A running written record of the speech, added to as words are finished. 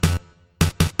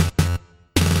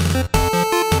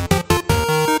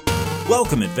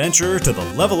Welcome, adventurer, to the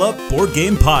Level Up Board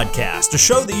Game Podcast, a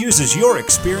show that uses your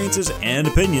experiences and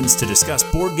opinions to discuss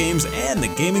board games and the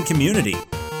gaming community.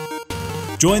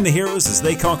 Join the heroes as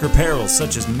they conquer perils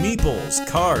such as meeples,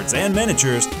 cards, and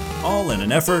miniatures, all in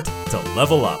an effort to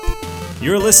level up.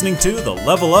 You're listening to the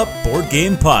Level Up Board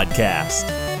Game Podcast.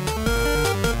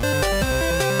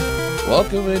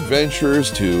 Welcome,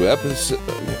 adventurers, to episode...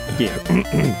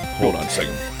 Hold on a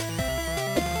second.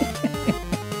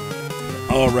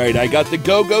 All right, I got the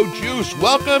go-go juice.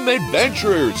 Welcome,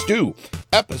 adventurers, to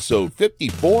episode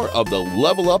 54 of the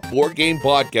Level Up Board Game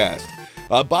Podcast,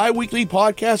 a bi-weekly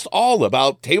podcast all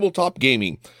about tabletop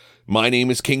gaming. My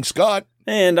name is King Scott.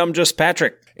 And I'm just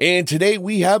Patrick. And today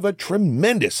we have a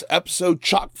tremendous episode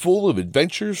chock full of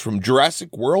adventures from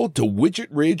Jurassic World to Widget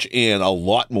Ridge and a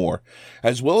lot more,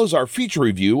 as well as our feature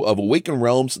review of Awakened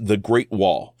Realms' The Great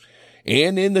Wall.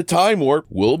 And in the Time Warp,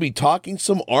 we'll be talking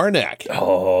some Arnak.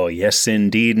 Oh, yes,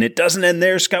 indeed. And it doesn't end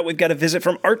there, Scott. We've got a visit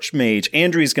from Archmage.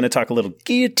 Andrew's going to talk a little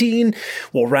guillotine.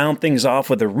 We'll round things off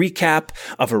with a recap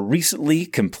of a recently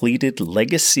completed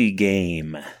legacy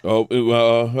game. So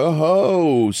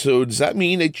does that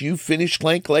mean that you finished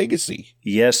Clank Legacy?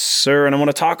 Yes, sir. And I want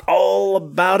to talk all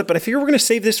about it, but I figure we're going to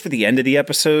save this for the end of the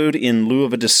episode in lieu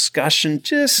of a discussion,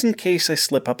 just in case I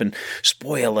slip up and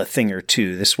spoil a thing or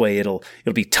two. This way it'll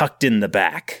be tucked in the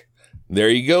back. There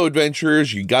you go,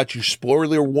 adventurers. You got your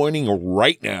spoiler warning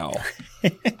right now.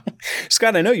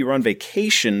 Scott, I know you were on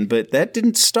vacation, but that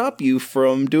didn't stop you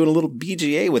from doing a little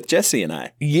BGA with Jesse and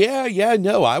I.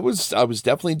 No, I was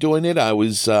definitely doing it. I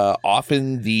was off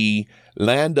in the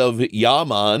land of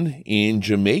Yaman in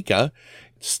Jamaica.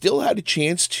 Still had a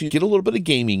chance to get a little bit of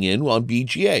gaming in on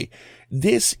BGA.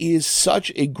 This is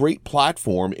such a great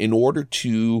platform in order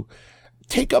to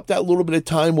take up that little bit of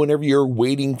time whenever you're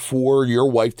waiting for your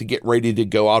wife to get ready to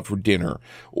go out for dinner,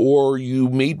 or you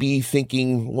may be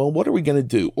thinking, well, what are we going to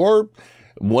do? Or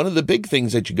one of the big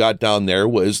things that you got down there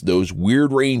was those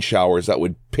weird rain showers that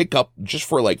would pick up just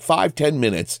for like 5-10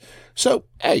 minutes. So,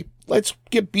 hey, let's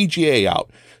get BGA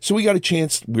out. So we got a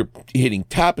chance. We're hitting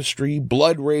Tapestry,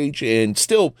 Blood Rage, and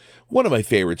still one of my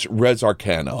favorites, Res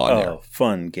Arcana on there. Oh,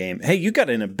 fun game. Hey, you got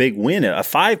in a big win, a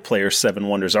 5-player Seven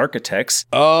Wonders Architects.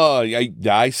 Oh,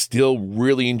 I still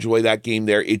really enjoy that game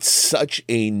there. It's such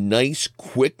a nice,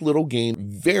 quick little game.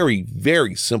 Very,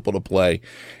 very simple to play.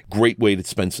 Great way to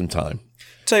spend some time.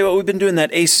 Tell you what, we've been doing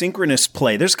that asynchronous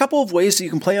play. There's a couple of ways that you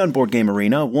can play on Board Game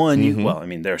Arena. One,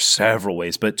 there are several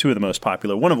ways, but two of the most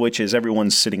popular, one of which is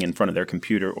everyone's sitting in front of their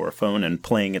computer or a phone and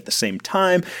playing at the same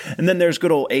time. And then there's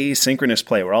good old asynchronous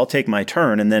play where I'll take my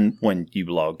turn, and then when you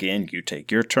log in, you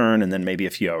take your turn, and then maybe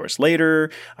a few hours later,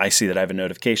 I see that I have a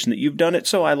notification that you've done it,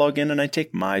 so I log in and I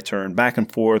take my turn, back and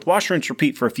forth, wash, rinse,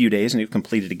 repeat for a few days, and you've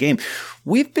completed a game.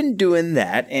 We've been doing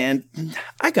that, and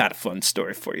I got a fun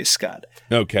story for you, Scott.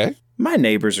 Okay. My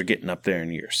neighbors are getting up there in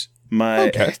years.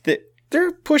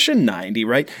 They're pushing 90,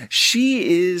 right?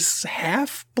 She is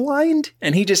half blind,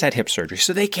 and he just had hip surgery,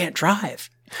 so they can't drive.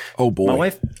 Oh,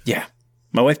 boy.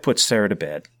 My wife puts Sarah to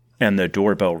bed, and the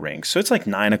doorbell rings. So it's like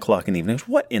 9 o'clock in the evening.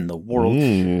 What in the world?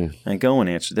 I go and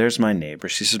answer. There's my neighbor.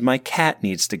 She says, my cat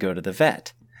needs to go to the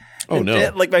vet. Oh,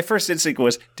 no. My first instinct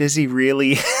was, does he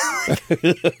really?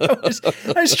 I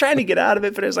was trying to get out of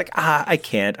it, but I was like, I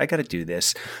can't. I got to do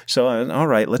this. So, all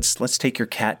right, let's take your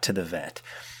cat to the vet.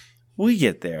 We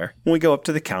get there. We go up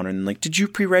to the counter and like, did you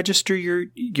pre-register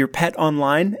your pet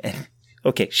online? And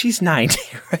okay, she's 90,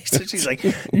 right? So she's like,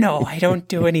 no, I don't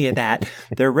do any of that.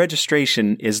 Their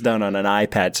registration is done on an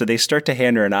iPad. So they start to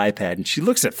hand her an iPad, and she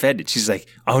looks offended. She's like,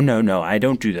 oh, no, I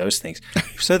don't do those things.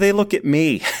 So they look at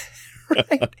me.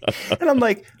 Right? And I'm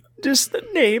like, just the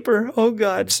neighbor. Oh,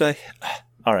 God. So,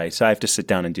 all right. So I have to sit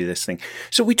down and do this thing.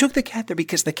 So we took the cat there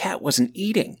because the cat wasn't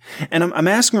eating. And I'm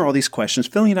asking her all these questions,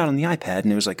 filling it out on the iPad.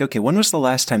 And it was like, okay, when was the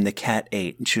last time the cat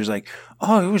ate? And she was like,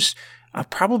 oh, it was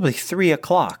probably 3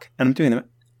 o'clock. And I'm doing that.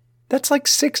 That's like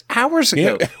 6 hours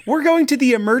ago. Yeah. We're going to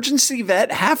the emergency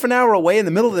vet half an hour away in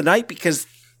the middle of the night because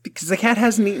the cat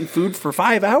hasn't eaten food for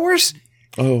 5 hours.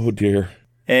 Oh, dear.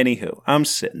 Anywho, I'm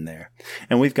sitting there,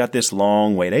 and we've got this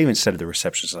long wait. I even said to the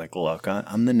receptionist, like, look,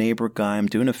 I'm the neighbor guy. I'm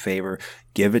doing a favor.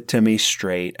 Give it to me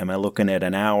straight. Am I looking at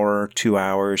an hour, 2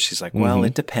 hours? She's like, well,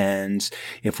 it depends.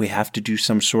 If we have to do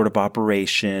some sort of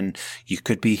operation, you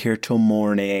could be here till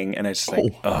morning. And I was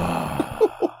like,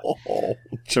 oh.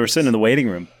 So we're sitting in the waiting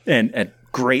room, and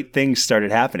great things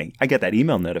started happening. I got that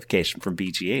email notification from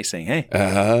BGA saying,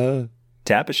 hey,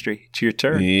 Tapestry, it's your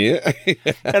turn. Yeah.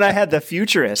 And I had the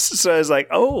Futurist. So I was like,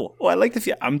 oh, I like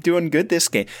I'm doing good this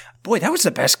game. Boy, that was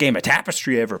the best game of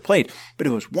Tapestry I ever played. But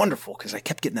it was wonderful because I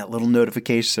kept getting that little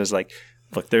notification. So I was like,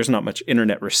 look, there's not much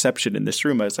internet reception in this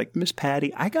room. I was like, Miss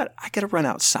Patty, I got to run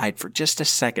outside for just a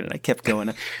second. And I kept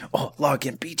going, oh, log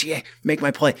in, BGA, make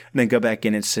my play. And then go back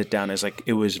in and sit down. I was like,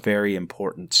 it was very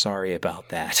important. Sorry about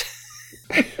that.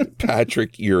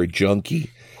 Patrick, you're a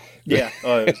junkie. Yeah.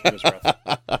 Oh, it was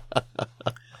rough.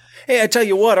 Hey, I tell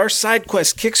you what, our side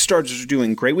quest Kickstarters are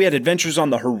doing great. We had adventures on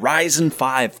the Horizon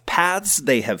 5 paths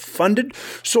they have funded.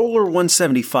 Solar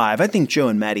 175. I think Joe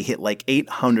and Maddie hit like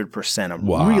 800%.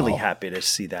 I'm really happy to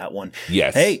see that one.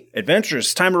 Yes. Hey,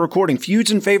 adventures, time of recording.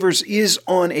 Feuds and Favors is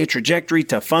on a trajectory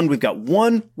to fund. We've got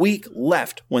 1 week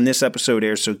left when this episode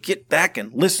airs, so get back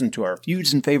and listen to our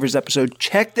Feuds and Favors episode.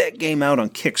 Check that game out on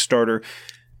Kickstarter.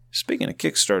 Speaking of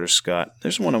Kickstarter, Scott,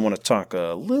 there's one I want to talk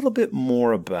a little bit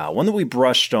more about. One that we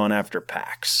brushed on after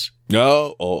PAX.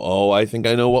 I think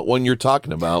I know what one you're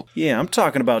talking about. Yeah, I'm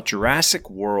talking about Jurassic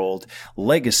World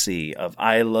Legacy of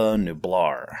Isla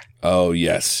Nublar. Oh,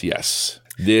 yes.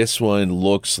 This one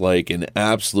looks like an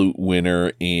absolute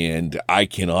winner, and I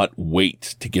cannot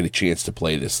wait to get a chance to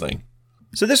play this thing.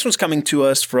 So this one's coming to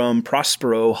us from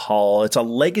Prospero Hall. It's a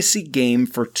legacy game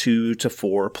for 2 to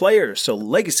 4 players. So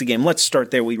legacy game, let's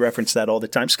start there. We reference that all the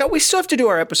time. Scott, we still have to do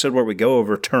our episode where we go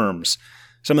over terms.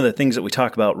 Some of the things that we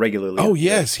talk about regularly. Oh,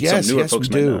 yes, folks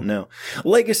we do. Might not know.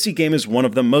 Legacy game is one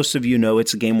of them. Most of you know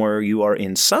it's a game where you are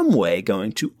in some way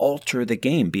going to alter the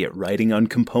game, be it writing on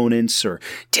components or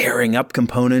tearing up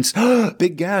components.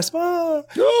 Big gasp.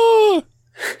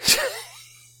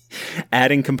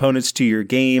 Adding components to your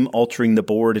game, altering the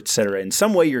board, etc. In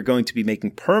some way, you're going to be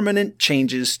making permanent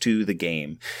changes to the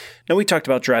game. Now, we talked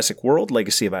about Jurassic World,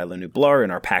 Legacy of Isla Nublar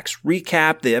in our PAX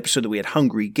recap, the episode that we had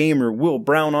Hungry Gamer Will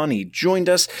Brown on. He joined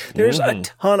us. There's a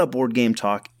ton of board game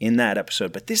talk in that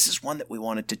episode, but this is one that we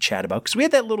wanted to chat about because we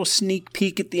had that little sneak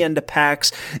peek at the end of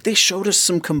PAX. They showed us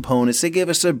some components. They gave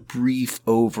us a brief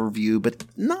overview, but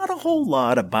not a whole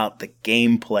lot about the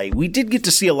gameplay. We did get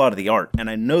to see a lot of the art, and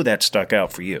I know that stuck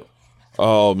out for you.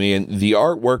 Oh, man, the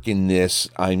artwork in this,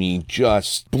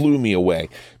 just blew me away.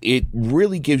 It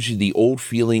really gives you the old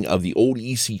feeling of the old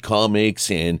EC comics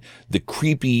and the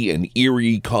creepy and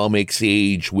eerie comics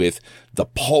age with the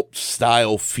pulp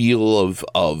style feel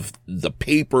of the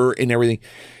paper and everything.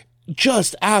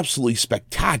 Just absolutely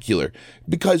spectacular,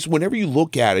 because whenever you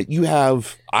look at it, you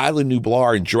have Isla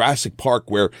Nublar and Jurassic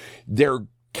Park where they're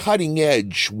cutting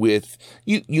edge with,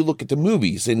 you look at the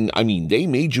movies and they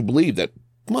made you believe that,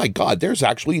 my God, there's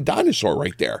actually a dinosaur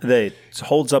right there. It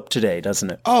holds up today,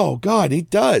 doesn't it? Oh, God, it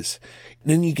does.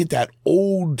 And then you get that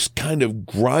old kind of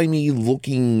grimy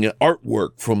looking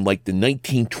artwork from like the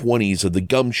 1920s of the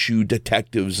gumshoe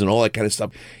detectives and all that kind of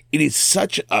stuff. It is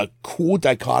such a cool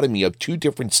dichotomy of 2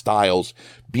 different styles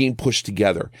being pushed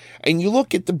together. And you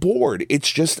look at the board,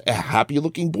 it's just a happy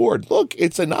looking board. Look,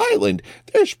 it's an island.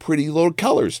 There's pretty little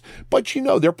colors, but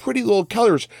they're pretty little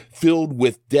colors filled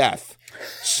with death.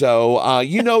 So,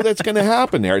 that's going to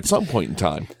happen there at some point in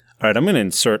time. All right, I'm going to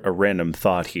insert a random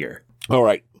thought here. All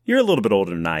right. You're a little bit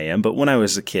older than I am, but when I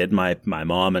was a kid, my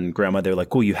mom and grandma, they were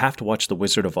like, you have to watch The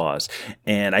Wizard of Oz.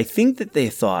 And I think that they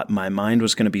thought my mind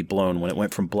was going to be blown when it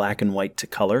went from black and white to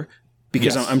color.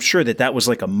 Because yes. I'm sure that was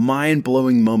like a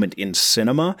mind-blowing moment in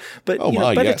cinema. But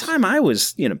the time I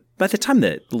was, by the time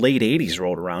the late 80s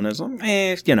rolled around, I was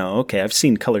like, okay, I've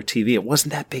seen color TV. It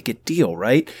wasn't that big a deal,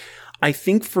 right? I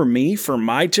think for me, for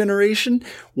my generation,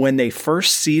 when they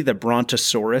first see the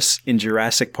Brontosaurus in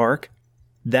Jurassic Park,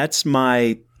 that's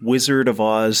my Wizard of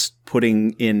Oz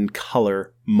putting in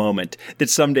color moment. That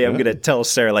someday I'm going to tell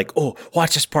Sarah, like,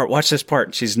 watch this part.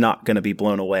 And she's not going to be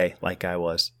blown away like I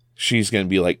was. She's going to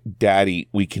be like, Daddy,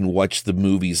 we can watch the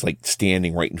movies like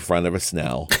standing right in front of us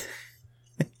now.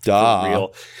 Duh. For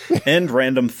real. And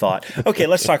random thought. Okay,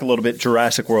 let's talk a little bit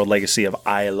Jurassic World Legacy of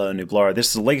Isla Nublar. This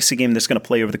is a legacy game that's going to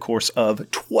play over the course of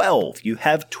 12. You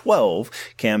have 12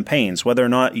 campaigns. Whether or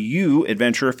not you,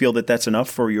 adventurer, feel that that's enough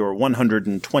for your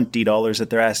 $120 that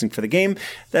they're asking for the game,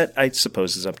 that I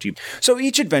suppose is up to you. So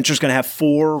each adventure is going to have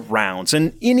 4 rounds,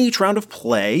 and in each round of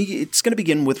play, it's going to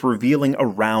begin with revealing a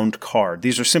round card.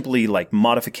 These are simply like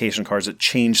modification cards that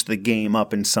change the game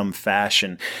up in some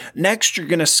fashion. Next, you're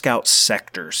going to scout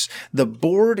sectors. The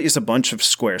board is a bunch of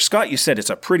squares. Scott, you said it's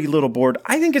a pretty little board.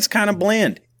 I think it's kind of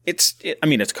bland. It's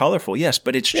colorful, yes,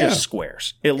 but it's just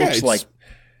squares. It looks like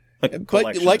a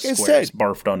collection of squares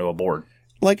barfed onto a board.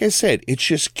 Like I said, it's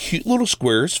just cute little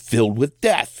squares filled with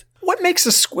death. What makes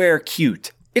a square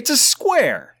cute? It's a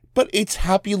square. But it's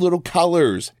happy little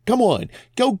colors. Come on,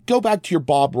 go back to your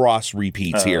Bob Ross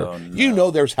repeats here.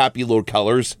 No. There's happy little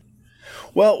colors.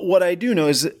 Well, what I do know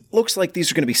is it looks like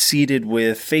these are going to be seeded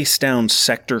with face-down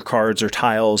sector cards or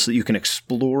tiles that you can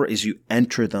explore as you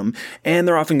enter them, and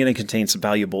they're often going to contain some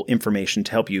valuable information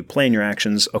to help you plan your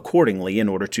actions accordingly in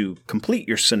order to complete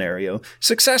your scenario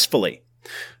successfully.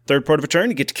 Third part of a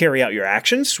turn, you get to carry out your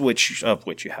actions, of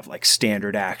which you have like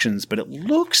standard actions, but it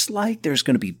looks like there's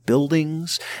going to be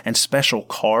buildings and special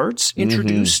cards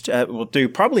introduced. Well, they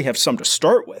probably have some to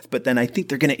start with, but then I think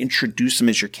they're going to introduce them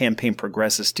as your campaign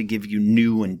progresses to give you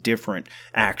new and different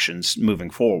actions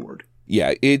moving forward.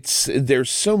 Yeah,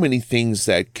 there's so many things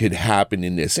that could happen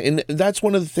in this, and that's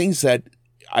one of the things that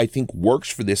I think works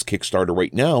for this Kickstarter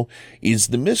right now is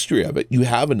the mystery of it. You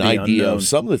have an idea of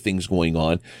some of the things going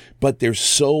on, but there's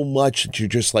so much that you're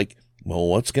just like, well,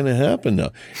 what's going to happen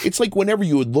now? It's like whenever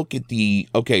you would look at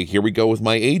okay, here we go with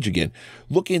my age again.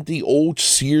 Look at the old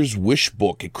Sears wish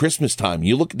book at Christmas time.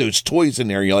 You look at those toys in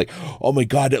there, and you're like, oh my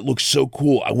God, that looks so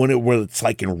cool. I wonder what it's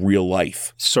like in real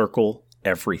life. Circle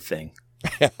everything.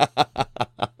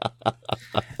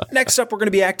 Next up, we're going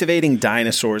to be activating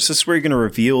dinosaurs. This is where you're going to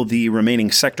reveal the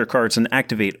remaining sector cards and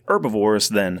activate herbivores,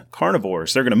 then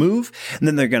carnivores. They're going to move, and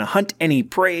then they're going to hunt any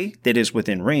prey that is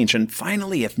within range. And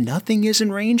finally, if nothing is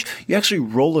in range, you actually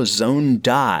roll a zone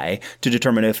die to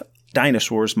determine if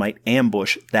dinosaurs might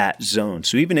ambush that zone.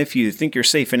 So even if you think you're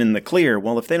safe and in the clear,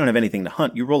 well, if they don't have anything to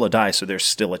hunt, you roll a die so there's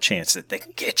still a chance that they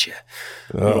can get you.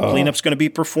 A little cleanup's going to be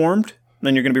performed.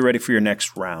 Then you're going to be ready for your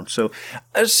next round. So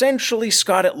essentially,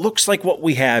 Scott, it looks like what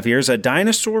we have here is a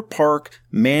dinosaur park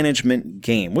management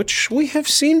game, which we have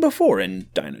seen before in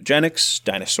Dinogenics,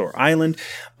 Dinosaur Island,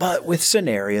 but with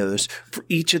scenarios for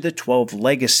each of the 12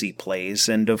 legacy plays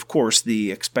and, of course,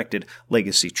 the expected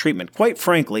legacy treatment. Quite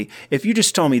frankly, if you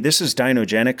just tell me this is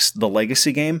Dinogenics, the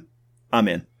legacy game, I'm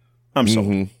in. I'm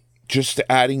sold. Just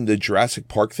adding the Jurassic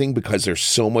Park thing because there's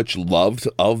so much love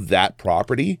of that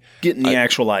property. Getting the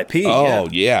actual IP. Oh,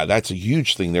 yeah, that's a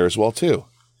huge thing there as well, too.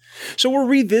 So we're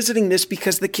revisiting this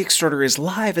because the Kickstarter is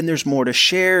live and there's more to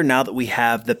share now that we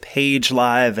have the page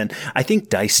live. And I think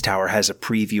Dice Tower has a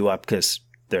preview up because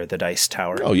they're the Dice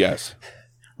Tower. Oh, yes.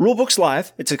 Rulebook's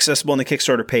live. It's accessible on the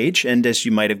Kickstarter page. And as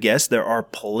you might have guessed, there are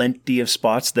plenty of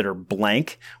spots that are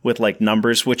blank with like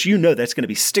numbers, which that's going to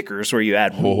be stickers where you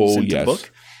add rules into the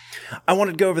book. I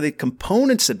wanted to go over the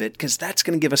components a bit because that's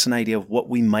going to give us an idea of what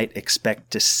we might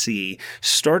expect to see,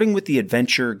 starting with the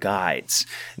adventure guides.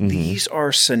 These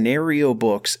are scenario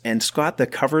books, and Scott, the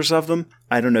covers of them,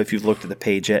 I don't know if you've looked at the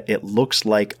page yet, it looks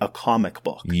like a comic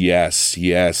book. Yes,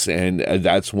 and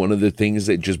that's one of the things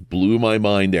that just blew my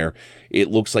mind there. It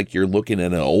looks like you're looking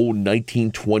at an old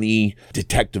 1920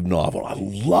 detective novel. I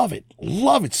love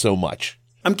it so much.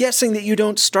 I'm guessing that you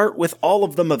don't start with all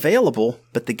of them available,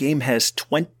 but the game has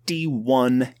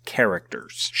 21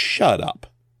 characters. Shut up.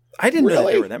 I didn't know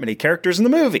that there were that many characters in the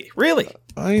movie. Really?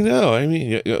 I know. I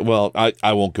mean, well,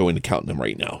 I won't go into counting them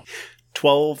right now.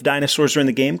 12 dinosaurs are in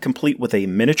the game, complete with a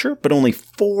miniature, but only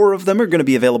 4 of them are going to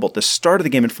be available at the start of the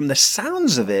game. And from the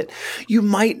sounds of it, you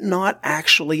might not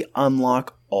actually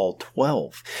unlock all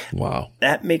 12. Wow.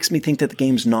 That makes me think that the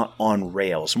game's not on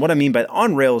rails. And what I mean by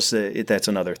on rails, that's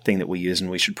another thing that we use, and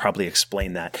we should probably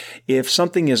explain that. If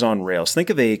something is on rails, think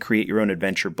of a create your own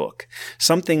adventure book.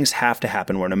 Some things have to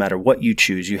happen where no matter what you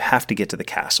choose, you have to get to the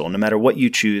castle. No matter what you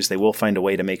choose, they will find a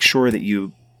way to make sure that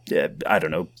you,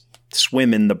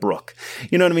 swim in the brook.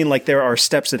 You know what I mean? Like there are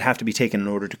steps that have to be taken in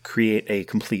order to create a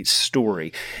complete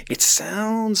story. It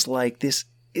sounds like this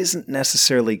isn't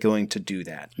necessarily going to do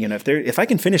that. If I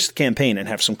can finish the campaign and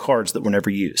have some cards that were never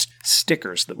used,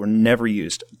 stickers that were never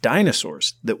used,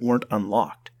 dinosaurs that weren't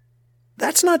unlocked,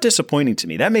 that's not disappointing to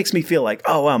me. That makes me feel like,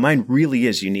 oh wow, mine really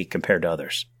is unique compared to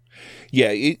others. Yeah,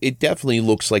 it definitely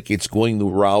looks like it's going the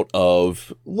route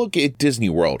of, look at Disney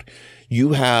World.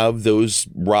 You have those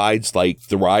rides like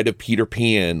the ride of Peter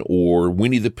Pan or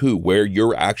Winnie the Pooh where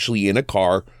you're actually in a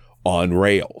car on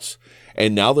rails.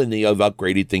 And now that they have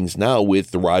upgraded things now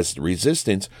with the Rise of the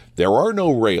Resistance, there are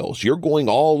no rails. You're going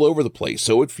all over the place.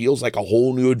 So it feels like a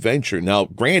whole new adventure. Now,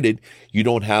 granted, you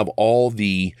don't have all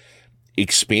the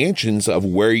expansions of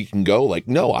where you can go. Like,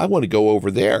 no, I want to go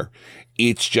over there.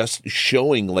 It's just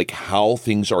showing like how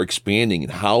things are expanding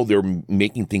and how they're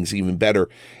making things even better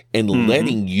and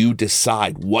letting you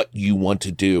decide what you want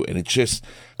to do. And it's just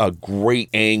a great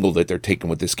angle that they're taking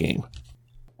with this game.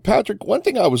 Patrick, one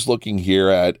thing I was looking here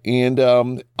at, and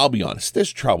I'll be honest, this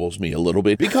troubles me a little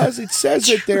bit because it says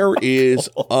that there is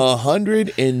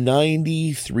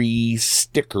 193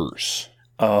 stickers.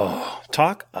 Oh,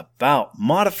 talk about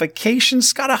modifications.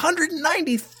 Scott,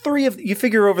 193 of you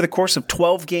figure over the course of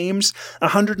 12 games,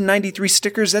 193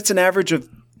 stickers. That's an average of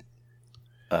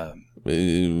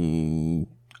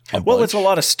Well, it's a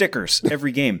lot of stickers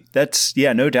every game. That's,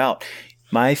 no doubt.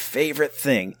 My favorite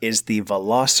thing is the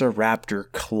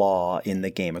Velociraptor claw in the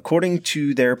game. According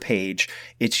to their page,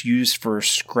 it's used for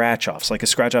scratch-offs, like a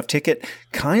scratch-off ticket,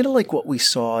 kind of like what we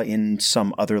saw in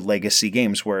some other legacy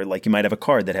games where like you might have a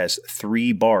card that has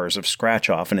 3 bars of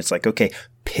scratch-off, and it's like, okay,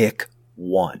 pick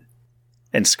one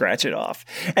and scratch it off.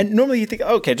 And normally you think,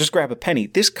 okay, just grab a penny.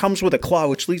 This comes with a claw,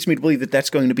 which leads me to believe that that's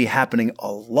going to be happening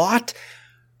a lot.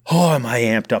 Oh, am I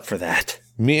amped up for that?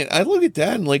 Man, I look at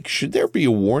that and like, should there be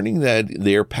a warning that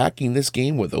they're packing this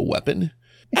game with a weapon?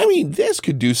 I mean, this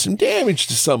could do some damage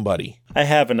to somebody. I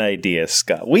have an idea,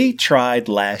 Scott. We tried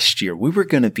last year. We were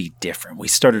going to be different. We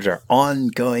started our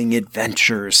ongoing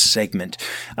adventures segment,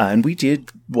 and we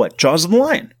did, Jaws of the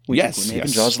Lion. Yes.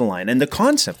 Jaws of the Lion. And the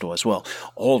concept was, well,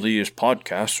 all these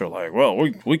podcasts are like, well,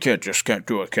 we can't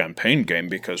do a campaign game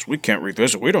because we can't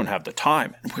revisit. We don't have the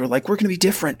time. And we were like, we're going to be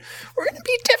different. We're going to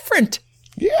be different.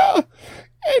 Yeah,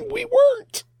 and we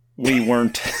weren't. We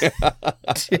weren't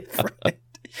different.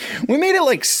 We made it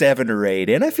like 7 or 8,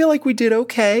 and I feel like we did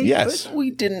okay. Yes. But we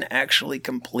didn't actually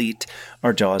complete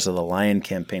our Jaws of the Lion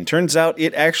campaign. Turns out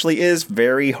it actually is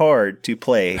very hard to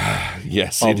play.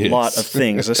 Yes, it is. A lot of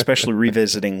things, especially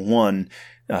revisiting one.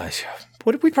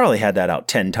 We probably had that out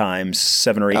 10 times,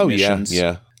 7 or 8 missions.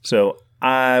 Yeah. So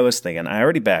I was thinking, I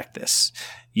already backed this.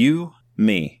 You,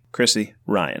 me, Chrissy,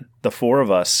 Ryan, the 4 of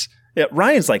us. Yeah,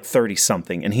 Ryan's like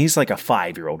 30-something, and he's like a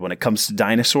 5-year-old when it comes to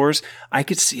dinosaurs. I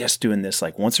could see us doing this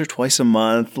like once or twice a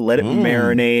month, let it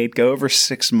marinate, go over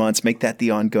 6 months, make that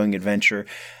the ongoing adventure.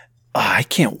 I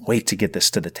can't wait to get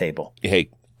this to the table.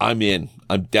 Hey, I'm in.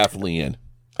 I'm definitely in.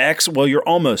 Well, you're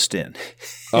almost in.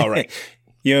 All right.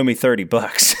 You owe me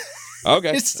 $30.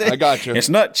 Okay, I got you. It's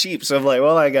not cheap, so I'm like,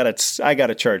 well, I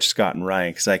gotta charge Scott and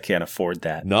Ryan because I can't afford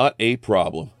that. Not a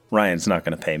problem. Ryan's not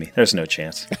going to pay me. There's no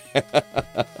chance.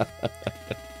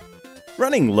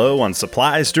 Running low on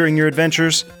supplies during your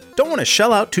adventures? Don't want to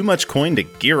shell out too much coin to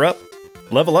gear up?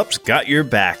 Level Up's got your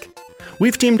back.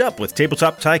 We've teamed up with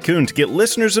Tabletop Tycoon to get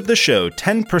listeners of the show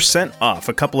 10% off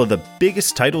a couple of the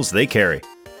biggest titles they carry.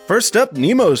 First up,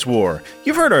 Nemo's War.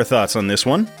 You've heard our thoughts on this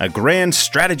one. A grand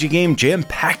strategy game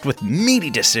jam-packed with meaty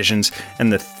decisions,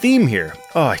 and the theme here,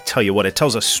 I tell you what, it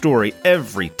tells a story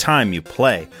every time you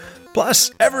play. Plus,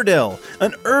 Everdell,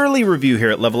 an early review here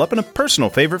at Level Up and a personal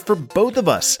favorite for both of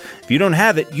us. If you don't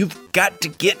have it, you've got to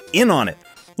get in on it.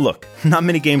 Look, not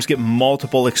many games get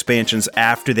multiple expansions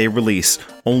after they release,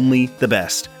 only the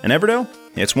best. And Everdell,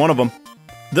 it's one of them.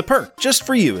 The perk just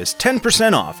for you is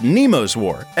 10% off Nemo's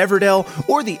War, Everdell,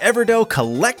 or the Everdell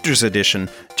Collector's Edition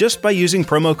just by using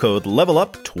promo code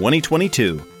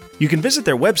LEVELUP2022. You can visit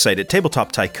their website at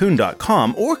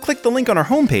tabletoptycoon.com or click the link on our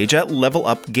homepage at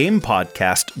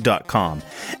levelupgamepodcast.com.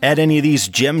 Add any of these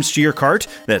gems to your cart,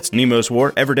 that's Nemo's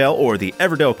War, Everdell, or the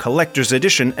Everdell Collector's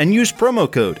Edition, and use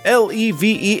promo code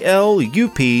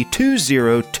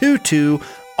LEVELUP2022,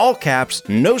 all caps,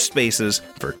 no spaces,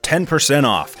 for 10%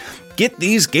 off. Get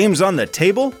these games on the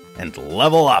table and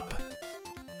level up.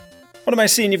 What am I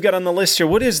seeing you've got on the list here?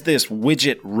 What is this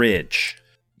Widget Ridge?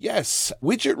 Yes,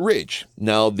 Widget Ridge.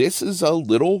 Now, this is a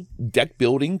little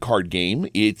deck-building card game.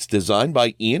 It's designed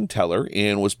by Ian Teller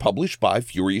and was published by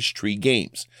Furious Tree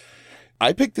Games.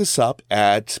 I picked this up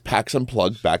at PAX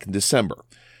Unplugged back in December.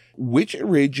 Widget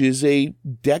Ridge is a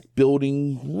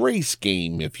deck-building race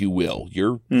game, if you will.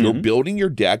 You're building your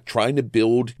deck, trying to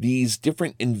build these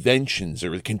different inventions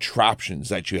or contraptions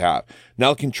that you have.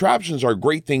 Now, contraptions are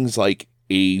great things like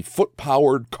a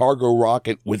foot-powered cargo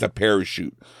rocket with a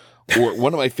parachute. Or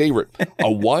one of my favorite, a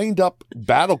wind-up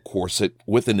battle corset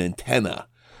with an antenna.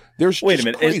 Wait a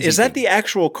minute, is that the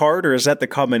actual card, or is that the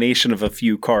combination of a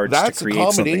few cards to create something like that? That's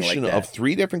a combination of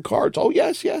 3 different cards. Oh,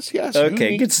 yes.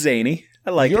 Okay, it's zany.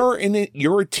 I like you're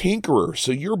a tinkerer,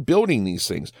 so you're building these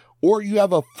things. Or you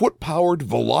have a foot-powered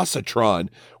Velocitron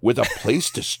with a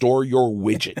place to store your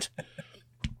widget.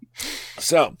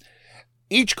 So,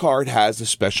 each card has a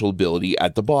special ability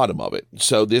at the bottom of it.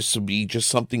 So this would be just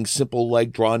something simple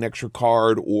like draw an extra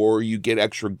card, or you get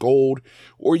extra gold,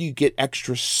 or you get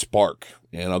extra spark.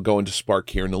 And I'll go into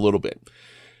spark here in a little bit.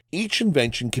 Each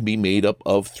invention can be made up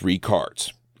of 3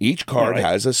 cards. Each card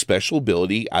has a special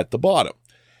ability at the bottom.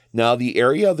 Now, the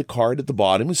area of the card at the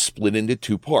bottom is split into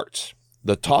 2 parts.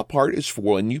 The top part is for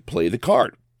when you play the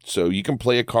card. So you can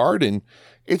play a card, and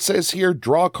it says here,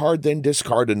 draw a card, then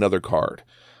discard another card.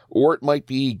 Or it might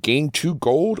be gain 2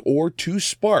 gold or 2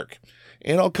 spark.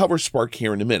 And I'll cover spark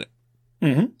here in a minute.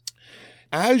 Mm-hmm.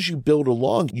 As you build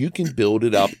along, you can build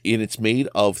it up, and it's made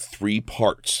of 3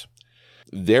 parts.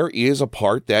 There is a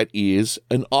part that is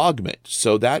an augment.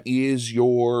 So that is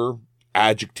your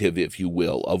adjective, if you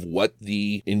will, of what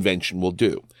the invention will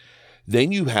do.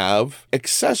 Then you have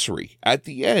accessory at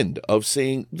the end of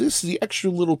saying, this is the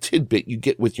extra little tidbit you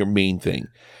get with your main thing.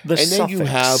 The and then suffix. you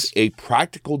have a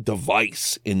practical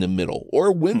device in the middle, or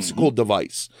a whimsical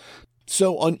device.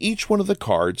 So on each one of the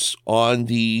cards, on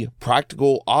the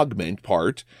practical augment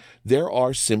part, there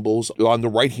are symbols on the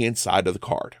right-hand side of the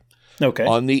card. Okay.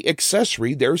 On the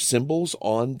accessory, there are symbols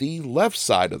on the left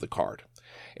side of the card.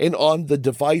 And on the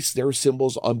device, there are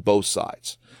symbols on both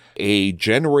sides. A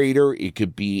generator, it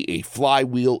could be a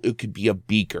flywheel, it could be a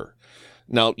beaker.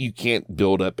 Now, you can't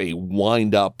build up a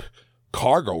wind-up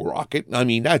cargo rocket. I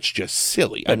mean, that's just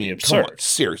silly. That'd be absurd. Come on,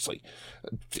 seriously.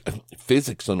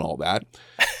 Physics and all that.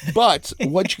 But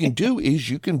what you can do is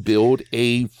you can build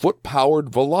a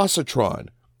foot-powered velocitron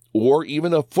or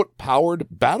even a foot-powered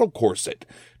battle corset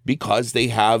because they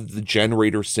have the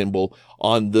generator symbol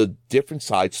on the different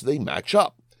sides so they match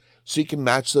up. So you can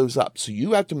match those up. So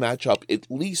you have to match up at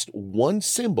least one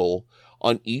symbol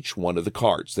on each one of the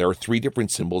cards. There are 3 different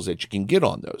symbols that you can get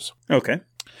on those. Okay.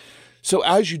 So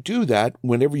as you do that,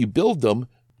 whenever you build them,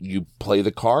 you play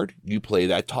the card, you play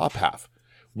that top half.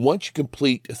 Once you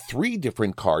complete 3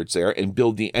 different cards there and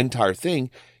build the entire thing,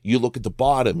 you look at the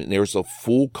bottom and there's a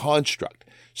full construct.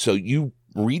 So you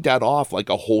read that off like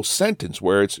a whole sentence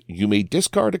where it's, you may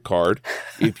discard a card.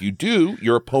 If you do,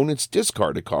 your opponents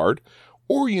discard a card.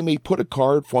 Or you may put a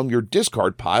card from your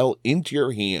discard pile into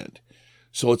your hand.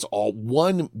 So it's all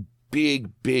one big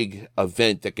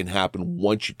event that can happen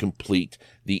once you complete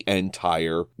the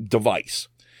entire device.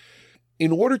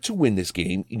 In order to win this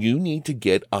game, you need to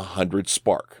get 100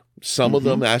 spark. Some of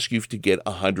them ask you to get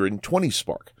 120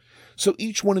 spark. So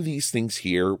each one of these things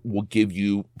here will give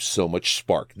you so much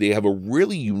spark. They have a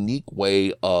really unique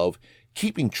way of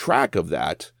keeping track of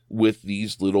that with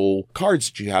these little cards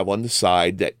that you have on the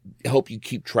side that help you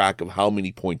keep track of how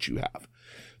many points you have.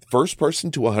 First person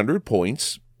to 100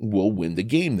 points will win the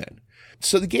game then.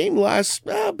 So the game lasts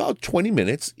about 20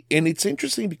 minutes, and it's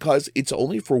interesting because it's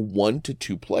only for 1 to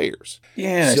 2 players.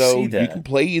 Yeah, so I see that. You can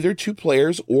play either 2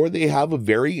 players, or they have a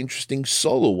very interesting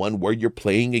solo one where you're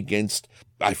playing against,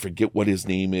 I forget what his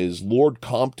name is, Lord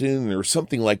Compton or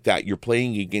something like that. You're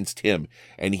playing against him,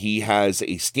 and he has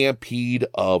a stampede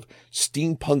of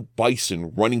steampunk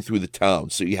bison running through the town.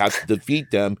 So you have to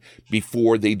defeat them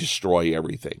before they destroy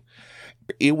everything.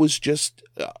 It was just,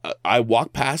 I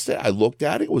walked past it, I looked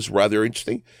at it, it was rather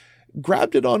interesting,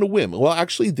 grabbed it on a whim. Well,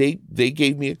 actually, they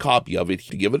gave me a copy of it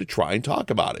to give it a try and talk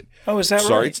about it. Oh, is that right?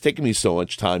 Sorry it's taken me so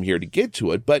much time here to get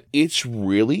to it, but it's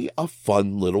really a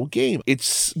fun little game.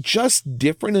 It's just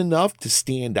different enough to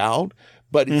stand out,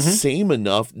 but it's same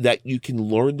enough that you can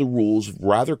learn the rules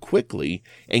rather quickly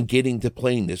and get into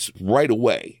playing this right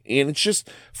away. And it's just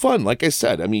fun. Like I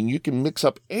said, I mean, you can mix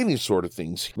up any sort of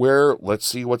things where, let's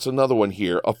see, what's another one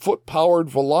here? A foot-powered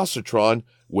velocitron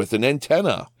with an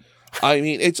antenna. I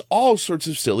mean, it's all sorts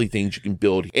of silly things you can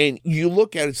build. And you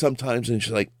look at it sometimes and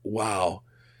you're like, wow,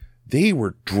 they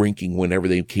were drinking whenever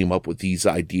they came up with these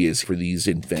ideas for these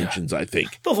inventions, I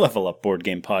think. The Level Up Board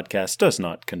Game Podcast does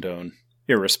not condone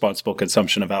irresponsible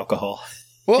consumption of alcohol.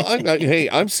 Well,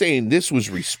 I'm saying this was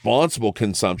responsible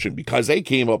consumption because they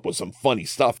came up with some funny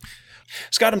stuff.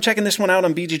 Scott, I'm checking this one out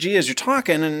on BGG as you're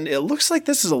talking, and it looks like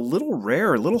this is a little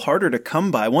rare, a little harder to come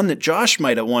by. One that Josh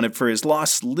might have wanted for his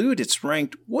Lost Loot. It's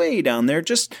ranked way down there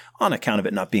just on account of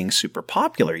it not being super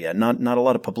popular yet. Not a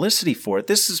lot of publicity for it.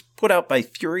 This is put out by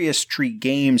Furious Tree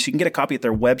Games. You can get a copy at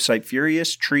their website,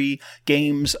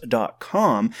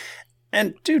 furioustreegames.com.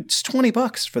 And dude, it's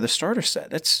 $20 for the starter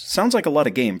set. That sounds like a lot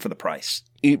of game for the price.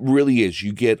 It really is.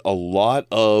 You get a lot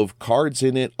of cards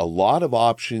in it, a lot of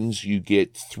options. You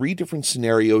get 3 different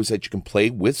scenarios that you can play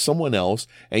with someone else,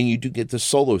 and you do get the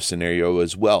solo scenario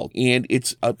as well. And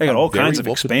it's they got all kinds of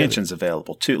expansions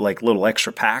available too, like little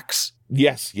extra packs.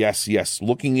 Yes.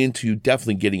 Looking into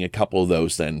definitely getting a couple of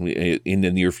those then in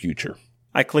the near future.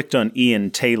 I clicked on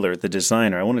Ian Taylor, the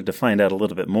designer. I wanted to find out a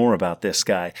little bit more about this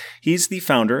guy. He's the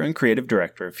founder and creative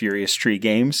director of Furious Tree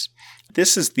Games.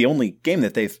 This is the only game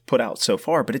that they've put out so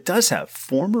far, but it does have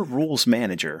former rules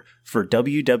manager for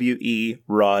WWE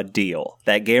Raw Deal.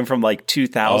 That game from like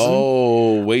 2000.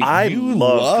 Oh, wait. I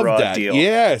love Raw that. Deal.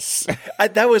 Yes. I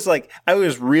was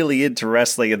really into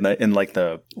wrestling in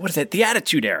the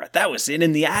Attitude Era. That was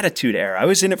in the Attitude Era. I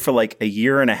was in it for like a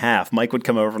year and a half. Mike would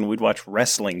come over and we'd watch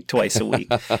wrestling twice a week.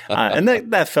 And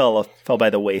that fell by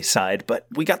the wayside, but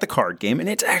we got the card game and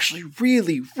it's actually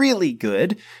really, really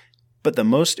good. But the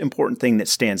most important thing that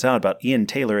stands out about Ian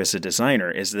Taylor as a designer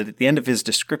is that at the end of his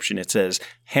description, it says,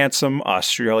 handsome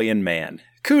Australian man.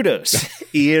 Kudos,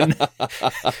 Ian,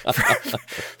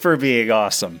 for being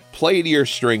awesome. Play to your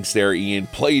strengths there, Ian.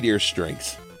 Play to your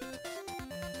strengths.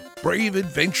 Brave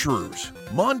adventurers,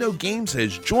 Mondo Games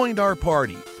has joined our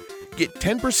party. Get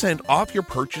 10% off your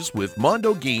purchase with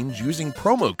Mondo Games using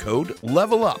promo code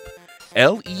LEVELUP,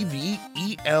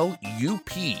 LEVELUP.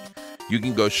 You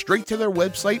can go straight to their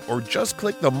website or just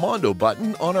click the Mondo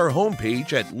button on our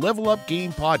homepage at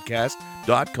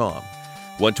levelupgamepodcast.com.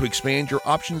 Want to expand your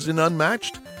options in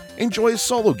Unmatched? Enjoy a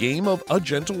solo game of A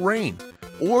Gentle Rain.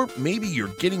 Or maybe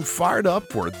you're getting fired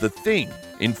up for The Thing,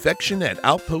 Infection at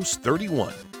Outpost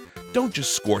 31. Don't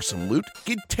just score some loot,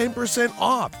 get 10%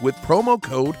 off with promo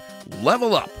code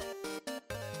LEVELUP.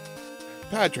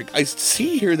 Patrick, I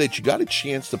see here that you got a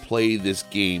chance to play this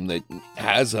game that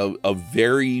has a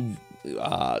very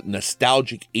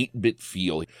nostalgic 8-bit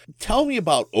feel. Tell me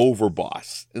about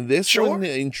Overboss. This one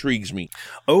intrigues me.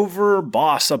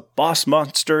 Overboss, a boss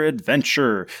monster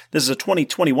adventure. This is a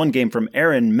 2021 game from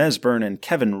Aaron Mesburn and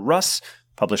Kevin Russ,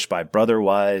 published by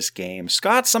Brotherwise Games.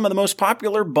 Got some of the most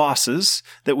popular bosses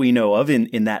that we know of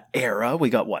in that era. We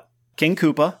got what? King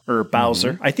Koopa, or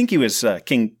Bowser. I think he was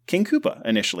King Koopa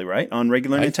initially, right? On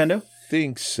regular Nintendo?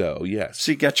 Think so, yes.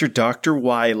 So you got your Dr.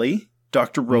 Wily,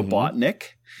 Dr.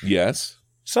 Robotnik. Yes.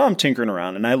 So I'm tinkering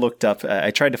around, and I looked up,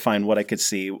 I tried to find what I could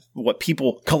see, what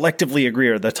people collectively agree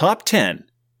are the top 10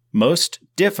 most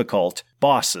difficult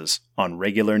bosses on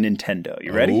regular Nintendo.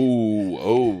 You ready?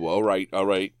 Oh, all right. All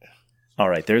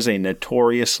right, there's a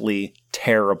notoriously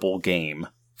terrible game,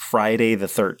 Friday the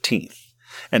 13th.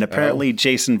 And apparently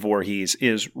Jason Voorhees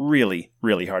is really,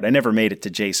 really hard. I never made it to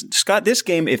Jason. Scott, this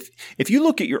game, if you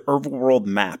look at your overworld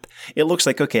map, it looks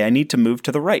like, okay, I need to move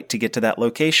to the right to get to that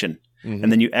location.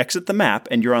 And then you exit the map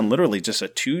and you're on literally just a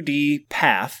 2D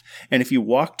path. And if you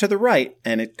walk to the right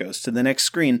and it goes to the next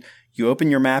screen, you open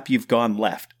your map, you've gone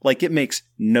left. Like, it makes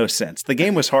no sense. The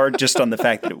game was hard just on the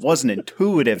fact that it wasn't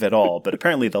intuitive at all. But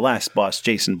apparently the last boss,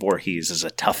 Jason Voorhees, is a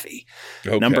toughie.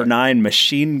 Okay. Number 9,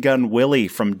 Machine Gun Willie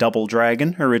from Double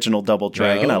Dragon, original Double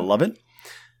Dragon. I love it.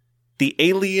 The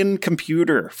Alien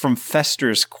Computer from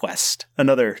Fester's Quest,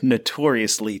 another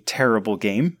notoriously terrible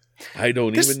game. I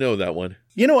don't even know that one.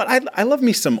 You know what? I love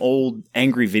me some old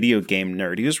angry video game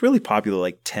nerd. He was really popular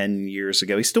like 10 years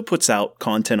ago. He still puts out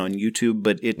content on YouTube,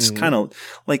 but it's kind of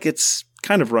like it's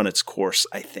kind of run its course,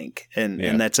 I think. And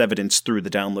that's evidenced through the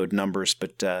download numbers.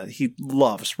 But he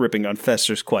loves ripping on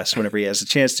Fester's Quest whenever he has a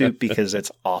chance to because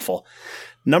it's awful.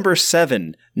 Number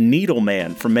 7,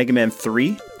 Needleman from Mega Man 3.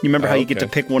 You remember how you get to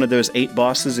pick one of those 8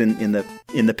 bosses in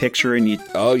the picture and you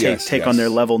take on their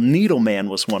level? Needleman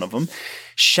was one of them.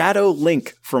 Shadow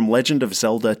Link from Legend of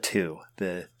Zelda 2,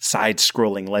 the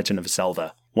side-scrolling Legend of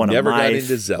Zelda. Never got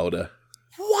into Zelda.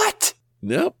 What?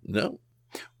 No.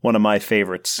 One of my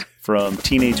favorites from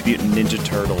Teenage Mutant Ninja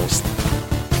Turtles,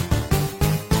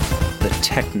 the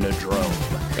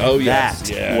Technodrome. Oh, yes.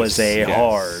 That was a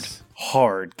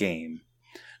hard game.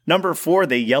 Number 4,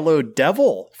 the Yellow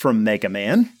Devil from Mega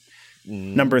Man.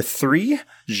 Number 3,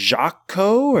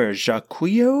 Jaquio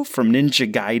from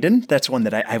Ninja Gaiden. That's one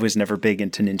that I was never big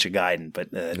into Ninja Gaiden, but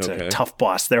it's a tough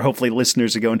boss there. Hopefully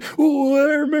listeners are going, oh,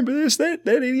 I remember this. That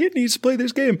idiot needs to play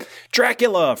this game.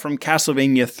 Dracula from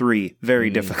Castlevania 3. Very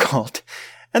difficult.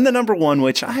 And the number 1,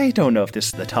 which I don't know if this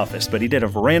is the toughest, but he did a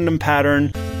random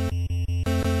pattern.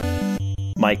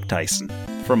 Mike Tyson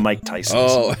from Mike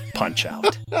Tyson's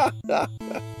Punch-Out.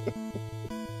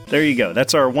 There you go.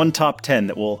 That's our one top 10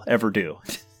 that we'll ever do.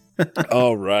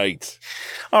 All right.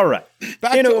 Back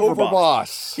to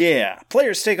Overboss. Yeah.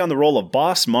 Players take on the role of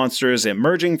boss monsters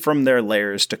emerging from their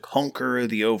lairs to conquer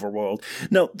the overworld.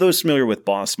 Now, those familiar with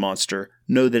Boss Monster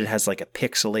know that it has like a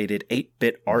pixelated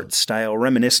 8-bit art style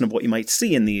reminiscent of what you might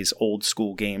see in these old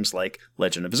school games like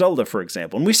Legend of Zelda, for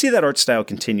example. And we see that art style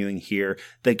continuing here.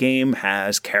 The game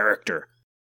has character.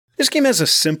 This game has a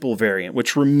simple variant,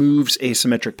 which removes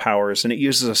asymmetric powers, and it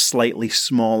uses a slightly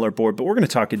smaller board, but we're going to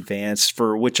talk advanced,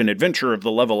 for which an adventure of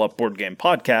the Level Up Board Game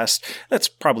podcast, that's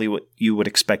probably what you would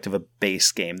expect of a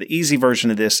base game. The easy version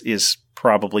of this is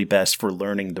probably best for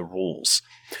learning the rules.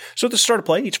 So at the start of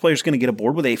play, each player is going to get a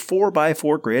board with a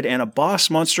 4x4 grid and a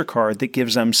boss monster card that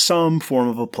gives them some form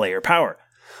of a player power.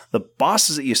 The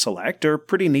bosses that you select are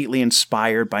pretty neatly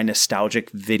inspired by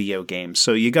nostalgic video games.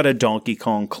 So you got a Donkey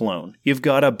Kong clone, you've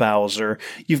got a Bowser,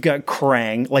 you've got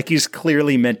Krang, like he's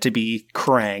clearly meant to be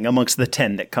Krang amongst the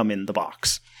 10 that come in the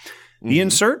box. The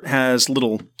insert has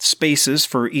little spaces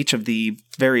for each of the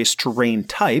various terrain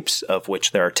types, of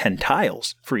which there are 10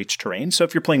 tiles for each terrain. So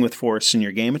if you're playing with forests in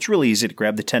your game, it's really easy to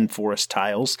grab the 10 forest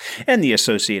tiles and the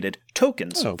associated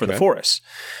tokens for the forests.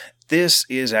 This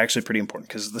is actually pretty important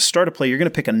because at the start of play, you're going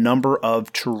to pick a number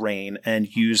of terrain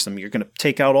and use them. You're going to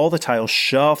take out all the tiles,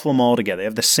 shuffle them all together. They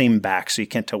have the same back, so you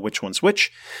can't tell which one's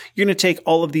which. You're going to take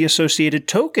all of the associated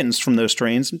tokens from those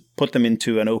terrains and put them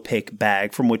into an opaque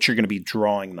bag from which you're going to be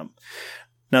drawing them.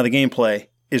 Now, the gameplay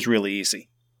is really easy.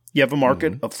 You have a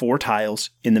market of 4 tiles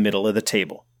in the middle of the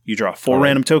table. You draw 4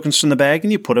 random tokens from the bag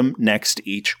and you put them next to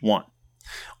each one.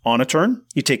 On a turn,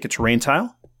 you take a terrain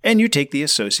tile, and you take the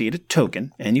associated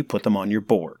token and you put them on your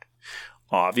board.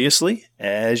 Obviously,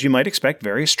 as you might expect,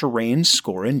 various terrains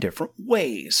score in different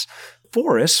ways.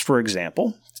 Forests, for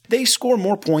example, they score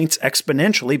more points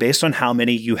exponentially based on how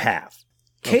many you have.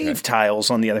 Cave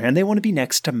tiles, on the other hand, they want to be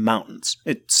next to mountains,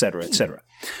 etc., etc.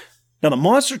 Now, the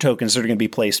monster tokens that are going to be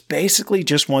placed basically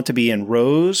just want to be in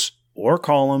rows or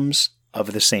columns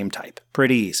of the same type.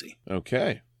 Pretty easy.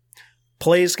 Okay.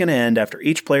 Play is going to end after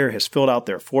each player has filled out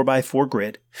their 4x4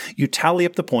 grid. You tally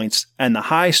up the points, and the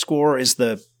high score is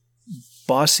the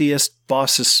bossiest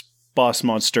boss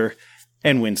monster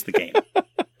and wins the game.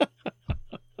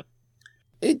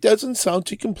 It doesn't sound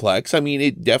too complex. I mean,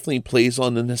 it definitely plays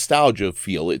on the nostalgia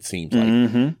feel, it seems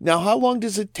like. Now, how long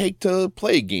does it take to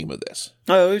play a game of this?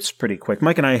 Oh, it's pretty quick.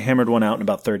 Mike and I hammered one out in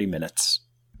about 30 minutes.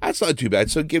 That's not too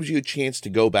bad. So it gives you a chance to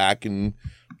go back and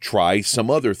try some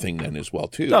other thing then as well,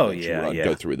 too. Oh, yeah.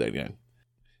 Go through that again.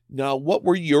 Now, what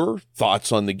were your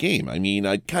thoughts on the game? I mean,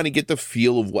 I kind of get the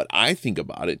feel of what I think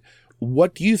about it.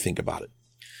 What do you think about it?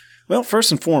 Well,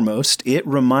 first and foremost, it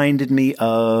reminded me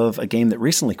of a game that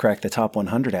recently cracked the top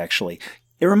 100, actually.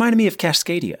 It reminded me of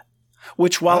Cascadia,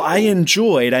 which while I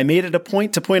enjoyed, I made it a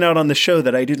point to point out on the show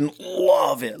that I didn't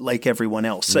love it like everyone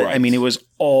else. Right. I mean, it was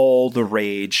all the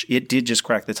rage. It did just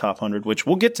crack the top 100, which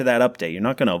we'll get to that update. You're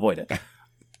not going to avoid it.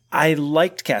 I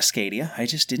liked Cascadia. I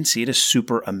just didn't see it as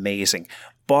super amazing.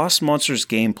 Boss Monsters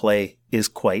gameplay is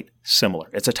quite similar.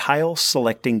 It's a tile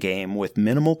selecting game with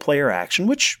minimal player action,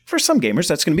 which for some gamers,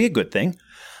 that's going to be a good thing.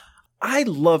 I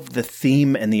love the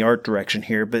theme and the art direction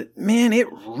here, but man, it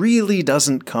really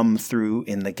doesn't come through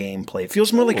in the gameplay. It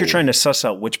feels more like you're trying to suss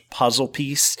out which puzzle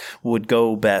piece would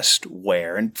go best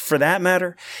where. And for that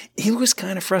matter, it was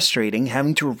kind of frustrating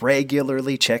having to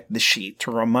regularly check the sheet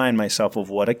to remind myself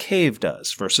of what a cave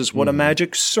does versus what a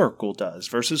magic circle does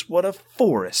versus what a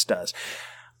forest does.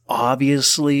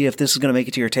 Obviously, if this is going to make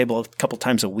it to your table a couple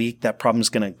times a week, that problem is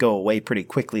going to go away pretty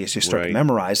quickly as you start to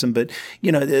memorize them. But, you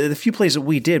know, the few plays that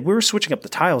we did, we were switching up the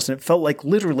tiles, and it felt like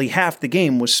literally half the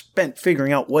game was spent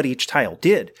figuring out what each tile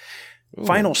did. Ooh.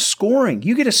 Final scoring.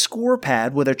 You get a score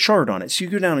pad with a chart on it. So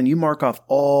you go down and you mark off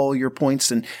all your points.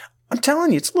 And I'm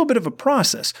telling you, it's a little bit of a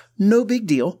process. No big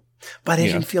deal. But I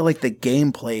didn't feel like the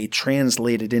gameplay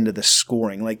translated into the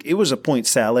scoring. Like, it was a point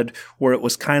salad where it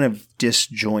was kind of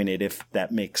disjointed, if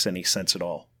that makes any sense at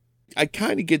all. I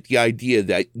kind of get the idea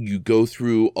that you go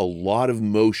through a lot of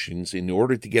motions in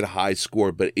order to get a high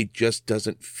score, but it just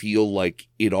doesn't feel like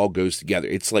it all goes together.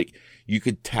 It's like you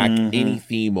could tack any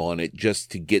theme on it just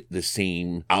to get the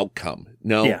same outcome.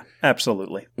 No. Yeah,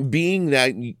 absolutely. Being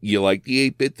that you like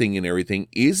the 8-bit thing and everything,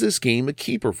 is this game a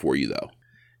keeper for you, though?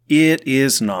 It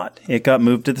is not. It got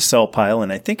moved to the sell pile,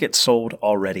 and I think it's sold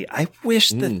already. I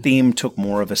wish the theme took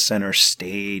more of a center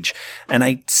stage, and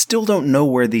I still don't know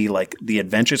where the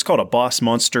adventure, it's called a Boss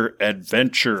Monster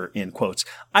Adventure, in quotes.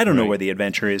 I don't know where the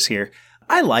adventure is here.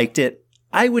 I liked it.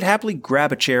 I would happily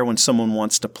grab a chair when someone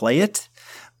wants to play it,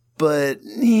 but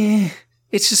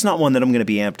it's just not one that I'm going to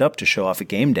be amped up to show off at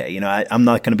game day. You know, I'm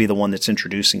not going to be the one that's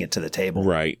introducing it to the table.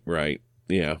 Right.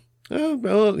 Yeah. Oh,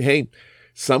 well, hey.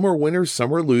 Some are winners,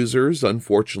 some are losers,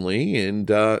 unfortunately. And,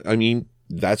 I mean,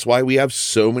 that's why we have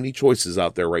so many choices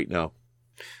out there right now.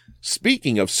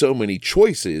 Speaking of so many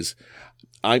choices,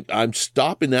 I'm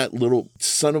stopping that little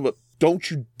son of a... Don't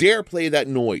you dare play that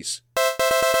noise.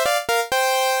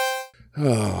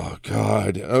 Oh,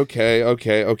 God. Okay. I'm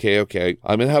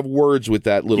going to have words with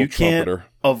that little trumpeter. Can't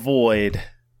avoid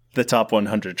the top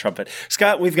 100 trumpet.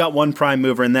 Scott, we've got one prime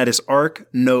mover, and that is Arc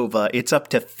Nova. It's up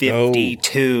to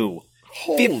 52.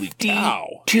 Holy 52.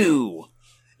 Cow.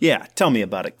 Yeah, tell me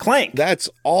about it. Clank. That's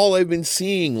all I've been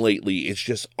seeing lately. It's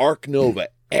just Arc Nova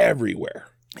everywhere.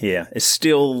 Yeah, it's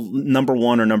still number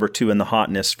 1 or number 2 in the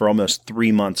hotness for almost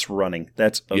 3 months running.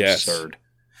 That's absurd.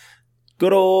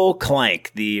 Good old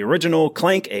Clank. The original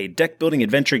Clank, a deck-building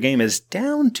adventure game, is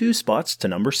down 2 spots to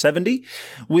number 70.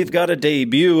 We've got a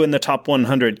debut in the top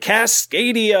 100,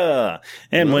 Cascadia.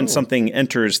 And when something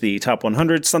enters the top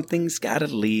 100, something's got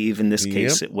to leave. In this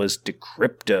case, it was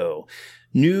Decrypto.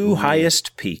 New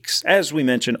highest peaks. As we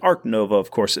mentioned, Arc Nova,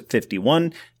 of course, at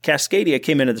 51. Cascadia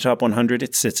came into the top 100.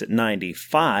 It sits at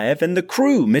 95. And The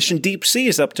Crew, Mission Deep Sea,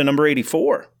 is up to number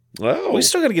 84. Oh. We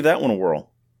still got to give that one a whirl.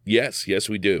 Yes,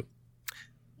 we do.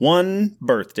 One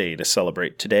birthday to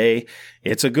celebrate today.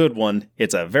 It's a good one.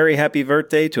 It's a very happy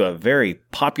birthday to a very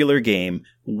popular game,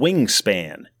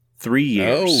 Wingspan. 3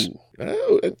 years.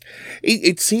 Oh.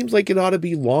 It seems like it ought to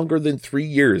be longer than 3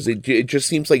 years. It just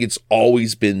seems like it's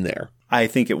always been there. I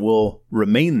think it will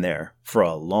remain there for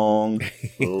a long,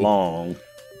 long,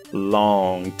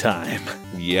 long time.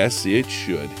 Yes, it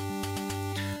should.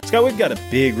 Scott, we've got a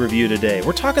big review today.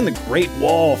 We're talking the Great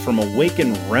Wall from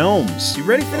Awakened Realms. You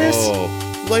ready for this? Oh,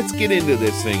 let's get into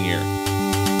this thing here.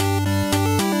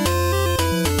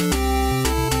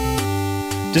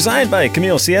 Designed by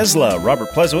Camille Ciesla, Robert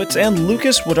Plesowitz, and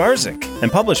Lucas Wodarczyk,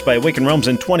 and published by Awakened Realms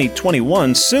in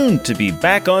 2021, soon to be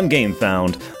back on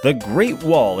GameFound, The Great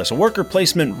Wall is a worker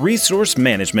placement resource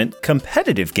management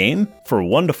competitive game for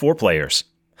 1 to 4 players.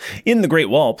 In The Great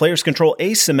Wall, players control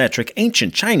asymmetric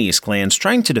ancient Chinese clans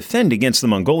trying to defend against the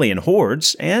Mongolian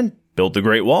hordes and build the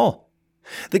Great Wall.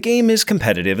 The game is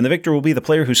competitive, and the victor will be the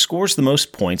player who scores the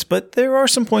most points, but there are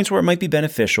some points where it might be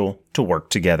beneficial to work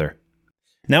together.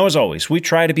 Now, as always, we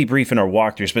try to be brief in our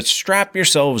walkthroughs, but strap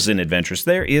yourselves in, adventurers.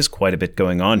 There is quite a bit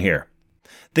going on here.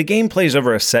 The game plays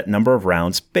over a set number of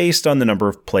rounds based on the number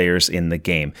of players in the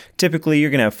game. Typically, you're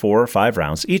going to have 4 or 5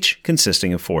 rounds, each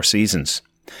consisting of 4 seasons.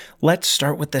 Let's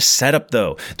start with the setup,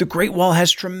 though. The Great Wall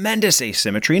has tremendous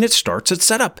asymmetry, and it starts at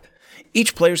setup.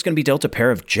 Each player is going to be dealt a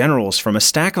pair of generals from a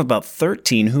stack of about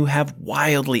 13 who have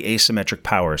wildly asymmetric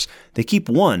powers. They keep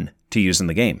 1 to use in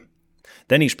the game.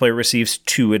 Then each player receives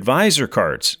 2 advisor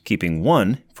cards, keeping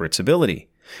 1 for its ability.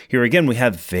 Here again, we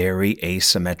have very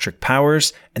asymmetric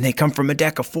powers, and they come from a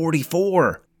deck of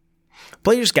 44.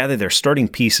 Players gather their starting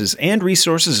pieces and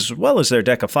resources as well as their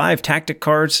deck of 5 tactic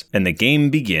cards, and the game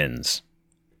begins.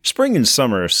 Spring and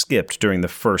summer are skipped during the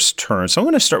first turn, so I'm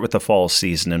going to start with the fall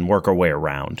season and work our way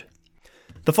around.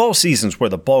 The fall season is where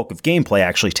the bulk of gameplay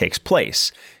actually takes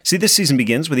place. See, this season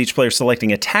begins with each player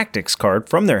selecting a tactics card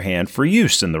from their hand for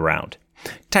use in the round.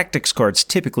 Tactics cards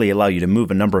typically allow you to move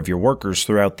a number of your workers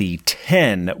throughout the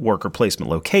 10 worker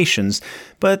placement locations,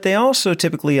 but they also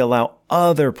typically allow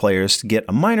other players to get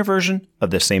a minor version of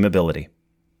the same ability.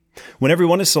 When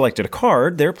everyone has selected a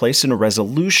card, they're placed in a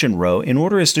resolution row in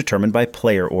order as determined by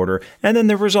player order, and then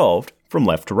they're resolved from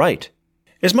left to right.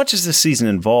 As much as this season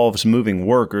involves moving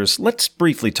workers, let's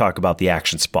briefly talk about the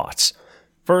action spots.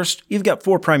 First, you've got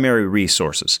 4 primary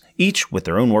resources, each with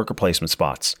their own worker placement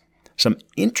spots. Some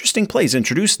interesting plays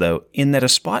introduced, though, in that a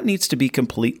spot needs to be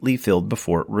completely filled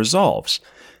before it resolves.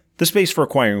 The space for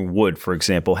acquiring wood, for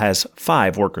example, has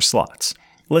 5 worker slots.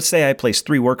 Let's say I place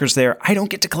 3 workers there, I don't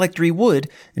get to collect 3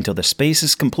 wood until the space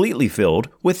is completely filled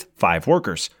with 5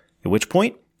 workers, at which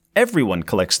point everyone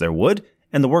collects their wood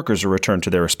and the workers are returned to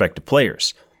their respective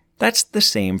players. That's the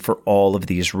same for all of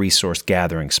these resource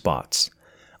gathering spots.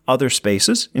 Other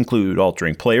spaces include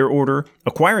altering player order,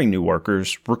 acquiring new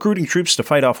workers, recruiting troops to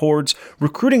fight off hordes,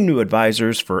 recruiting new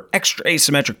advisors for extra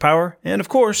asymmetric power, and of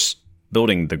course,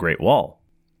 building the Great Wall.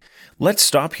 Let's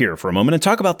stop here for a moment and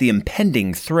talk about the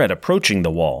impending threat approaching the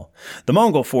wall. The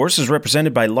Mongol force is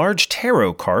represented by large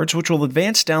tarot cards which will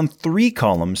advance down 3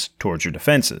 columns towards your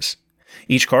defenses.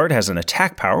 Each card has an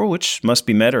attack power which must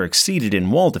be met or exceeded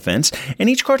in wall defense, and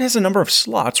each card has a number of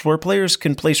slots where players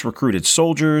can place recruited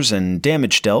soldiers and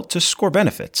damage dealt to score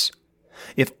benefits.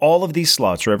 If all of these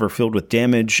slots are ever filled with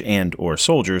damage and or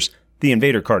soldiers, the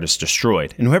invader card is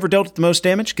destroyed, and whoever dealt the most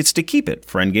damage gets to keep it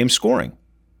for endgame scoring.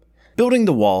 Building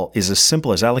the wall is as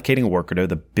simple as allocating a worker to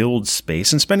the build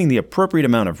space and spending the appropriate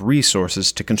amount of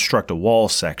resources to construct a wall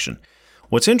section.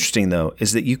 What's interesting, though,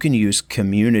 is that you can use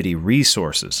community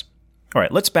resources. All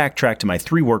right, let's backtrack to my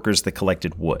 3 workers that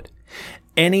collected wood.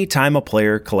 Anytime a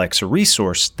player collects a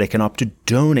resource, they can opt to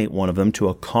donate one of them to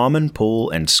a common pool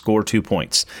and score 2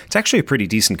 points. It's actually a pretty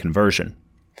decent conversion.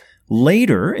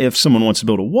 Later, if someone wants to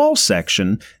build a wall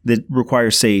section that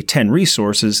requires, say, 10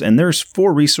 resources, and there's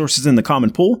 4 resources in the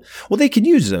common pool, well, they can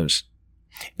use those.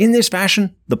 In this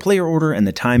fashion, the player order and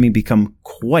the timing become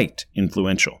quite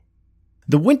influential.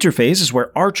 The winter phase is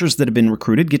where archers that have been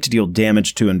recruited get to deal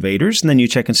damage to invaders, and then you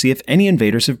check and see if any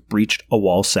invaders have breached a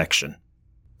wall section.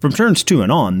 From turns 2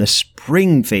 and on, the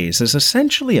spring phase is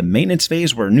essentially a maintenance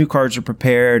phase where new cards are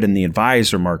prepared and the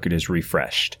advisor market is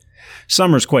refreshed.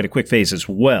 Summer's quite a quick phase as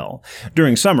well.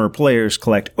 During summer, players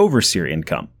collect overseer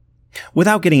income.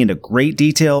 Without getting into great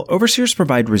detail, overseers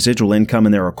provide residual income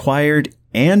and they're acquired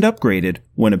and upgraded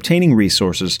when obtaining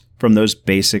resources from those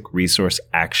basic resource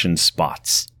action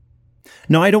spots.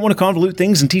 Now, I don't want to convolute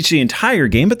things and teach the entire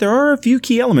game, but there are a few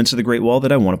key elements of the Great Wall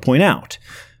that I want to point out.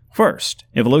 First,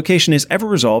 if a location is ever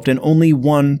resolved and only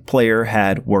one player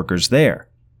had workers there,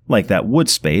 like that wood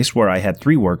space where I had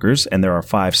 3 workers and there are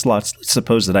 5 slots, let's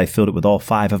suppose that I filled it with all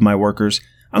 5 of my workers,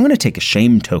 I'm going to take a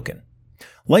shame token.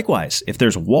 Likewise, if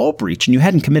there's a wall breach and you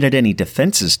hadn't committed any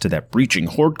defenses to that breaching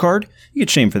horde card, you get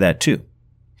shame for that too.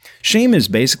 Shame is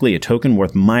basically a token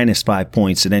worth -5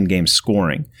 points at endgame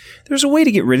scoring. There's a way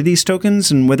to get rid of these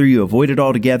tokens, and whether you avoid it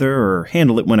altogether or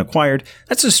handle it when acquired,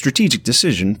 that's a strategic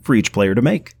decision for each player to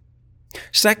make.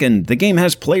 Second, the game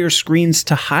has player screens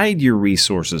to hide your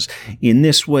resources. In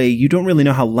this way, you don't really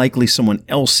know how likely someone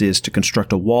else is to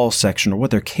construct a wall section or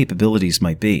what their capabilities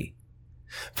might be.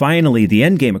 Finally, the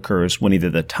endgame occurs when either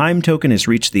the time token has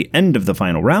reached the end of the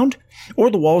final round, or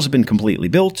the walls have been completely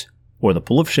built, or the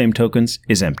pool of shame tokens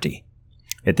is empty.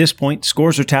 At this point,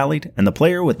 scores are tallied, and the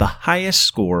player with the highest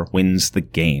score wins the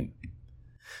game.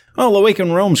 Well,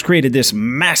 Awakened Realms created this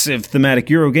massive thematic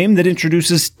Eurogame that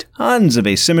introduces tons of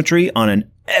asymmetry on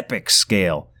an epic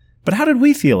scale. But how did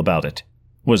we feel about it?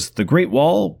 Was the Great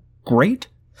Wall great?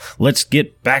 Let's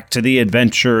get back to the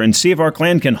adventure and see if our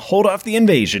clan can hold off the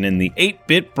invasion in the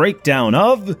 8-bit breakdown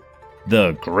of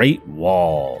the Great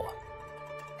Wall.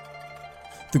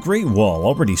 The Great Wall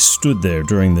already stood there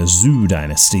during the Zhou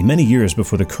dynasty many years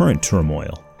before the current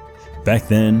turmoil. Back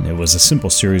then, it was a simple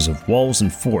series of walls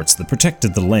and forts that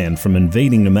protected the land from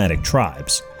invading nomadic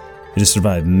tribes. It has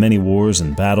survived many wars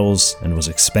and battles and was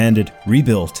expanded,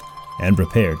 rebuilt, and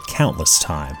repaired countless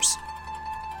times.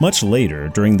 Much later,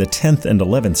 during the 10th and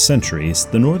 11th centuries,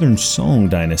 the Northern Song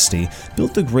dynasty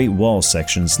built the Great Wall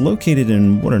sections located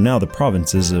in what are now the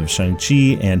provinces of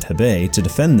Shaanxi and Hebei to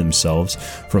defend themselves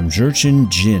from Jurchen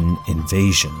Jin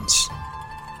invasions.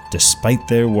 Despite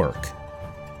their work,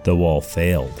 the wall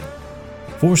failed,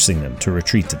 forcing them to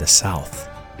retreat to the south.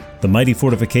 The mighty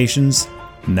fortifications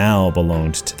now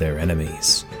belonged to their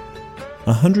enemies.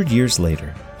 100 years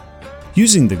later,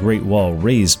 using the Great Wall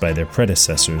raised by their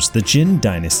predecessors, the Jin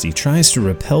dynasty tries to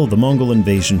repel the Mongol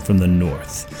invasion from the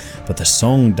north, but the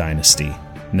Song dynasty,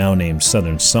 now named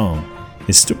Southern Song,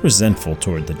 is still resentful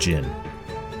toward the Jin.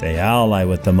 They ally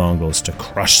with the Mongols to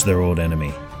crush their old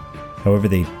enemy. However,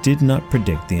 they did not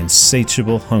predict the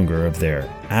insatiable hunger of their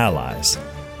allies,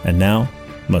 and now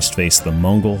must face the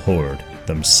Mongol horde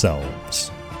themselves.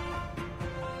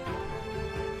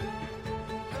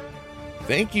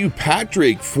 Thank you,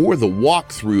 Patrick, for the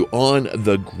walkthrough on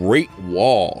the Great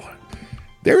Wall.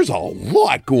 There's a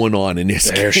lot going on in this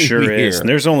game. There sure is. And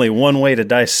there's only one way to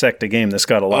dissect a game that's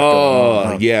got a lot going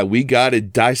on. Oh, yeah, we got to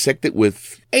dissect it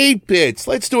with 8 bits.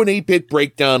 Let's do an 8-bit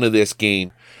breakdown of this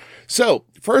game. So,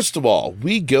 first of all,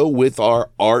 we go with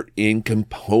our art and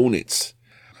components.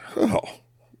 Oh,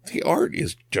 the art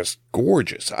is just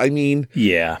gorgeous. I mean,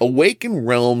 yeah. Awakened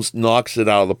Realms knocks it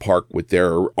out of the park with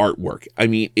their artwork. I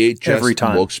mean, it just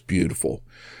looks beautiful.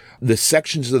 The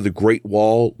sections of the Great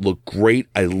Wall look great.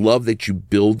 I love that you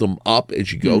build them up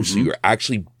as you go, so you're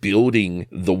actually building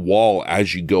the wall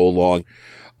as you go along.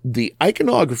 The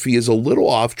iconography is a little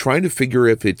off, trying to figure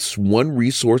if it's one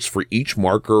resource for each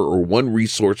marker or one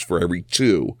resource for every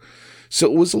 2.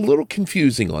 So it was a little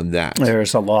confusing on that.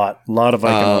 There's a lot of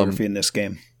iconography in this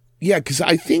game. Yeah, because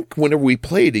I think whenever we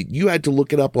played it, you had to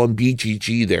look it up on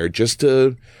BGG there just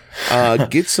to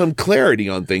get some clarity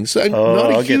on things. So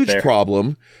not a huge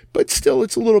problem, but still,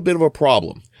 it's a little bit of a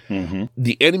problem.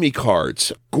 The enemy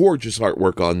cards, gorgeous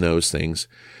artwork on those things.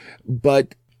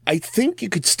 But I think you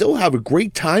could still have a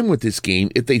great time with this game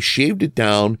if they shaved it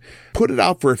down, put it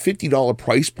out for a $50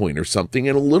 price point or something,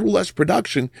 and a little less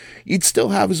production. You'd still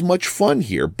have as much fun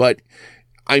here. But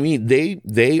I mean,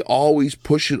 they always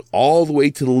push it all the way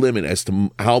to the limit as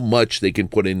to how much they can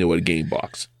put into a game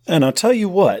box. And I'll tell you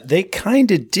what, they kind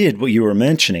of did what you were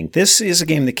mentioning. This is a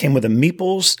game that came with a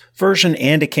Meeples version,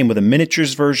 and it came with a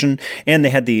miniatures version, and they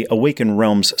had the Awakened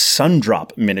Realms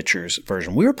Sundrop miniatures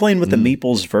version. We were playing with the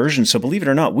Meeples version, so believe it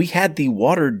or not, we had the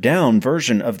watered-down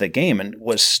version of the game, and it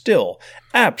was still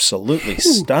absolutely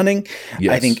stunning.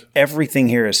 Yes. I think everything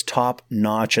here is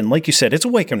top-notch, and like you said, it's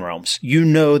Awakened Realms. You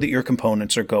know that your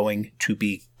components are going to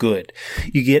be good.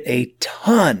 You get a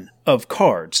ton of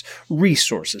cards,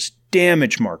 resources,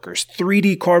 damage markers,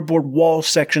 3D cardboard wall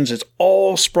sections. It's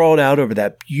all sprawled out over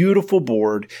that beautiful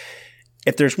board.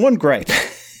 If there's one gripe,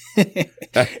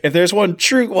 If there's one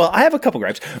true, well, I have a couple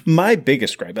gripes. My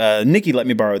biggest gripe, Nikki let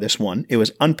me borrow this one. It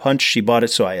was unpunched. She bought it,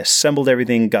 so I assembled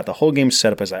everything, got the whole game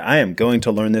set up. I am going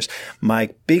to learn this. My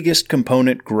biggest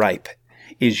component gripe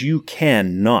is you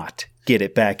cannot get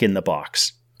it back in the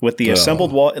box. With the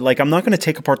assembled wall, like I'm not going to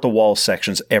take apart the wall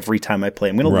sections every time I play.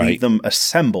 I'm going to leave them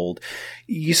assembled.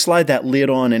 You slide that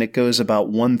lid on and it goes about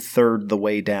 1/3 the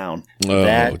way down.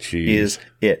 That is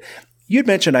it. You'd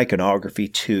mentioned iconography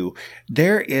too.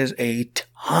 There is a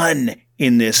ton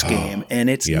in this game and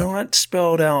it's not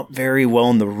spelled out very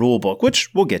well in the rule book, which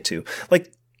we'll get to.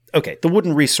 Like, okay, the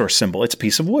wooden resource symbol, it's a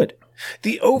piece of wood.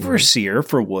 The overseer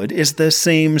for wood is the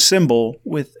same symbol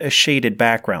with a shaded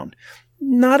background.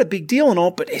 Not a big deal and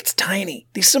all, but it's tiny.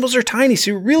 These symbols are tiny,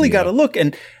 so you really got to look.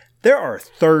 And there are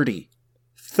 30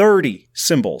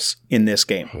 symbols in this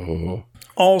game.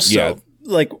 Also,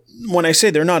 like when I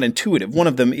say they're not intuitive, one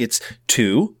of them, it's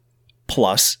 2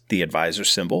 plus the advisor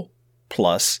symbol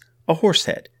plus a horse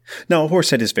head. Now, a horse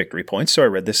head is victory points, so I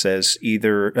read this as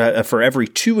either for every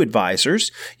 2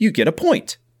 advisors, you get a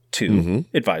point. 2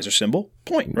 advisor symbol,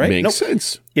 point, right? Makes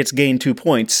sense. It's gain 2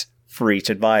 points for each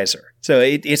advisor. So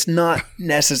it's not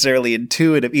necessarily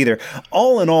intuitive either.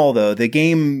 All in all, though, the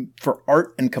game for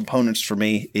art and components for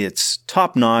me, it's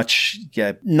top notch.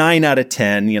 9 out of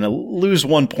 10. Lose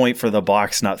 1 point for the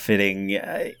box not fitting.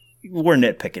 We're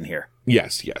nitpicking here.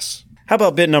 Yes. How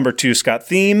about bit number 2, Scott?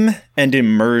 Theme and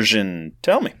immersion.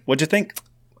 Tell me, what'd you think?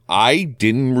 I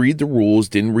didn't read the rules,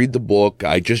 didn't read the book.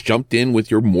 I just jumped in with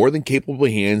your more than capable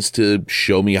hands to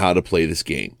show me how to play this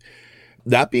game.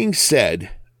 That being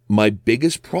said, my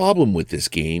biggest problem with this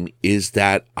game is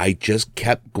that I just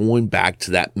kept going back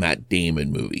to that Matt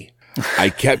Damon movie. I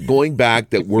kept going back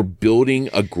that we're building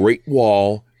a great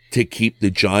wall to keep the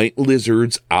giant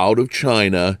lizards out of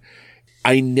China.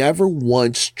 I never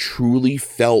once truly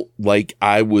felt like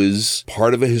I was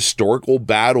part of a historical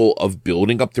battle of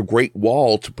building up the Great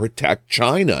Wall to protect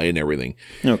China and everything.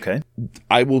 Okay.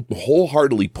 I will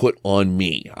wholeheartedly put on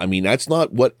me. I mean, that's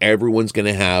not what everyone's going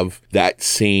to have that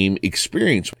same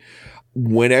experience.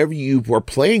 Whenever you are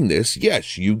playing this,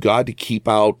 yes, you got to keep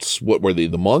out, what were they,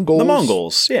 the Mongols? The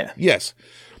Mongols, yeah. Yes.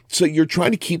 So you're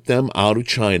trying to keep them out of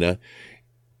China.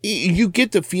 You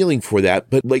get the feeling for that,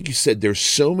 but like you said, there's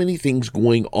so many things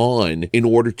going on in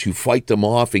order to fight them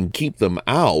off and keep them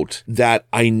out that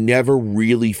I never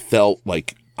really felt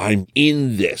like I'm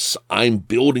in this. I'm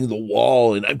building the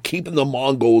wall and I'm keeping the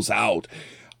Mongols out.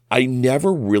 I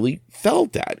never really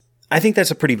felt that. I think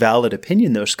that's a pretty valid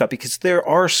opinion, though, Scott, because there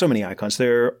are so many icons.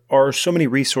 There are so many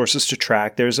resources to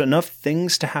track. There's enough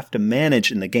things to have to manage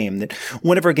in the game that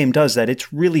whenever a game does that,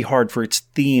 it's really hard for its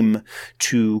theme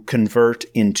to convert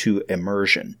into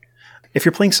immersion. If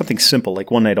you're playing something simple like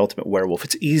One Night Ultimate Werewolf,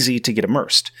 it's easy to get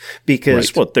immersed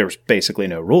because, well, there's basically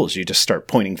no rules. You just start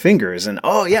pointing fingers and,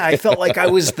 oh, yeah, I felt like I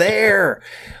was there.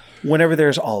 Whenever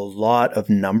there's a lot of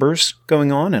numbers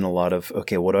going on and a lot of,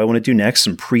 okay, what do I want to do next?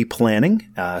 Some pre-planning,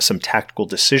 some tactical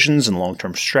decisions and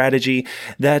long-term strategy,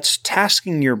 that's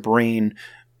tasking your brain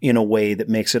in a way that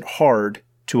makes it hard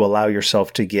to allow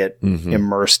yourself to get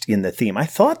immersed in the theme. I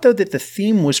thought, though, that the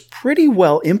theme was pretty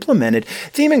well implemented.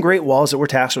 Theme and Great Walls that we're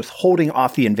tasked with holding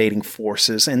off the invading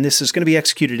forces, and this is going to be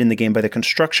executed in the game by the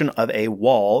construction of a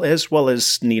wall, as well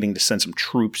as needing to send some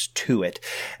troops to it.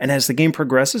 And as the game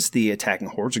progresses, the attacking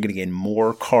hordes are going to gain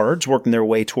more cards, working their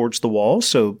way towards the wall,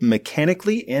 so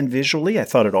mechanically and visually, I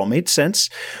thought it all made sense.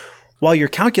 While you're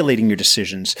calculating your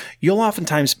decisions, you'll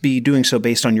oftentimes be doing so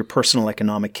based on your personal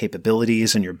economic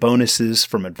capabilities and your bonuses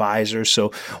from advisors. So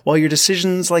while your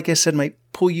decisions, like I said, might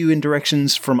pull you in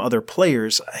directions from other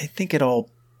players, I think it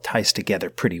all ties together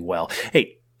pretty well.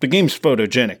 Hey, the game's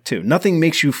photogenic too. Nothing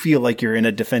makes you feel like you're in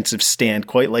a defensive stand,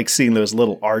 quite like seeing those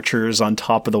little archers on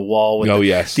top of the wall with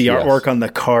the artwork on the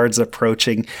cards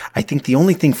approaching. I think the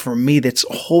only thing for me that's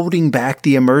holding back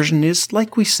the immersion is,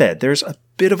 like we said, there's a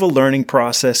bit of a learning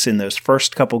process in those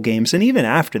first couple games. And even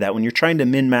after that, when you're trying to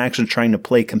min-max and trying to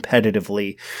play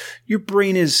competitively, your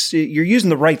brain you're using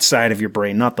the right side of your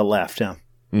brain, not the left. Huh?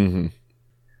 Mm-hmm.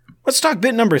 Let's talk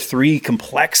bit number 3,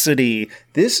 complexity.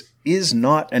 This is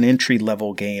not an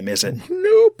entry-level game, is it?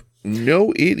 Nope.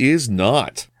 No, it is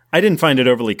not. I didn't find it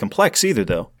overly complex either,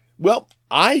 though. Well,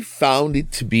 I found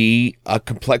it to be a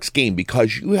complex game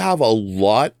because you have a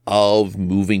lot of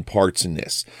moving parts in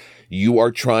this. You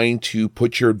are trying to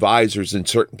put your advisors in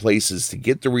certain places to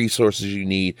get the resources you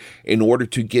need in order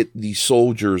to get the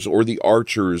soldiers or the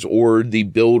archers or the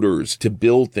builders to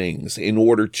build things in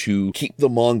order to keep the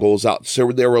Mongols out.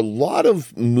 So there are a lot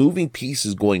of moving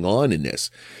pieces going on in this.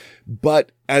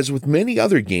 But as with many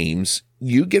other games,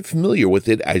 you get familiar with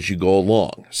it as you go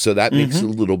along. So that makes it a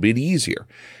little bit easier.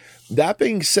 That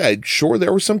being said, sure,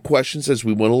 there were some questions as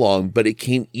we went along, but it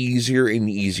came easier and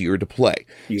easier to play.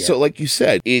 Yeah. So like you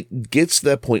said, it gets to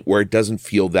that point where it doesn't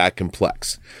feel that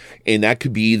complex. And that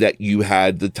could be that you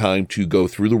had the time to go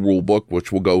through the rule book,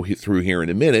 which we'll go through here in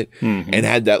a minute, and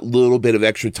had that little bit of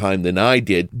extra time than I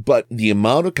did. But the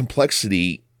amount of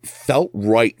complexity felt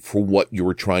right for what you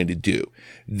were trying to do.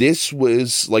 This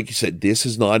was, like you said, this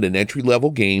is not an entry-level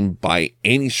game by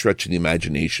any stretch of the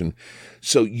imagination.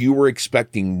 So you were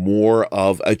expecting more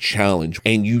of a challenge,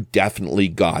 and you definitely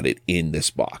got it in this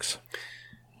box.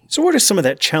 So where does some of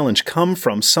that challenge come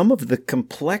from? Some of the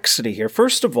complexity here.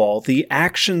 First of all, the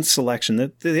action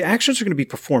selection. The actions are going to be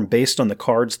performed based on the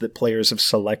cards that players have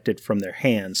selected from their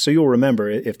hands. So you'll remember,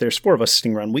 if there's 4 of us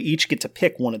sitting around, we each get to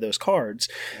pick one of those cards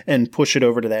and push it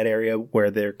over to that area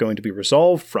where they're going to be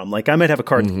resolved from. Like I might have a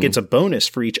card that gets a bonus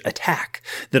for each attack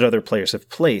that other players have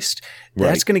placed.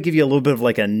 That's going to give you a little bit of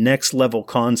like a next level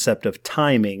concept of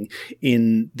timing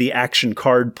in the action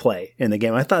card play in the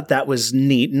game. I thought that was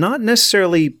neat. Not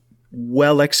necessarily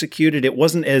well executed. It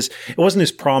wasn't as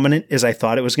prominent as I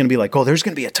thought it was going to be. Like, oh, there's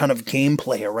going to be a ton of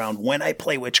gameplay around when I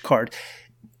play which card.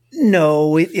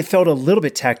 No, it felt a little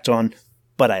bit tacked on,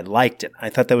 but I liked it. I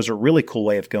thought that was a really cool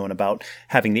way of going about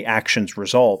having the actions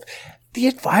resolve. The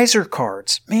advisor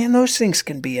cards, man, those things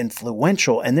can be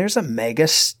influential, and there's a mega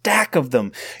stack of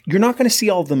them. You're not going to see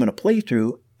all of them in a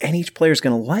playthrough, and each player is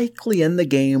going to likely end the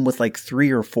game with like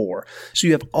 3 or 4. So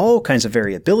you have all kinds of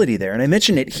variability there. And I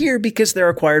mention it here because they're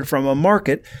acquired from a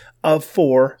market of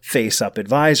 4 face-up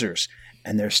advisors.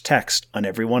 And there's text on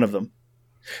every one of them.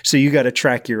 So you got to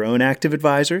track your own active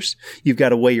advisors. You've got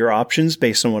to weigh your options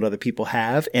based on what other people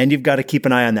have. And you've got to keep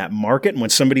an eye on that market. And when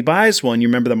somebody buys one, you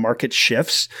remember the market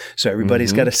shifts. So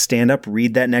everybody's got to stand up,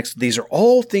 read that next. These are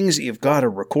all things that you've got to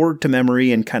record to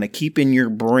memory and kind of keep in your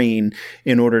brain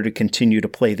in order to continue to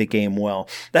play the game well.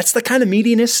 That's the kind of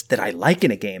meatiness that I like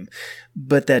in a game.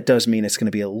 But that does mean it's going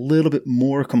to be a little bit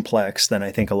more complex than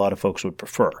I think a lot of folks would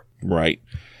prefer. Right.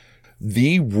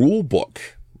 The rule book.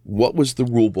 What was the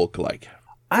rule book like?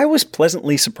 I was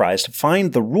pleasantly surprised to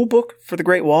find the rulebook for the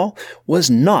Great Wall was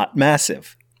not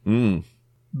massive.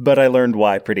 But I learned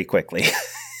why pretty quickly.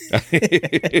 I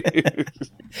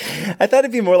thought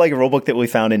it'd be more like a rulebook that we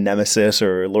found in Nemesis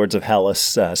or Lords of Hellas,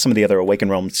 some of the other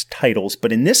Awakened Realms titles.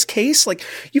 But in this case, like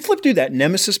you flip through that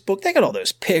Nemesis book, they got all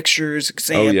those pictures,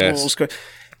 examples. Oh, yes.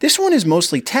 This one is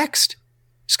mostly text.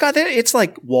 Scott, it's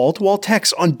like wall-to-wall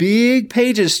text on big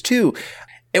pages too.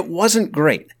 It wasn't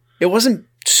great. It wasn't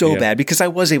so bad because I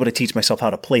was able to teach myself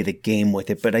how to play the game with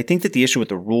it. But I think that the issue with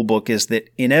the rule book is that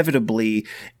inevitably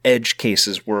edge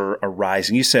cases were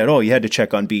arising. You said, oh, you had to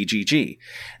check on BGG.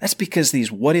 That's because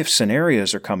these what if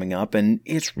scenarios are coming up and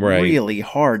it's really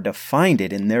hard to find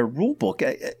it in their rule book.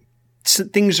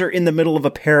 Things are in the middle of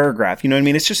a paragraph. You know what I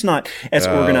mean? It's just not as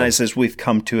organized as we've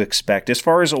come to expect. As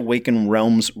far as Awakened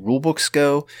Realms rulebooks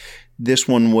go, this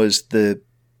one was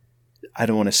I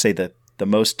don't want to say the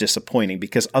most disappointing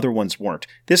because other ones weren't.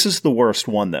 This is the worst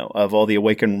one, though, of all the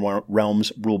Awakened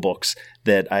Realms rulebooks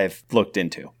that I've looked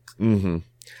into.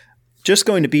 Just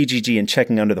going to BGG and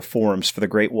checking under the forums for the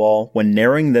Great Wall, when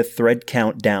narrowing the thread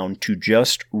count down to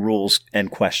just rules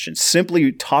and questions,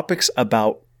 simply topics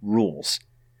about rules,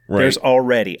 there's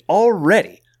already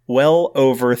well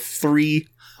over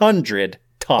 300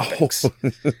 topics.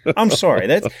 I'm sorry,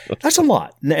 that's a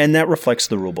lot, and that reflects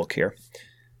the rulebook here.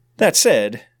 That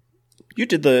said, I'm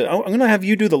going to have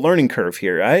you do the learning curve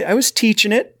here. I was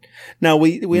teaching it. Now,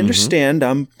 we understand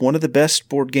I'm one of the best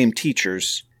board game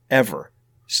teachers ever.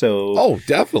 So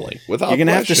definitely. Without you're going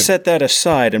to have to set that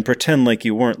aside and pretend like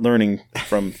you weren't learning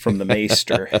from the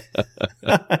maester.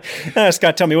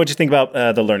 Scott, tell me, what did you think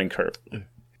about the learning curve?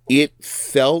 It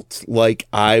felt like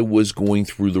I was going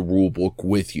through the rule book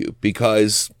with you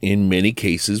because in many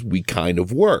cases we kind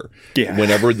of were. Yeah.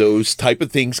 Whenever those type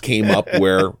of things came up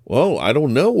where, I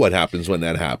don't know what happens when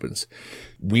that happens.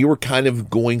 We were kind of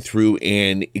going through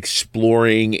and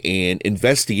exploring and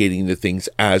investigating the things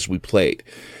as we played.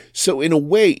 So in a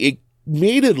way, it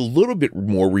made it a little bit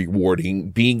more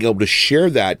rewarding being able to share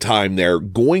that time there,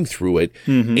 going through it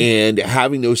and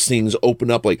having those things open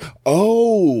up like,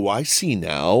 oh, I see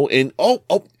now. And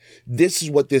this is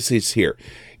what this is here.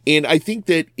 And I think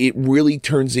that it really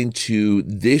turns into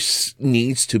this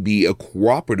needs to be a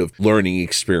cooperative learning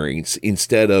experience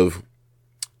instead of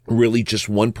really just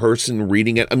one person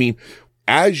reading it. I mean,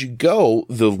 as you go,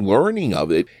 the learning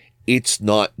of it, it's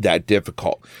not that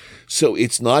difficult. So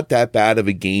it's not that bad of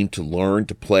a game to learn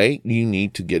to play. You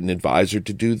need to get an advisor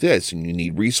to do this, and you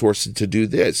need resources to do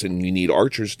this, and you need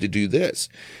archers to do this.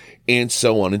 and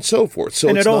so on and so forth. So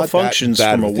and it's it all not functions that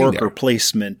bad from a of thing worker there.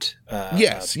 placement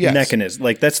Yes. mechanism.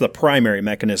 Like that's the primary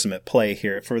mechanism at play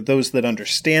here. For those that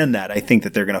understand that, I think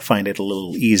that they're going to find it a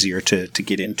little easier to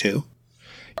get into.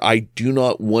 I do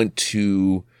not want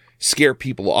to scare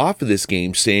people off of this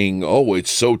game saying, oh,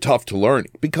 it's so tough to learn,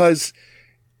 because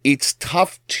it's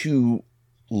tough to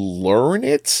learn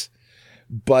it,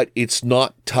 but it's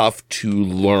not tough to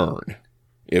learn,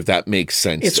 if that makes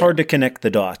sense. It's hard to connect the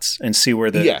dots and see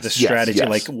where the strategy,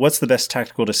 like what's the best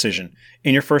tactical decision.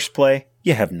 In your first play,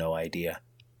 you have no idea.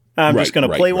 I'm just going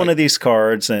to play one of these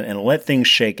cards and let things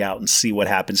shake out and see what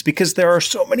happens, because there are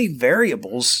so many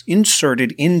variables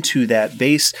inserted into that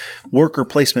base worker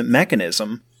placement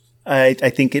mechanism. I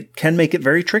think it can make it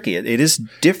very tricky. It is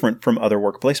different from other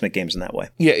worker placement games in that way.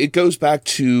 Yeah, it goes back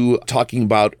to talking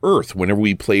about Earth. Whenever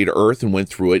we played Earth and went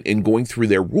through it and going through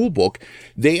their rule book,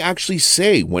 they actually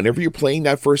say whenever you're playing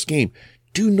that first game,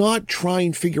 do not try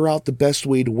and figure out the best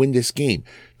way to win this game.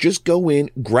 Just go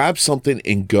in, grab something,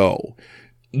 and go.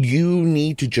 You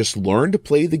need to just learn to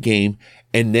play the game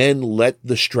and then let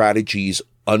the strategies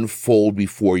unfold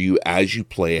before you as you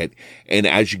play it and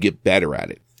as you get better at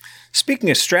it. Speaking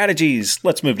of strategies,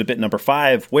 let's move to bit number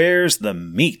 5. Where's the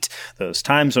meat? Those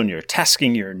times when you're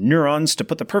tasking your neurons to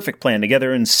put the perfect plan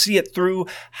together and see it through.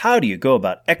 How do you go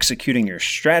about executing your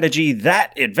strategy?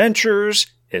 That, adventures,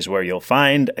 is where you'll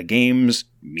find a game's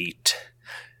meat.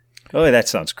 Oh, that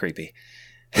sounds creepy.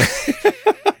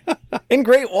 In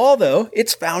Great Wall, though,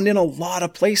 it's found in a lot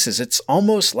of places. It's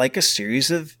almost like a series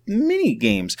of mini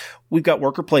games. We've got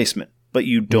worker placement, but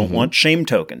you don't want shame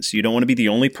tokens. You don't want to be the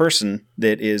only person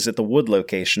that is at the wood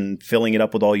location filling it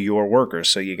up with all your workers,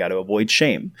 so you got to avoid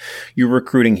shame. You're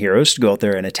recruiting heroes to go out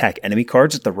there and attack enemy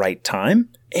cards at the right time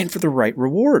and for the right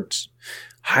rewards.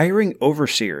 Hiring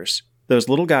overseers, those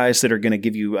little guys that are going to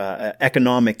give you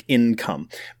economic income.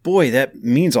 Boy, that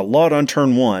means a lot on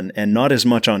turn 1 and not as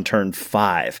much on turn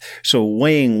 5. So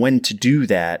weighing when to do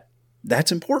that,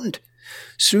 that's important.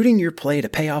 Suiting your play to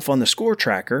pay off on the score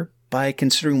tracker by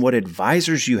considering what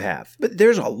advisors you have. But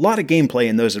there's a lot of gameplay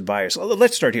in those advisors.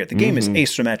 Let's start here. The game is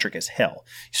asymmetric as hell.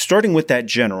 Starting with that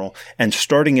general and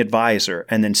starting advisor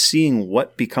and then seeing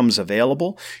what becomes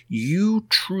available, you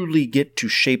truly get to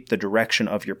shape the direction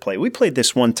of your play. We played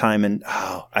this one time and,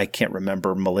 I can't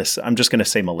remember Melissa. I'm just going to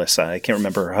say Melissa. I can't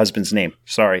remember her husband's name.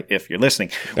 Sorry if you're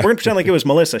listening. We're going to pretend like it was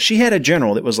Melissa. She had a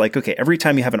general that was like, okay, every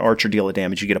time you have an archer deal a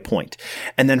damage, you get a point.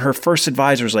 And then her first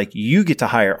advisor was like, you get to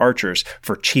hire archers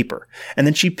for cheaper. And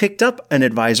then she picked up an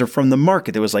advisor from the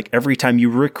market that was like, every time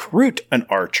you recruit an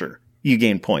archer, you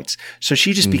gain points. So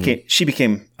she just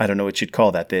became, I don't know what you'd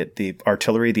call that, the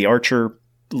artillery, the archer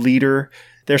leader.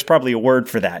 There's probably a word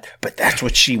for that, but that's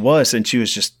what she was. And she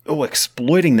was just,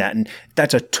 exploiting that. And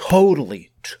that's a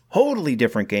totally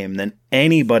different game than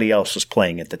anybody else was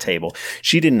playing at the table.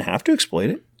 She didn't have to exploit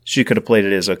it. She could have played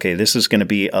it as, okay, this is going to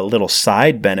be a little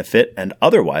side benefit, and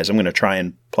otherwise I'm going to try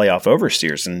and play off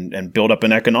overseers and build up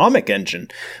an economic engine.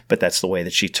 But that's the way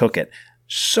that she took it.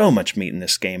 So much meat in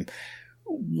this game.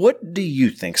 What do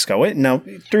you think, Scott? Now,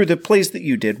 through the plays that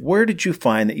you did, where did you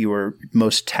find that you were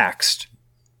most taxed?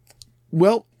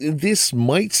 Well, this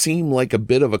might seem like a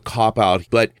bit of a cop-out,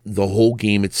 but the whole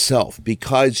game itself,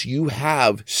 because you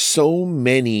have so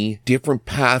many different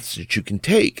paths that you can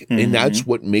take, and that's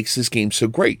what makes this game so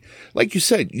great. Like you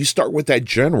said, you start with that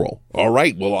general. All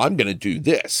right, well, I'm going to do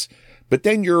this. But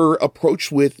then you're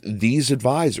approached with these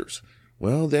advisors.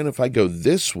 Well, then if I go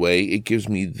this way, it gives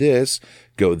me this.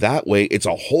 Go that way, it's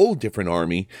a whole different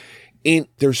army. And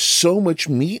there's so much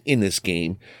meat in this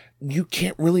game, you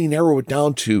can't really narrow it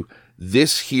down to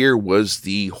this here was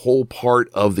the whole part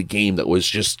of the game that was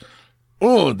just,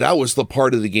 that was the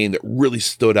part of the game that really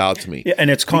stood out to me. Yeah, and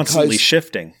it's constantly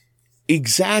shifting.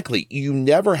 Exactly. You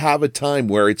never have a time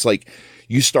where it's like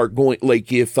you start going,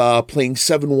 like if playing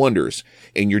Seven Wonders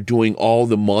and you're doing all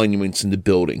the monuments and the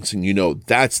buildings, and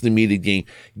that's the meat of the game,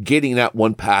 getting that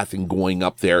one path and going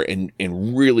up there and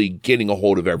really getting a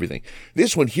hold of everything.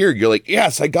 This one here, you're like,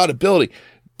 yes, I got a building.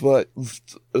 But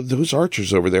those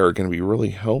archers over there are going to be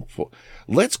really helpful.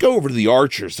 Let's go over to the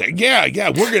archers. Yeah,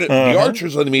 we're going to, the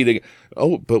archers on the meeting.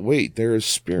 Oh, but wait, there's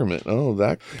spearmen.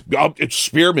 It's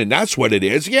spearmen. That's what it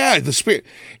is. Yeah, the spear.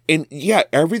 And yeah,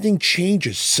 everything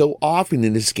changes so often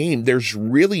in this game. There's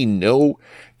really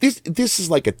this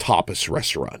is like a tapas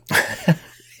restaurant.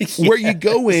 Yes. Where you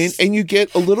go in and you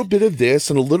get a little bit of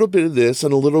this and a little bit of this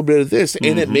and a little bit of this,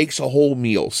 and it makes a whole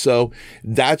meal. So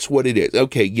that's what it is.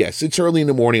 Okay, yes, it's early in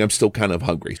the morning. I'm still kind of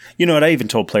hungry. You know what? I even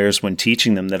told players when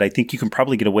teaching them that I think you can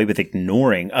probably get away with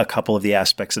ignoring a couple of the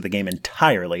aspects of the game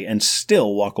entirely and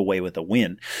still walk away with a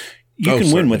win. You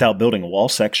can win without building a wall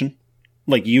section.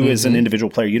 Like you as an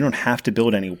individual player, you don't have to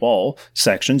build any wall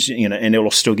sections, and it will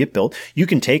still get built. You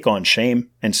can take on shame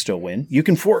and still win. You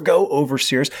can forego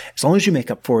overseers as long as you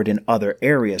make up for it in other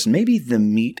areas. And maybe the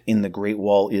meat in the Great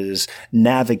Wall is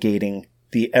navigating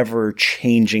the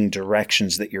ever-changing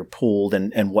directions that you're pulled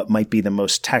and what might be the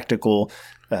most tactical,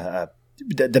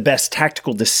 the best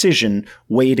tactical decision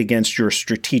weighed against your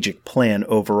strategic plan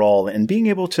overall. And being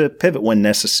able to pivot when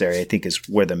necessary, I think, is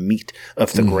where the meat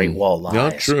of the Great Wall lies. Yeah,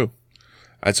 true.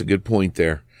 That's a good point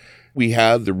there. We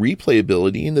have the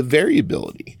replayability and the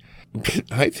variability.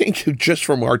 I think just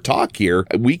from our talk here,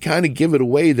 we kind of give it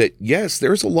away that, yes,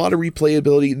 there's a lot of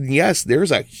replayability. And yes,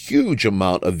 there's a huge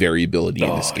amount of variability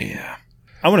in this game. Yeah.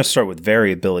 I want to start with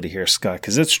variability here, Scott,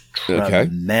 because it's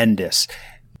tremendous.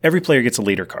 Every player gets a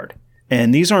leader card.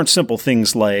 And these aren't simple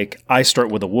things like, I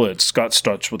start with a wood, Scott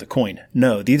starts with a coin.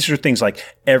 No, these are things like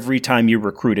every time you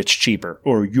recruit, it's cheaper,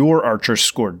 or your archers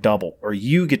score double, or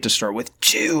you get to start with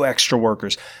 2 extra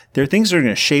workers. They're things that are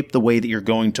going to shape the way that you're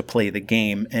going to play the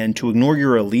game. And to ignore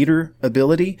your leader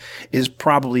ability is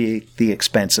probably the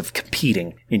expense of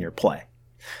competing in your play.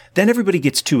 Then everybody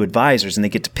gets 2 advisors and they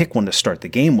get to pick one to start the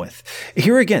game with.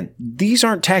 Here again, these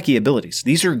aren't tacky abilities.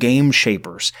 These are game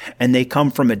shapers, and they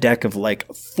come from a deck of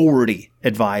like 40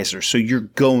 advisors. So you're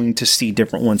going to see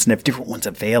different ones and have different ones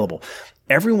available.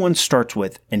 Everyone starts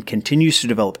with and continues to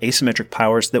develop asymmetric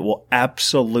powers that will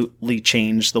absolutely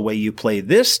change the way you play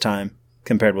this time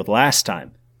compared with last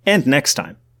time and next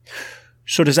time.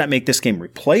 So does that make this game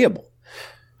replayable?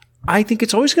 I think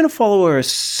it's always going to follow a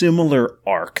similar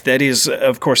arc. That is,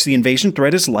 of course, the invasion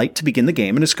threat is light to begin the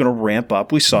game, and it's going to ramp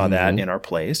up. We saw that in our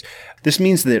plays. This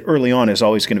means that early on is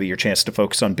always going to be your chance to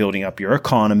focus on building up your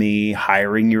economy,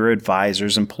 hiring your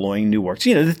advisors, employing new works.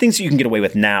 The things that you can get away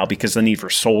with now because the need for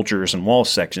soldiers and wall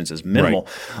sections is minimal.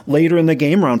 Right. Later in the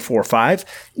game, around 4 or 5,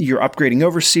 you're upgrading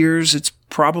overseers. It's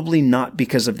probably not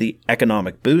because of the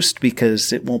economic boost,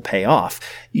 because it won't pay off.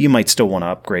 You might still want to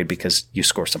upgrade because you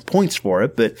score some points for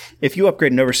it, but if you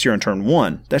upgrade an overseer on turn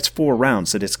 1, that's 4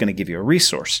 rounds that it's going to give you a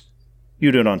resource.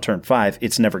 You do it on turn 5,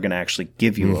 it's never going to actually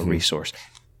give you a resource.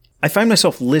 I find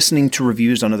myself listening to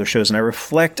reviews on other shows and I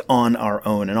reflect on our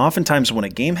own. And oftentimes when a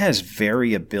game has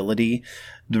variability,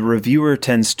 the reviewer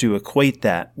tends to equate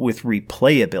that with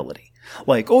replayability.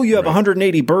 Like, oh, you have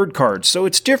 180 bird cards, so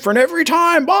it's different every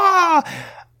time. Ah!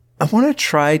 I want to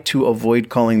try to avoid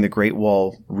calling the Great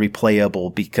Wall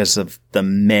replayable because of the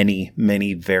many,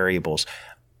 many variables.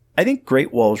 I think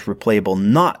Great Wall is replayable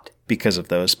not because of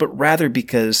those, but rather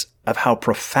because of how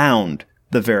profound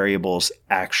the variables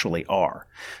actually are.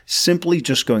 Simply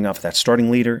just going off that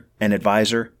starting leader and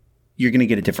advisor, you're going to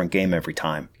get a different game every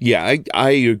time. Yeah, I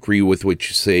agree with what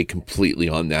you say completely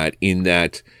on that, in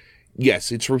that,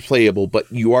 yes, it's replayable, but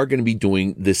you are going to be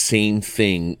doing the same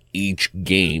thing each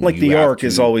game. Like the arc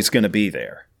is always going to be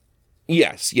there.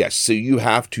 Yes. So you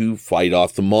have to fight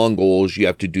off the Mongols, you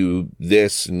have to do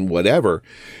this and whatever.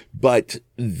 But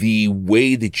the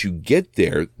way that you get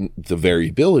there, the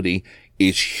variability,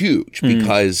 is huge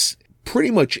because pretty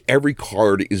much every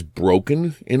card is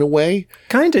broken in a way.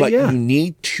 Kind of, yeah. But you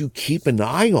need to keep an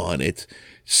eye on it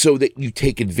so that you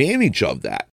take advantage of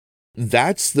that.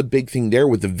 That's the big thing there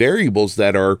with the variables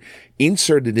that are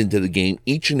inserted into the game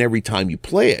each and every time you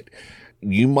play it.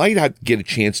 You might have to get a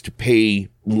chance to pay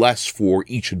less for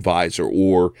each advisor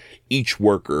or each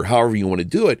worker, however you want to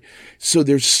do it. So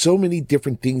there's so many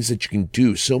different things that you can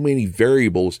do, so many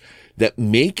variables that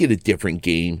make it a different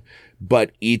game,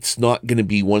 but it's not going to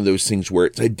be one of those things where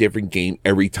it's a different game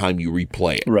every time you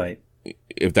replay it. Right.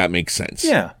 If that makes sense.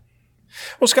 Yeah.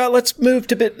 Well, Scott, let's move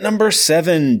to bit number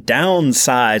 7,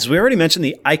 downsides. We already mentioned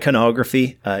the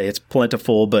iconography. It's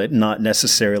plentiful, but not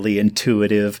necessarily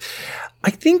intuitive. I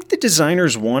think the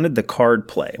designers wanted the card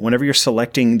play. Whenever you're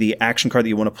selecting the action card that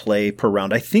you want to play per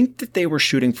round, I think that they were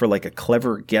shooting for like a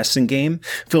clever guessing game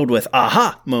filled with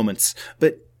aha moments.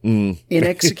 But in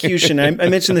execution, I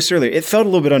mentioned this earlier, it felt a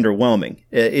little bit underwhelming.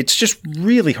 It's just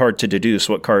really hard to deduce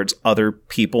what cards other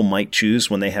people might choose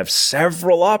when they have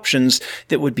several options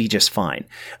that would be just fine.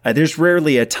 There's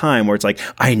rarely a time where it's like,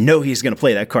 I know he's going to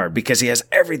play that card because he has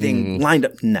everything lined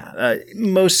up. Nah,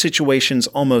 most situations,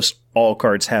 almost all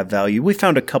cards have value. We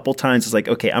found a couple times it's like,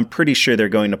 okay, I'm pretty sure they're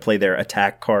going to play their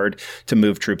attack card to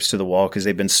move troops to the wall because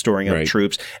they've been storing up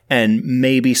troops, and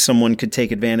maybe someone could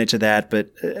take advantage of that. But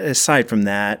aside from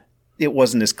that, it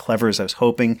wasn't as clever as I was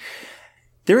hoping.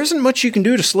 There isn't much you can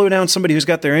do to slow down somebody who's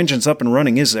got their engines up and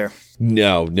running, is there?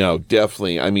 No,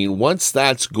 definitely. I mean, once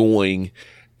that's going,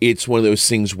 it's one of those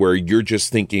things where you're just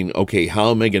thinking, okay,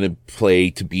 how am I going to play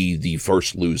to be the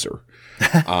first loser?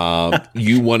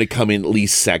 You want to come in at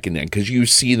least second then because you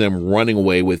see them running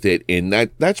away with it, and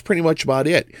that's pretty much about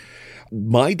it.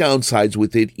 My downsides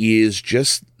with it is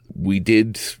just we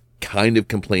did kind of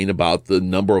complain about the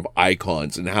number of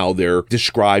icons and how they're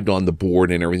described on the board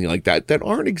and everything like that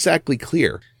aren't exactly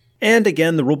clear. And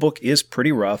again, the rulebook is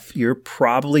pretty rough. You're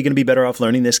probably going to be better off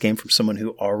learning this game from someone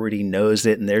who already knows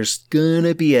it. And there's going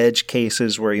to be edge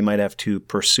cases where you might have to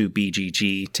pursue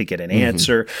BGG to get an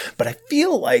answer. But I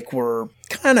feel like we're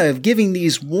kind of giving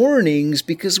these warnings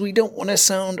because we don't want to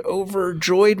sound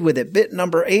overjoyed with it. Bit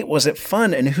number 8, was it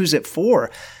fun? And who's it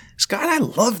for? Scott, I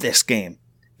love this game.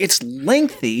 It's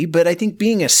lengthy, but I think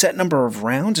being a set number of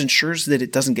rounds ensures that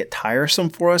it doesn't get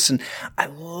tiresome for us. And I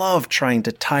love trying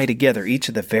to tie together each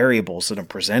of the variables that I'm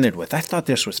presented with. I thought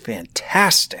this was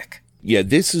fantastic. Yeah,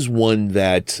 this is one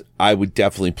that I would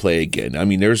definitely play again. I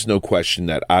mean, there's no question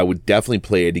that I would definitely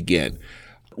play it again.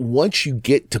 Once you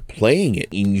get to playing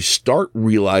it and you start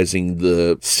realizing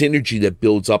the synergy that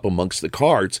builds up amongst the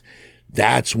cards,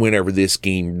 that's whenever this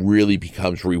game really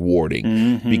becomes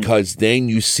rewarding, because then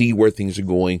you see where things are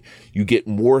going. You get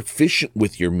more efficient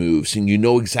with your moves and you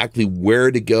know exactly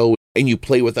where to go, and you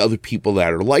play with other people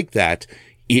that are like that.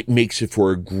 It makes it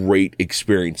for a great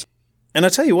experience. And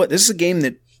I'll tell you what, this is a game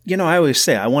that, I always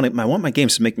say I want my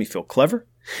games to make me feel clever,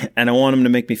 and I want them to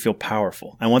make me feel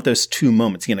powerful. I want those two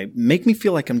moments, make me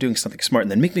feel like I'm doing something smart and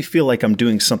then make me feel like I'm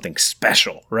doing something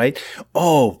special, right?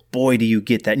 Oh boy, do you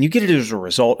get that. And you get it as a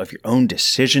result of your own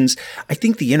decisions. I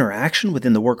think the interaction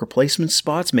within the worker placement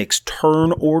spots makes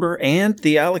turn order and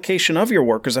the allocation of your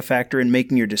workers a factor in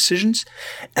making your decisions,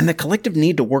 and the collective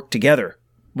need to work together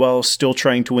while still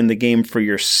trying to win the game for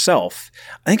yourself.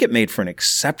 I think it made for an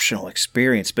exceptional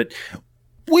experience, but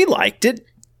we liked it.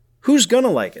 Who's going to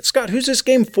like it? Scott, who's this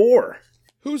game for?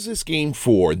 Who's this game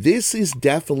for? This is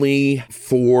definitely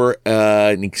for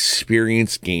an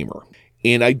experienced gamer.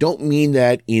 And I don't mean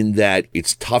that in that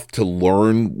it's tough to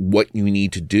learn what you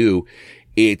need to do.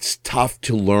 It's tough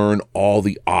to learn all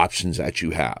the options that you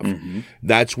have.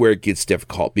 That's where it gets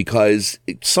difficult, because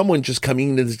someone just coming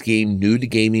into this game, new to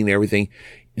gaming and everything,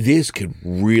 this could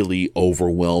really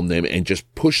overwhelm them and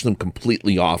just push them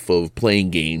completely off of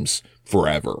playing games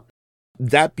forever.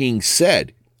 That being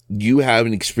said, you have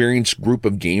an experienced group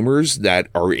of gamers that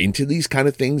are into these kind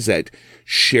of things, that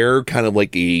share kind of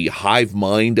like a hive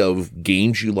mind of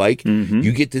games you like.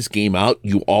 You get this game out,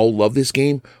 you all love this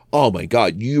game. Oh my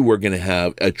God, you are going to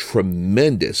have a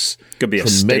tremendous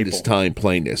time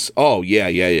playing this. Oh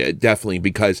yeah, definitely,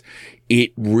 because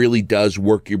it really does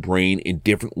work your brain in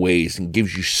different ways and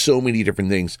gives you so many different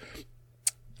things.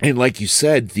 And like you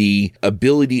said, the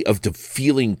ability of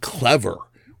feeling clever.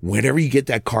 Whenever you get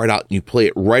that card out and you play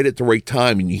it right at the right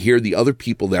time and you hear the other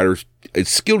people that are as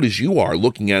skilled as you are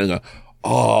looking at it and go,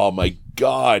 oh my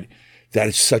God, that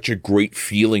is such a great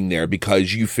feeling there,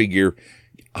 because you figure,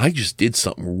 I just did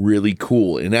something really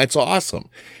cool, and that's awesome.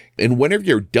 And whenever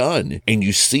you're done and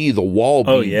you see the wall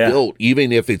being built,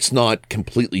 even if it's not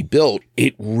completely built,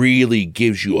 it really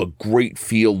gives you a great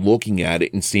feel looking at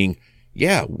it and seeing,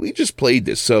 yeah, we just played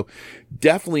this. So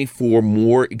definitely for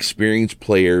more experienced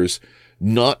players,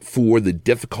 not for the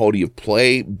difficulty of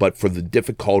play, but for the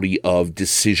difficulty of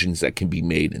decisions that can be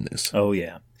made in this. Oh,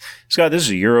 yeah. Scott, this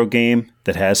is a Euro game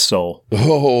that has soul.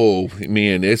 Oh,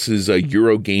 man, this is a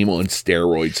Euro game on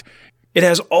steroids. It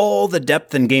has all the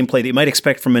depth and gameplay that you might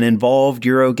expect from an involved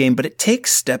Euro game, but it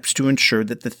takes steps to ensure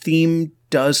that the theme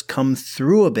does come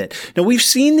through a bit. Now, we've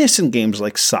seen this in games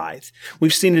like Scythe.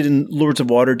 We've seen it in Lords of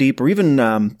Waterdeep, or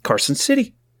even Carson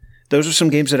City. Those are some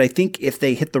games that I think if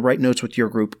they hit the right notes with your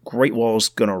group, Great Wall's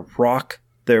going to rock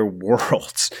their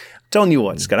worlds. I'm telling you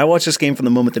what, Scott, I watched this game from the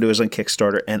moment that it was on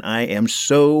Kickstarter, and I am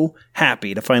so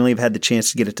happy to finally have had the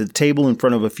chance to get it to the table in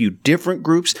front of a few different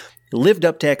groups. It lived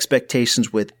up to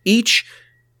expectations with each.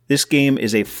 This game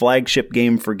is a flagship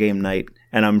game for game night,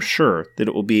 and I'm sure that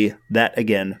it will be that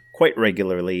again quite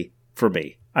regularly for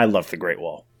me. I love the Great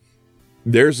Wall.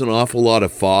 There's an awful lot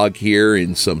of fog here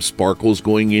and some sparkles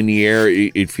going in the air.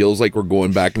 It feels like we're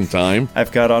going back in time.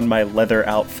 I've got on my leather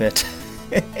outfit.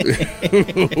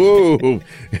 Whoa,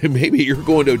 maybe you're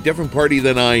going to a different party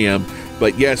than I am.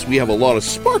 But yes, we have a lot of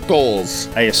sparkles.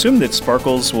 I assume that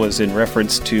sparkles was in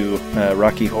reference to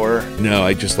Rocky Horror. No,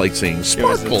 I just like saying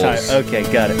sparkles. Okay,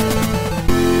 got it.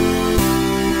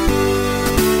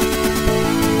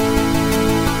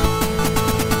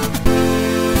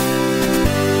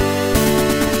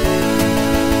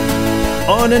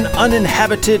 On an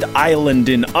uninhabited island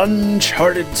in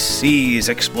uncharted seas,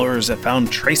 explorers have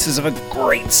found traces of a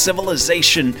great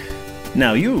civilization.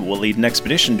 Now you will lead an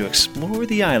expedition to explore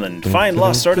the island, find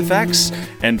lost artifacts,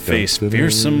 and face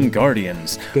fearsome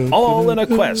guardians, all in a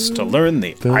quest to learn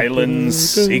the island's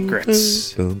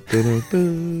secrets.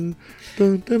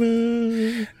 Dun,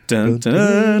 dun, Dun,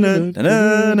 dun, dun, dun,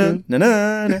 dun, dun,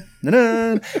 dun, dun,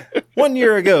 dun. 1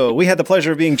 year ago, we had the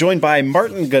pleasure of being joined by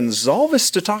Martin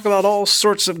Gonzalez to talk about all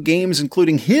sorts of games,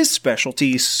 including his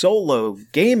specialty, solo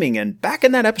gaming. And back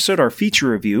in that episode, our feature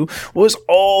review was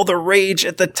all the rage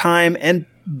at the time and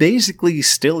basically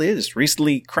still is.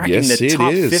 Recently cracking the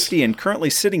top 50 and currently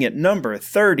sitting at number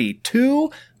 32,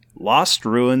 Lost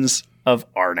Ruins of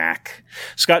Arnak.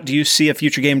 Scott, do you see a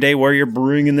future game day where you're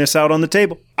bringing this out on the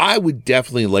table? I would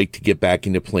definitely like to get back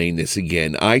into playing this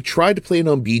again. I tried to play it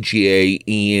on BGA,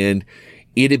 and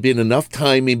it had been enough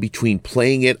time in between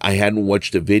playing it. I hadn't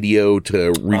watched a video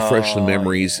to refresh the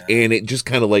memories, and it just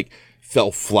kind of like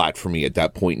fell flat for me at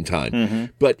that point in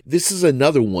time. But this is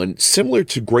another one similar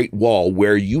to Great Wall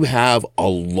where you have a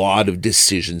lot of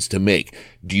decisions to make.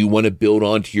 Do you want to build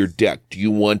onto your deck? Do you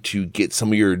want to get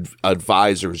some of your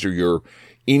advisors or your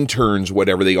interns,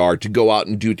 whatever they are, to go out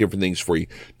and do different things for you?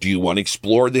 Do you want to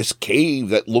explore this cave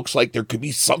that looks like there could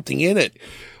be something in it?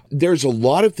 There's a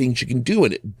lot of things you can do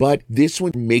in it, but this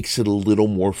one makes it a little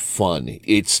more fun.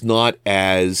 It's not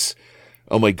as,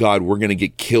 oh my God, we're going to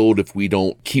get killed if we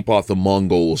don't keep off the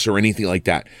Mongols or anything like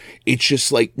that. It's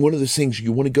just like one of those things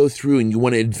you want to go through and you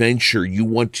want to adventure. You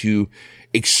want to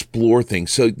explore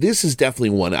things. So this is definitely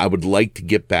one I would like to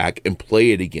get back and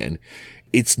play it again.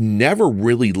 It's never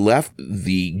really left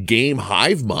the game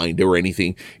hive mind or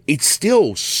anything. It's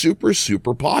still super,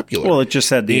 super popular. Well, it just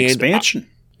had the expansion.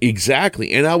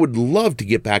 Exactly. And I would love to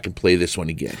get back and play this one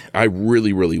again. I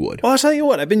really, really would. Well, I'll tell you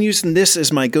what. I've been using this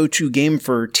as my go-to game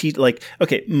for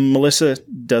okay, Melissa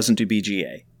doesn't do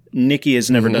BGA. Nikki has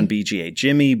never done BGA.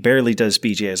 Jimmy barely does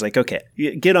BGA. I was like, okay,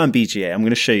 get on BGA. I'm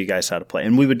going to show you guys how to play.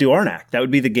 And we would do Arnak. That would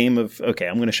be the game of, okay,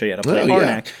 I'm going to show you how to play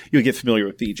Arnak. Yeah. You'll get familiar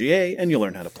with BGA and you'll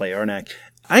learn how to play Arnak.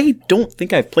 I don't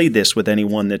think I've played this with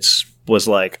anyone was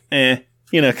like, kind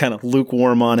of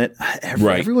lukewarm on it.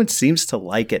 Everyone seems to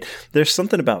like it. There's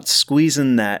something about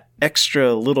squeezing that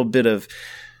extra little bit of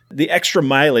the extra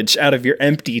mileage out of your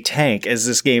empty tank, as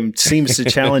this game seems to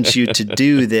challenge you to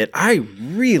do, that I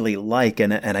really like,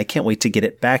 and I can't wait to get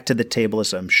it back to the table,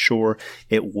 as I'm sure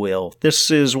it will. This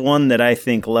is one that I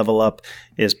think Level Up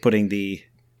is putting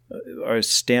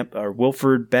our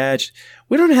Wilford badge.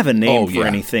 We don't have a name for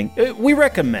anything. We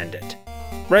recommend it,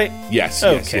 right? Yes,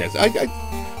 okay. Yes.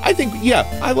 I think,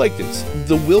 I like this.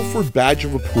 The Wilford Badge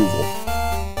of Approval.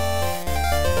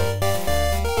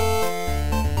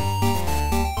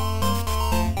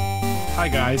 Hi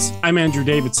guys, I'm Andrew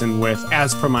Davidson with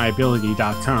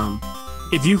AsPerMyAbility.com.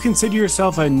 If you consider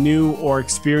yourself a new or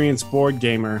experienced board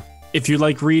gamer, if you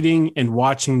like reading and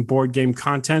watching board game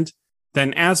content,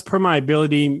 then As Per My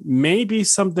Ability may be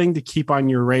something to keep on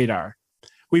your radar.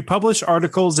 We publish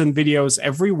articles and videos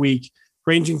every week,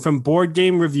 ranging from board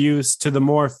game reviews to the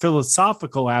more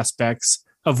philosophical aspects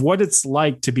of what it's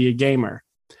like to be a gamer.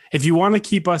 If you want to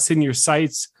keep us in your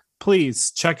sights,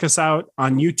 please check us out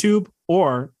on YouTube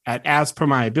or at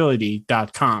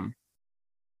AsPerMyAbility.com.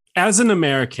 As an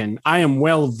American, I am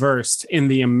well versed in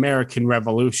the American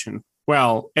Revolution.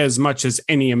 Well, as much as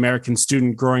any American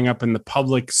student growing up in the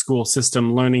public school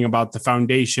system learning about the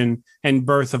foundation and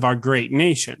birth of our great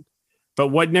nation. But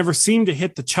what never seemed to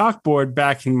hit the chalkboard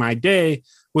back in my day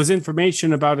was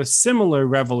information about a similar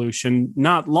revolution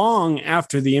not long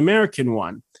after the American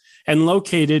one, and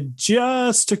located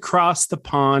just across the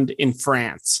pond in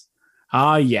France.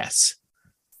 Ah, yes,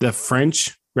 the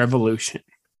French Revolution.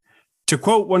 To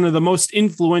quote one of the most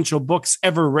influential books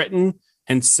ever written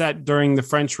and set during the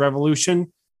French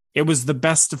Revolution, it was the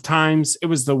best of times, it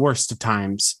was the worst of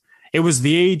times. It was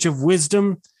the age of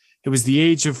wisdom, it was the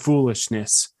age of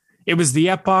foolishness. It was the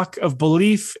epoch of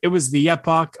belief, it was the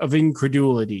epoch of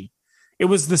incredulity. It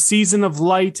was the season of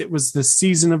light, it was the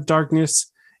season of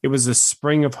darkness, it was the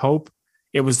spring of hope,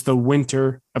 it was the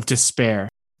winter of despair.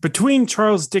 Between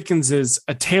Charles Dickens's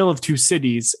A Tale of Two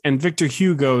Cities and Victor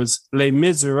Hugo's Les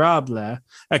Miserables,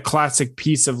 a classic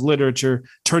piece of literature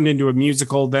turned into a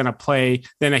musical, then a play,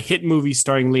 then a hit movie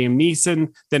starring Liam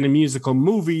Neeson, then a musical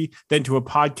movie, then to a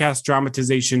podcast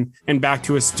dramatization, and back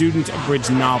to a student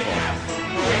abridged novel.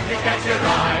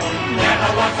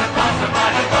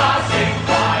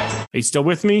 Are you still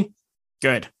with me?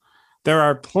 Good. There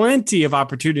are plenty of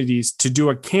opportunities to do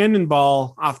a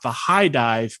cannonball off the high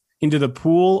dive into the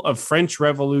pool of French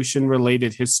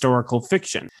Revolution-related historical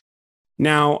fiction.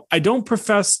 Now, I don't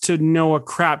profess to know a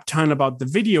crap ton about the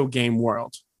video game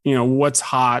world. You know, what's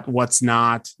hot, what's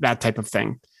not, that type of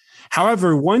thing.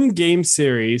 However, one game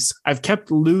series I've kept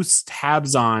loose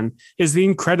tabs on is the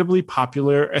incredibly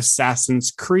popular Assassin's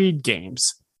Creed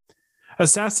games.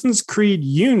 Assassin's Creed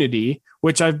Unity,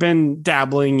 which I've been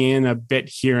dabbling in a bit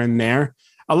here and there,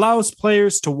 allows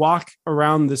players to walk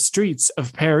around the streets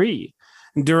of Paris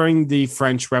during the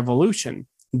French Revolution,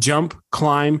 jump,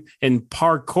 climb, and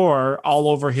parkour all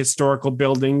over historical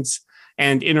buildings,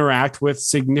 and interact with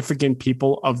significant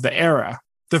people of the era.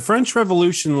 The French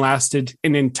Revolution lasted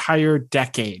an entire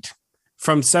decade,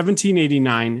 from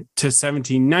 1789 to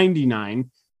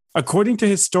 1799. According to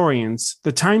historians,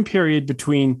 the time period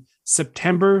between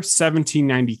September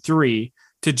 1793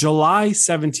 to July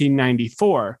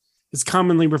 1794 is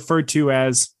commonly referred to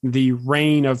as the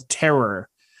Reign of Terror.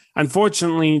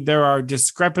 Unfortunately, there are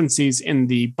discrepancies in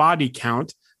the body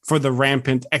count for the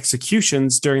rampant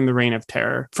executions during the Reign of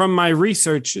Terror. From my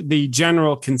research, the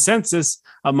general consensus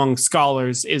among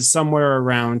scholars is somewhere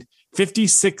around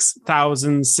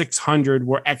 56,600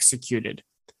 were executed.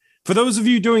 For those of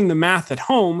you doing the math at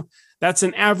home, that's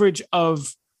an average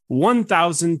of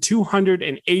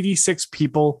 1,286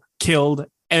 people killed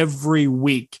every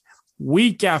week,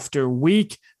 week after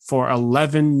week for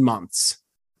 11 months.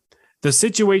 The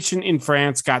situation in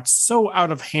France got so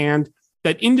out of hand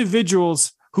that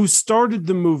individuals who started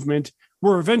the movement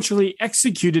were eventually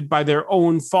executed by their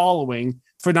own following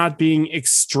for not being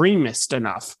extremist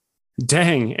enough.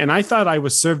 Dang, and I thought I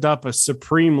was served up a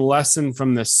supreme lesson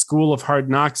from the School of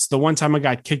Hard Knocks the one time I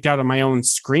got kicked out of my own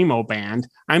Screamo band.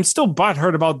 I'm still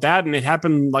butthurt about that, and it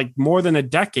happened like more than a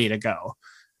decade ago.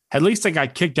 At least I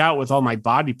got kicked out with all my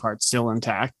body parts still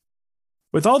intact.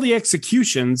 With all the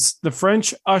executions, the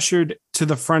French ushered to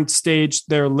the front stage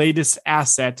their latest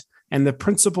asset and the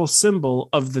principal symbol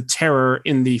of the terror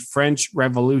in the French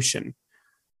Revolution,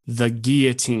 the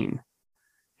guillotine.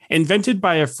 Invented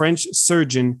by a French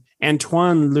surgeon,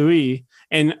 Antoine Louis,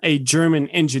 and a German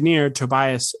engineer,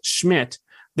 Tobias Schmidt,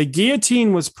 the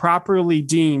guillotine was properly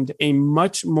deemed a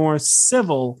much more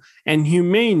civil and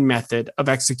humane method of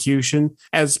execution,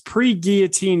 as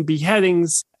pre-guillotine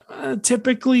beheadings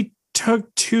typically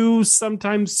took two,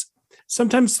 sometimes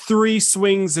three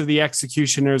swings of the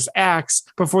executioner's axe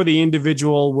before the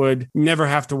individual would never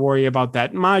have to worry about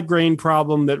that migraine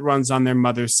problem that runs on their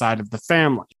mother's side of the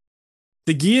family.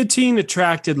 The guillotine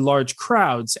attracted large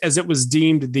crowds as it was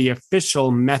deemed the official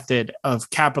method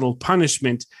of capital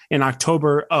punishment in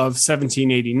October of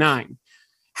 1789.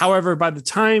 However, by the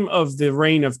time of the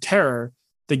Reign of Terror,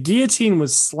 the guillotine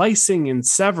was slicing and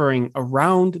severing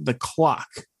around the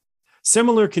clock.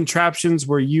 Similar contraptions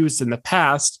were used in the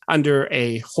past under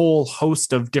a whole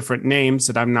host of different names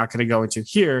that I'm not going to go into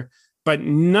here, but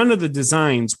none of the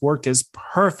designs worked as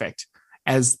perfect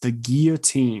as the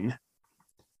guillotine.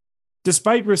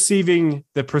 Despite receiving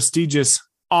the prestigious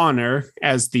honor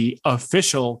as the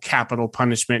official capital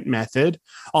punishment method,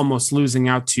 almost losing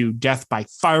out to death by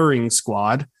firing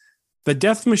squad, the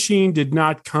death machine did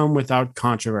not come without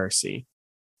controversy.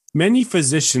 Many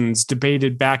physicians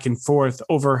debated back and forth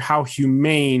over how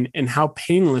humane and how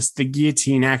painless the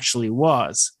guillotine actually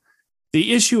was.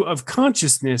 The issue of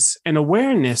consciousness and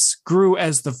awareness grew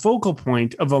as the focal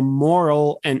point of a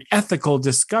moral and ethical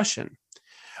discussion.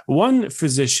 One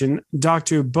physician,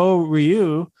 Dr.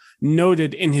 Beaurieux,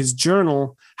 noted in his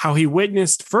journal how he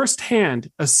witnessed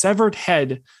firsthand a severed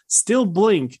head still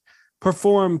blink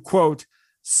perform, quote,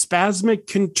 spasmic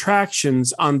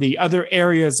contractions on the other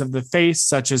areas of the face,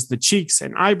 such as the cheeks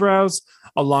and eyebrows,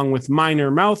 along with minor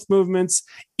mouth movements,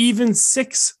 even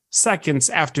 6 seconds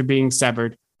after being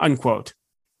severed, unquote.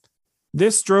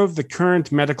 This drove the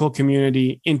current medical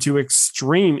community into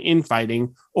extreme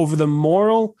infighting over the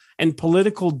moral and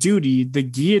political duty the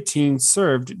guillotine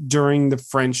served during the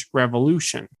French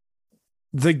Revolution.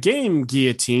 The game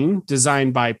Guillotine,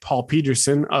 designed by Paul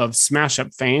Peterson of Smash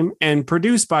Up fame and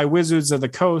produced by Wizards of the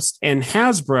Coast and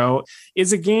Hasbro,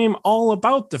 is a game all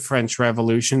about the French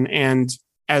Revolution and,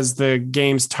 as the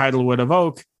game's title would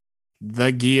evoke,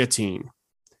 the guillotine.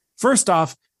 First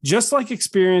off, just like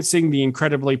experiencing the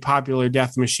incredibly popular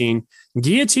Death Machine,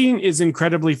 Guillotine is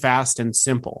incredibly fast and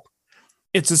simple.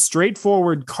 It's a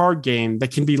straightforward card game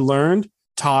that can be learned,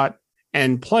 taught,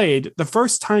 and played the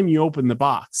first time you open the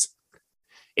box.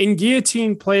 In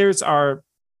Guillotine, players are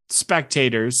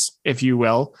spectators, if you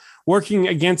will, working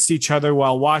against each other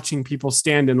while watching people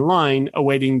stand in line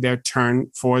awaiting their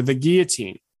turn for the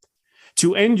guillotine.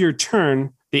 To end your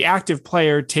turn, the active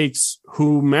player takes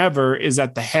whomever is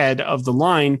at the head of the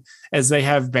line as they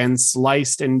have been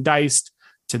sliced and diced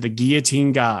to the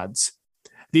guillotine gods.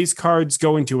 These cards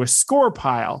go into a score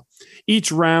pile.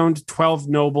 Each round, 12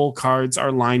 noble cards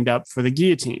are lined up for the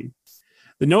guillotine.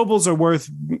 The nobles are worth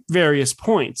various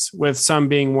points, with some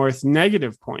being worth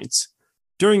negative points.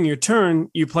 During your turn,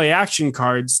 you play action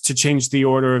cards to change the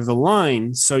order of the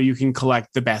line so you can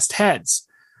collect the best heads.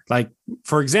 Like,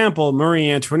 for example, Marie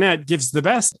Antoinette gives the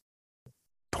best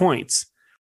points.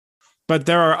 But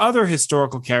there are other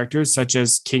historical characters such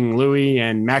as King Louis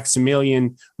and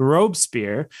Maximilian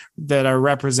Robespierre that are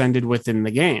represented within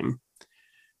the game.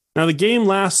 Now, the game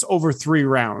lasts over 3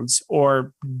 rounds,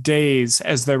 or days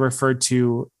as they're referred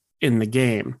to in the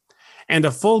game. And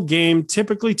a full game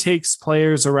typically takes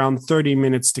players around 30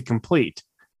 minutes to complete.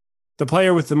 The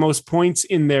player with the most points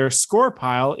in their score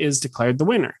pile is declared the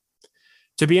winner.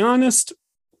 To be honest,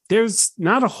 there's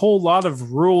not a whole lot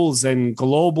of rules and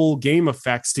global game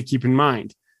effects to keep in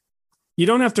mind. You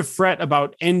don't have to fret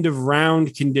about end of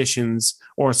round conditions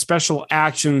or special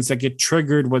actions that get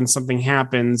triggered when something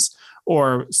happens,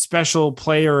 or special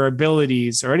player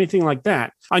abilities or anything like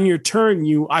that. On your turn,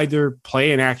 you either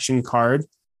play an action card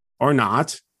or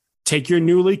not, take your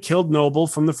newly killed noble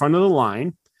from the front of the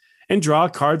line, and draw a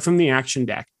card from the action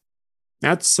deck.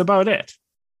 That's about it.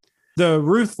 The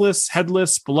ruthless,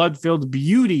 headless, blood-filled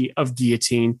beauty of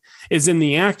Guillotine is in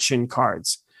the action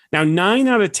cards. Now, 9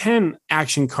 out of 10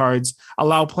 action cards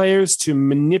allow players to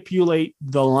manipulate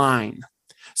the line.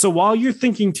 So while you're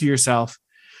thinking to yourself,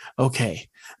 okay,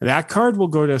 that card will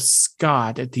go to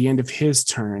Scott at the end of his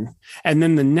turn, and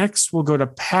then the next will go to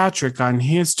Patrick on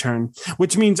his turn,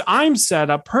 which means I'm set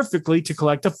up perfectly to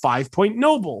collect a 5-point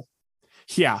noble.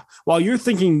 Yeah, while you're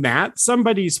thinking that,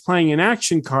 somebody's playing an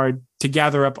action card to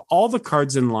gather up all the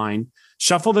cards in line,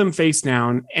 shuffle them face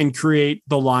down, and create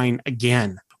the line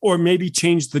again. Or maybe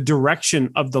change the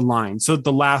direction of the line so that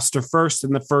the last are first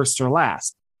and the first are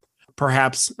last.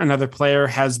 Perhaps another player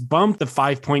has bumped the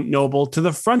 5-point noble to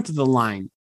the front of the line.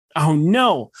 Oh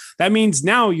no, that means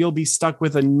now you'll be stuck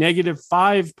with a negative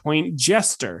 5-point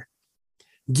jester.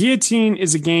 Guillotine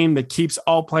is a game that keeps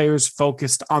all players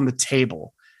focused on the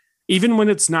table. Even when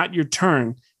it's not your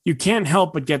turn, you can't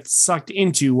help but get sucked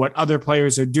into what other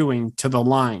players are doing to the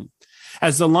line.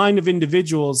 As the line of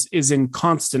individuals is in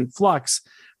constant flux,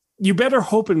 you better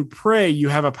hope and pray you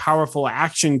have a powerful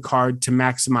action card to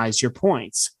maximize your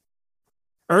points.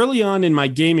 Early on in my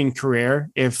gaming career,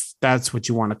 if that's what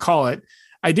you want to call it,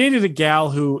 I dated a gal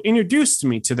who introduced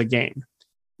me to the game.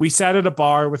 We sat at a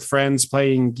bar with friends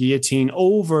playing Guillotine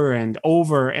over and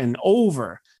over and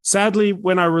over. Sadly,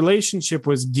 when our relationship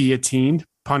was guillotined,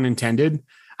 pun intended,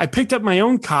 I picked up my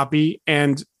own copy,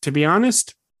 and to be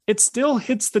honest, it still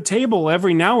hits the table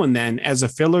every now and then as a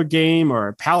filler game or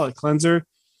a palate cleanser.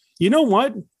 You know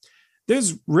what?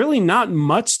 There's really not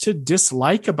much to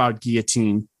dislike about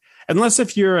Guillotine. Unless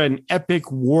if you're an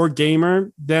epic war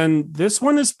gamer, then this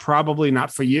one is probably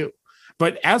not for you.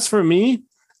 But as for me,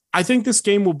 I think this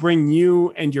game will bring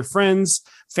you and your friends,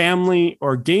 family,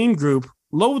 or game group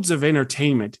loads of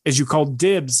entertainment as you call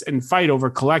dibs and fight over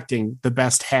collecting the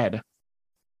best head.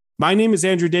 My name is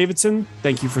Andrew Davidson.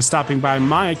 Thank you for stopping by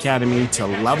my academy to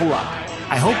level up.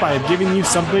 I hope I have given you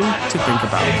something to think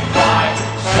about.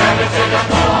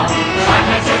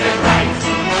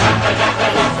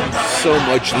 So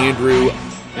much, Andrew.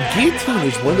 Guillotine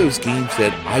was one of those games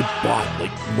that I bought,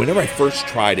 like, whenever I first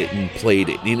tried it and played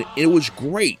it, and it was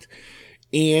great.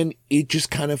 And it just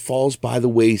kind of falls by the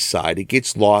wayside. It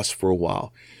gets lost for a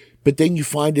while. But then you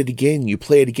find it again, you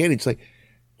play it again, it's like,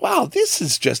 wow, this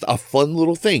is just a fun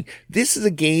little thing. This is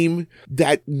a game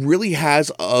that really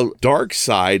has a dark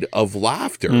side of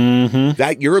laughter.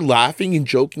 That you're laughing and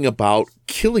joking about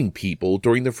killing people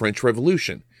during the French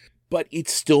Revolution. But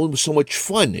it's still so much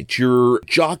fun that you're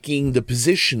jockeying the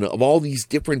position of all these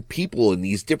different people and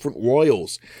these different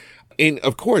royals. And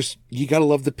of course, you gotta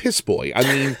love the piss boy. I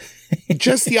mean,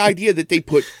 just the idea that they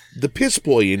put the piss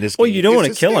boy in this game. Well, you don't want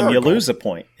to kill him. You lose a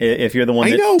point if you're the one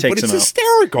that takes him out. I know, but it's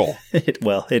hysterical.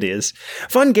 Well, it is.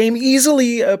 Fun game,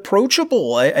 easily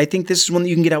approachable. I think this is one that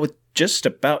you can get out with just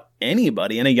about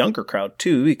anybody, and a younger crowd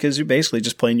too, because you're basically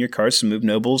just playing your cards to move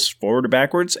nobles forward or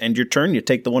backwards, and your turn, you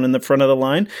take the one in the front of the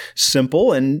line.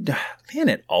 Simple, and man,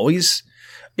 it always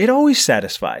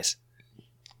satisfies.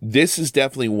 This is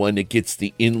definitely one that gets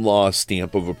the in-law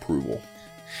stamp of approval.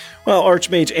 Well,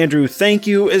 Archmage Andrew, thank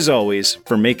you, as always,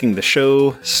 for making the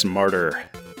show smarter.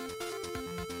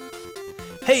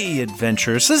 Hey,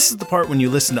 adventurers, this is the part when you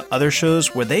listen to other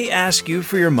shows where they ask you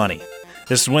for your money.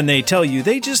 This is when they tell you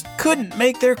they just couldn't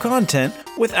make their content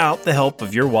without the help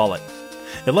of your wallet.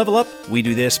 At Level Up, we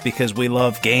do this because we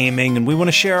love gaming and we want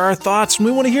to share our thoughts and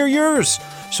we want to hear yours.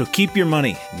 So keep your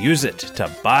money, use it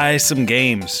to buy some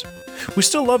games. We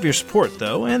still love your support,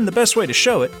 though, and the best way to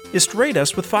show it is to rate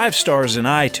us with 5 stars in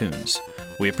iTunes.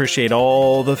 We appreciate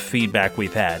all the feedback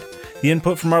we've had. The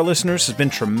input from our listeners has been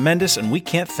tremendous, and we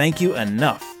can't thank you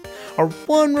enough. Our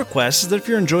one request is that if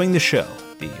you're enjoying the show,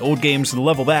 the old games and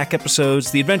level back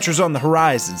episodes, the adventures on the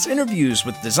horizons, interviews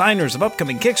with designers of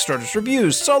upcoming Kickstarters,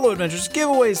 reviews, solo adventures,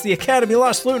 giveaways, the Academy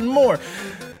Lost Loot, and more,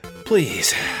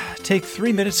 please take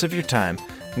 3 minutes of your time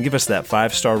and give us that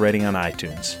 5-star rating on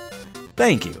iTunes.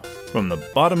 Thank you from the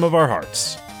bottom of our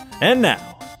hearts. And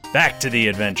now, back to the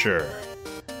adventure.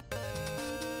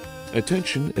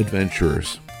 Attention,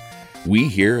 adventurers. We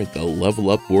here at the Level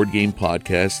Up Board Game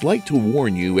Podcast like to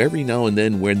warn you every now and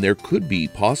then when there could be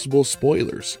possible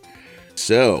spoilers.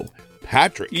 So,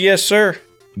 Patrick. Yes, sir.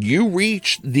 You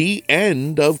reached the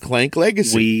end of Clank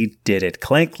Legacy. We did it.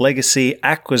 Clank Legacy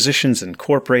Acquisitions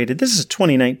Incorporated. This is a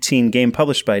 2019 game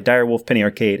published by Direwolf Penny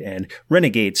Arcade and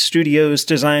Renegade Studios,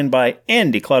 designed by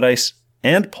Andy Claudice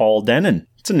and Paul Denon.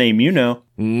 It's a name you know.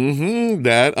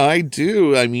 That I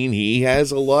do. I mean, he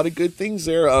has a lot of good things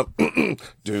there.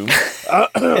 Doom.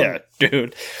 Yeah,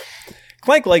 dude.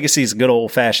 Clank Legacy is a good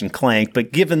old-fashioned Clank,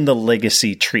 but given the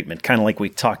legacy treatment, kind of like we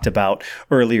talked about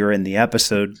earlier in the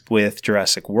episode with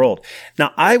Jurassic World.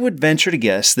 Now, I would venture to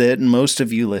guess that most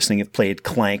of you listening have played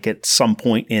Clank at some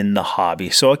point in the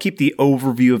hobby, so I'll keep the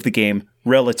overview of the game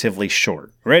relatively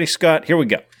short. Ready, Scott? Here we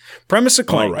go. Premise of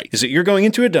Clank is that you're going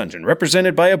into a dungeon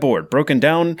represented by a board broken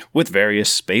down with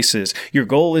various spaces. Your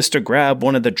goal is to grab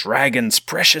one of the dragon's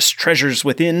precious treasures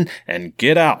within and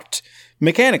get out.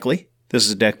 Mechanically, this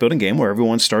is a deck building game where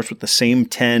everyone starts with the same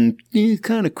 10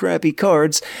 kind of crappy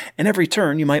cards, and every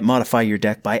turn you might modify your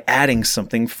deck by adding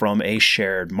something from a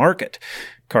shared market.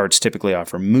 Cards typically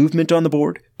offer movement on the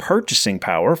board, purchasing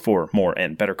power for more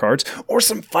and better cards, or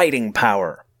some fighting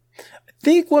power. I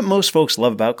think what most folks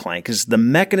love about Clank is the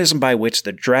mechanism by which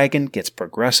the dragon gets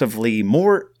progressively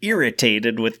more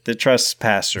irritated with the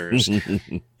trespassers.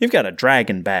 You've got a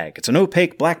dragon bag. It's an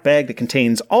opaque black bag that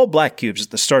contains all black cubes at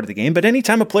the start of the game, but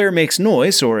anytime a player makes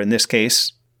noise, or in this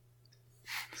case...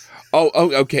 Oh,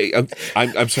 okay.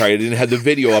 I'm sorry. I didn't have the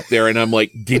video up there, and I'm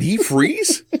like, did he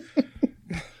freeze?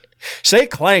 Say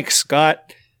Clank,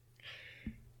 Scott.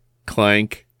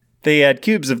 Clank. They add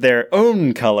cubes of their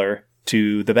own color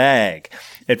to the bag.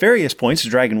 At various points, the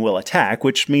dragon will attack,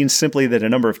 which means simply that a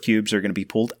number of cubes are going to be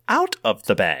pulled out of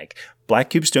the bag. Black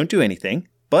cubes don't do anything,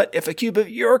 but if a cube of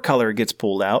your color gets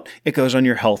pulled out, it goes on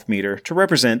your health meter to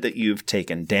represent that you've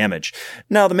taken damage.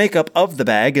 Now, the makeup of the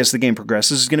bag as the game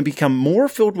progresses is going to become more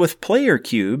filled with player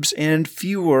cubes and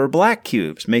fewer black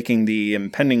cubes, making the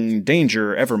impending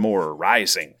danger ever more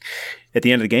rising. At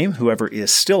the end of the game, whoever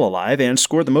is still alive and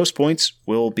scored the most points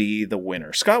will be the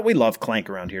winner. Scott, we love Clank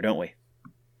around here, don't we?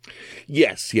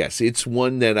 Yes. It's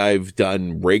one that I've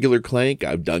done regular Clank.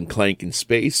 I've done Clank in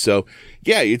space. So,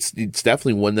 yeah, it's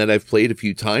definitely one that I've played a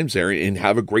few times there and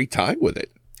have a great time with it.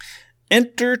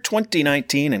 Enter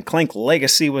 2019 and Clank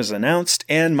Legacy was announced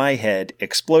and my head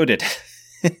exploded.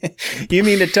 You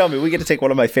mean to tell me we get to take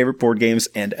one of my favorite board games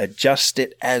and adjust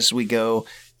it as we go?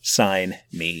 Sign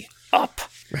me up.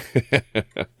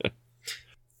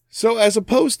 So, as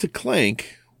opposed to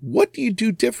Clank, what do you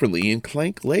do differently in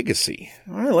Clank Legacy?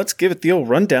 All right, let's give it the old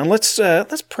rundown. Let's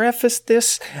preface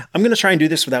this. I'm going to try and do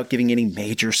this without giving any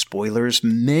major spoilers.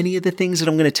 Many of the things that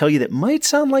I'm going to tell you that might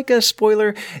sound like a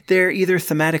spoiler, they're either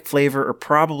thematic flavor or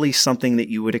probably something that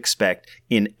you would expect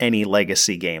in any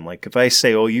Legacy game. Like if I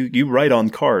say, oh, you write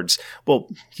on cards, well,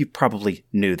 you probably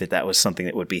knew that was something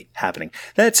that would be happening.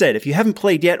 That said, if you haven't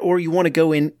played yet or you want to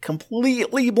go in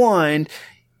completely blind,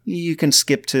 you can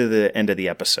skip to the end of the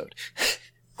episode.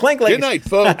 Clank Legacy. Good night,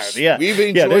 folks. Yeah. We've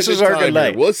enjoyed this is our good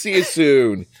night. We'll see you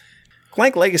soon.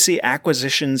 Clank Legacy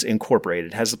Acquisitions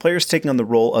Incorporated has the players taking on the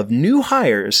role of new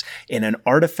hires in an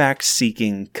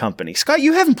artifact-seeking company. Scott,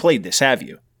 you haven't played this, have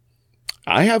you?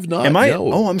 I have not. Am I?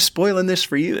 No. Oh, I'm spoiling this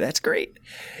for you. That's great.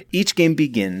 Each game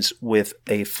begins with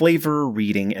a flavor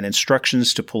reading and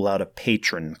instructions to pull out a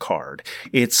patron card.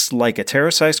 It's like a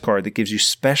tarot-sized card that gives you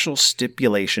special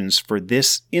stipulations for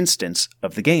this instance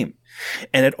of the game.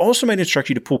 And it also might instruct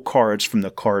you to pull cards from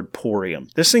the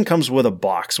cardporium. This thing comes with a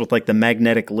box with like the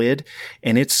magnetic lid,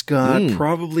 and it's got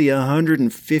probably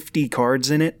 150 cards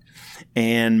in it.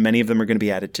 And many of them are going to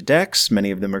be added to decks.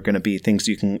 Many of them are going to be things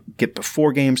you can get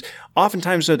before games.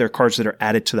 Oftentimes, though, they're cards that are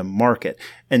added to the market.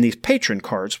 And these patron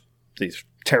cards, these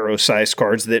tarot-sized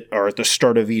cards that are at the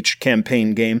start of each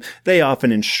campaign game, they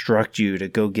often instruct you to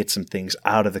go get some things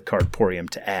out of the cardporium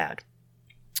to add.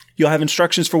 You'll have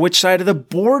instructions for which side of the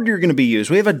board you're going to be used.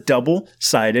 We have a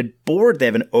double-sided board. They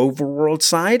have an overworld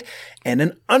side and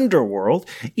an underworld,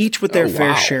 each with their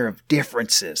fair share of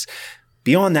differences.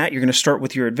 Beyond that, you're going to start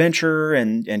with your adventure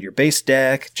and your base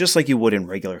deck, just like you would in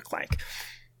regular Clank.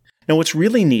 Now, what's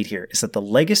really neat here is that the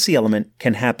legacy element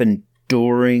can happen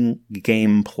during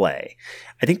gameplay.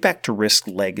 I think back to Risk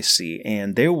Legacy,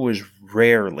 and there was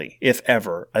rarely, if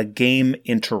ever, a game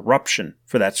interruption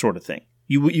for that sort of thing.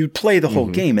 You'd play the whole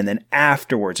game, and then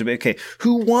afterwards, it'd be, okay,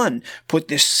 who won? Put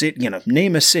this city,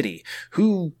 name a city.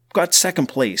 Who got second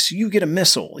place, you get a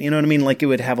missile. You know what I mean? Like it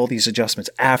would have all these adjustments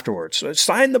afterwards. So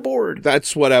sign the board.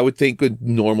 That's what I would think a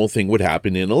normal thing would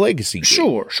happen in a legacy game.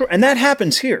 Sure. And that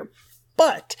happens here.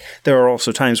 But there are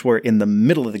also times where in the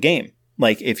middle of the game,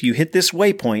 like if you hit this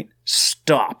waypoint,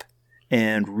 stop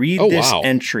and read this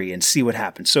entry and see what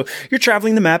happens. So you're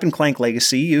traveling the map in Clank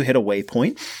Legacy. You hit a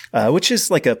waypoint, which is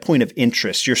like a point of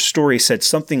interest. Your story said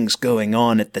something's going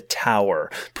on at the tower.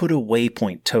 Put a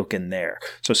waypoint token there.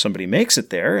 So somebody makes it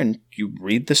there and you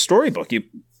read the storybook. You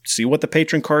see what the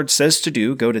patron card says to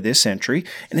do, go to this entry,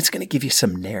 and it's going to give you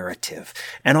some narrative.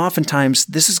 And oftentimes,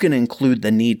 this is going to include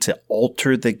the need to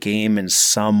alter the game in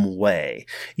some way.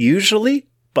 Usually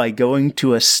by going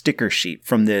to a sticker sheet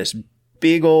from this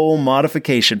big old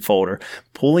modification folder,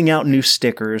 pulling out new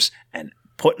stickers and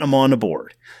putting them on the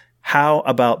board. How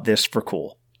about this for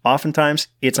cool? Oftentimes,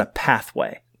 it's a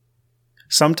pathway.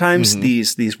 Sometimes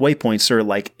these waypoints are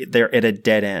like they're at a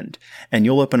dead end, and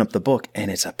you'll open up the book and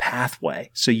it's a pathway.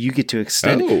 So you get to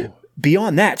extend it.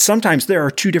 Beyond that, sometimes there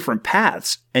are two different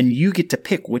paths, and you get to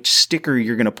pick which sticker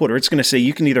you're going to put. Or it's going to say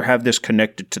you can either have this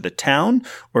connected to the town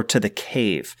or to the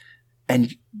cave.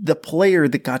 And the player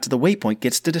that got to the waypoint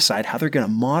gets to decide how they're going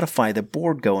to modify the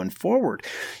board going forward.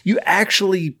 You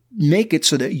actually make it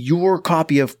so that your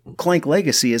copy of Clank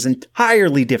Legacy is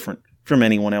entirely different from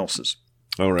anyone else's.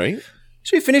 All right.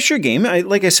 So you finish your game.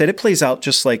 Like I said, it plays out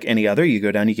just like any other. You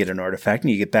go down, you get an artifact,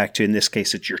 and you get back to, in this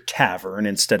case, it's your tavern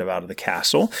instead of out of the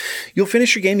castle. You'll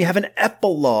finish your game. You have an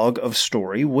epilogue of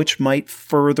story, which might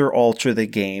further alter the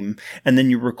game, and then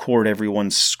you record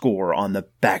everyone's score on the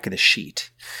back of the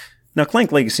sheet. Now,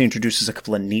 Clank Legacy introduces a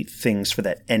couple of neat things for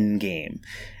that end game.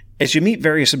 As you meet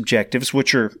various objectives,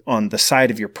 which are on the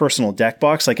side of your personal deck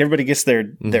box, like everybody gets their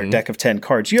deck of 10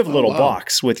 cards, you have a little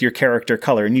box with your character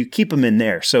color, and you keep them in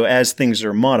there. So as things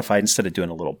are modified, instead of doing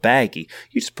a little baggie,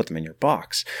 you just put them in your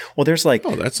box. Well, there's like...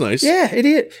 Oh, that's nice. Yeah, it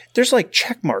is. There's like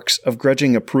check marks of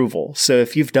grudging approval. So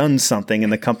if you've done something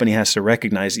and the company has to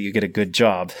recognize that you get a good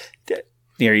job,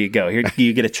 there you go. Here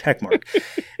you get a check mark.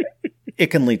 It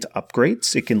can lead to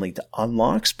upgrades, it can lead to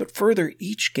unlocks, but further,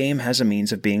 each game has a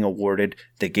means of being awarded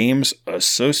the game's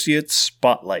Associate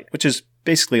Spotlight, which is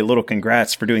basically a little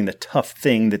congrats for doing the tough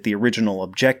thing that the original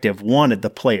objective wanted the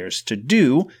players to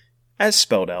do, as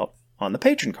spelled out on the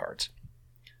patron cards.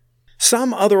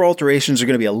 Some other alterations are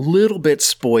going to be a little bit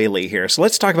spoily here, so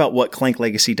let's talk about what Clank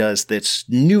Legacy does that's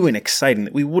new and exciting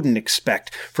that we wouldn't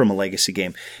expect from a Legacy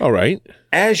game. All right.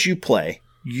 As you play,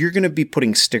 you're going to be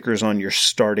putting stickers on your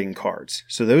starting cards.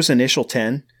 So those initial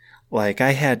 10, like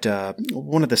I had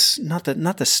one of the,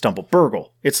 not the Stumble,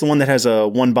 Burgle. It's the one that has a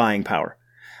 1 buying power.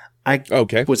 I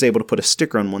was able to put a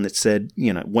sticker on one that said,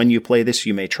 when you play this,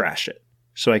 you may trash it.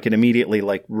 So I could immediately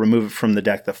remove it from the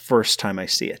deck the first time I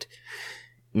see it.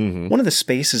 One of the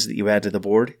spaces that you add to the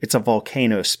board, it's a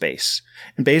volcano space.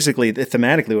 And basically,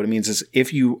 thematically, what it means is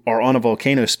if you are on a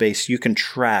volcano space, you can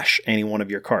trash any one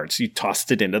of your cards. You tossed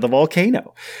it into the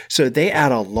volcano. So they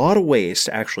add a lot of ways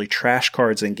to actually trash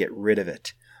cards and get rid of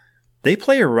it. They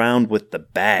play around with the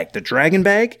bag. The dragon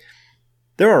bag,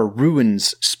 there are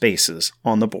ruins spaces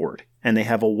on the board, and they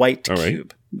have a white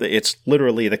cube. It's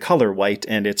literally the color white,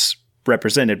 and it's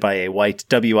represented by a white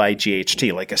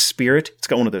WIGHT, like a spirit. It's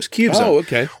got one of those cubes on.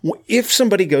 Okay. If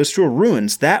somebody goes to a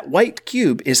ruins, that white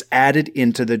cube is added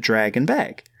into the dragon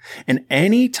bag. And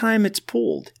any time it's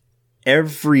pulled,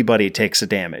 everybody takes a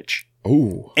damage.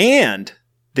 Ooh. And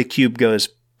the cube goes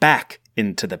back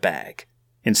into the bag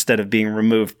instead of being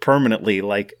removed permanently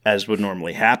like as would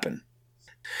normally happen.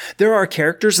 There are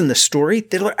characters in the story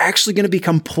that are actually going to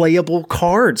become playable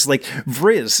cards. Like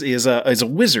Vriz is a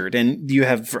wizard, and you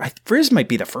have Vriz might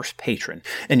be the first patron,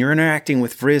 and you're interacting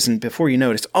with Vriz, and before you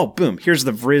notice, oh boom, here's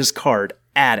the Vriz card.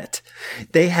 Add it.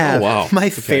 They have my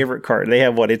favorite card. They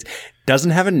have what it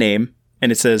doesn't have a name,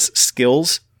 and it says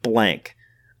skills blank,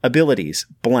 abilities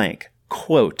blank,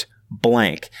 quote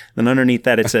blank. Then underneath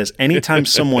that, it says, anytime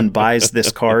someone buys this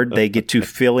card, they get to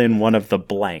fill in one of the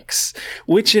blanks,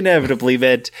 which inevitably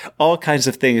meant all kinds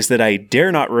of things that I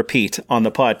dare not repeat on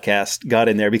the podcast got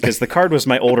in there because the card was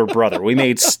my older brother. We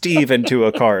made Steve into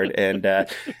a card, and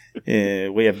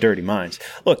we have dirty minds.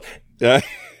 Look,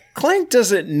 Clank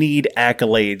doesn't need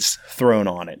accolades thrown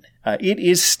on it. It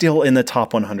is still in the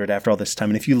top 100 after all this time.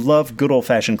 And if you love good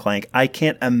old-fashioned Clank, I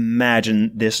can't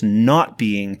imagine this not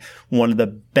being one of the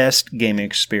best gaming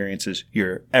experiences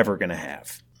you're ever going to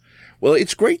have. Well,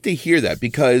 it's great to hear that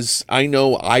because I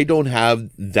know I don't have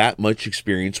that much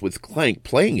experience with Clank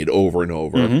playing it over and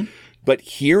over. But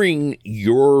hearing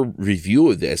your review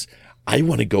of this, I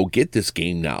want to go get this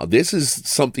game now. This is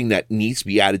something that needs to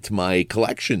be added to my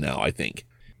collection now, I think.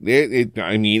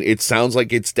 It sounds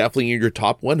like it's definitely in your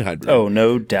top 100. Oh,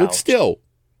 no doubt. But still,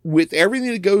 with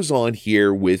everything that goes on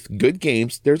here with good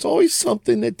games, there's always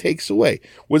something that takes away.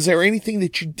 Was there anything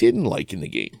that you didn't like in the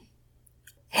game?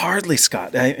 Hardly,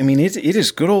 Scott. I mean, it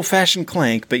is good old-fashioned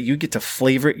Clank, but you get to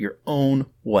flavor it your own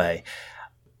way.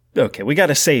 Okay, we got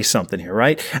to say something here,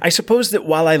 right? I suppose that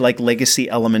while I like legacy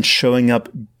elements showing up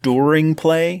during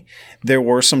play, there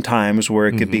were some times where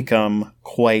it could become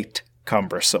quite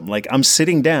cumbersome. Like, I'm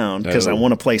sitting down because I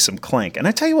want to play some Clank. And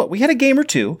I tell you what, we had a game or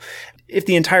two. If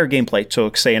the entire gameplay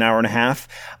took, say, an hour and a half,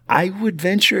 I would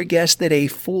venture a guess that a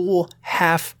full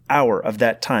half hour of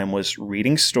that time was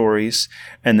reading stories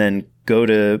and then go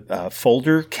to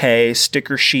folder K,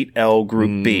 sticker sheet L,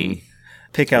 group B.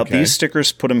 Pick out these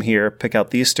stickers, put them here. Pick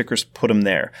out these stickers, put them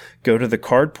there. Go to the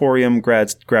Cardporium,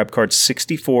 grab cards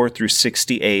 64 through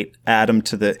 68, add them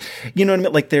to the, you know what I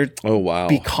mean? Like they're,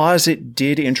 because it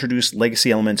did introduce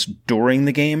legacy elements during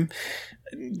the game,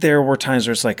 there were times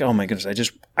where it's like, oh my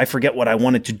goodness, I forget what I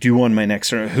wanted to do on my next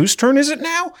turn. Whose turn is it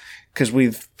now? Because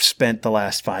we've spent the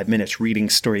last 5 minutes reading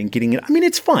story and getting it. I mean,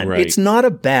 it's fun. Right. It's not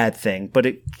a bad thing, but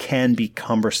it can be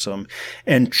cumbersome.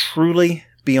 And truly,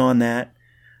 beyond that,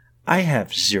 I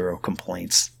have zero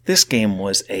complaints. This game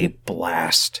was a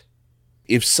blast.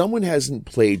 If someone hasn't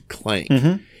played Clank,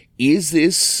 is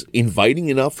this inviting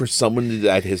enough for someone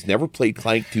that has never played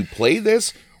Clank to play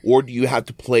this? Or do you have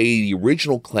to play the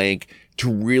original Clank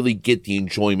to really get the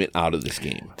enjoyment out of this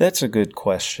game? That's a good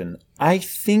question. I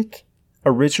think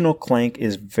original Clank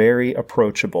is very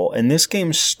approachable, and this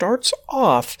game starts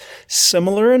off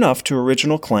similar enough to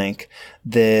original Clank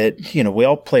that, you know, we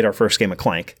all played our first game of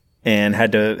Clank and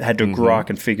had to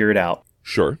grok and figure it out.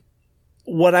 Sure.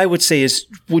 What I would say is,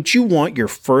 would you want your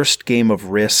first game of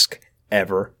Risk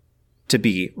ever to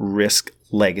be Risk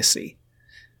Legacy?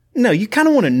 No, you kind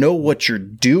of want to know what you're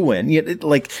doing.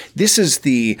 Like, this is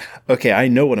okay, I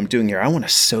know what I'm doing here. I want to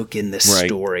soak in this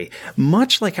story.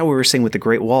 Much like how we were saying with the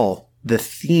Great Wall, the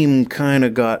theme kind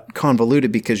of got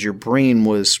convoluted because your brain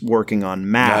was working on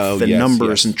math and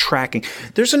numbers and tracking.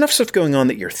 There's enough stuff going on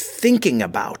that you're thinking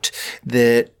about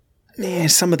that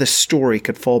some of the story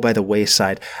could fall by the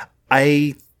wayside.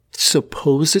 I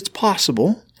suppose it's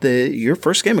possible that your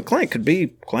first game of Clank could be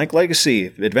Clank Legacy,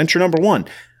 Adventure Number 1.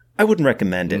 I wouldn't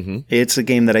recommend it. It's a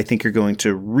game that I think you're going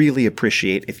to really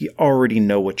appreciate if you already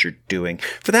know what you're doing.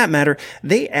 For that matter,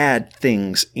 they add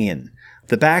things in.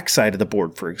 The back side of the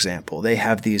board, for example, they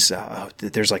have these,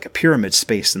 there's like a pyramid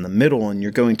space in the middle, and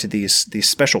you're going to these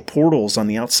special portals on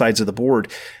the outsides of the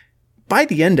board. By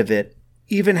the end of it,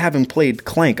 even having played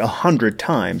Clank 100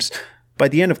 times, by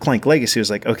the end of Clank Legacy, it was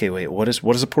like, okay, wait, what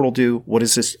does a portal do? What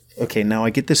is this? Okay, now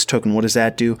I get this token. What does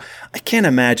that do? I can't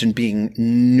imagine being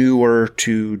newer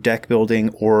to deck building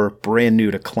or brand new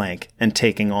to Clank and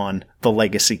taking on the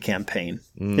Legacy campaign.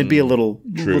 It'd be a little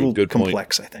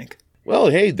complex, I think. Well,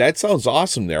 hey, that sounds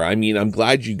awesome there. I mean, I'm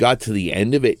glad you got to the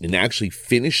end of it and actually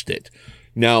finished it.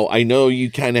 Now, I know you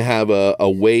kind of have a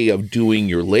way of doing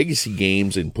your legacy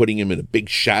games and putting them in a big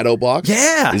shadow box.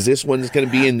 Yeah. Is this one going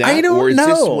to be in that? I don't or is know.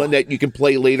 this one that you can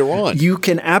play later on? You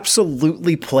can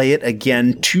absolutely play it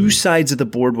again, two sides of the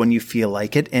board when you feel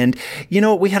like it. And, you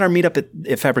know, we had our meetup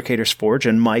at Fabricators Forge,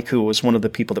 and Mike, who was one of the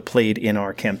people that played in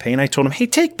our campaign, I told him, hey,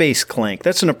 take base Clank.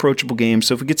 That's an approachable game.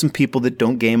 So if we get some people that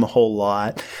don't game a whole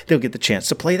lot, they'll get the chance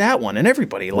to play that one. And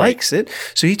everybody likes it.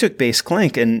 So he took base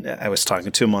Clank, and I was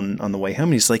talking to him on the way home,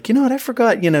 and he's like, you know what, I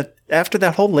forgot, after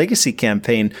that whole legacy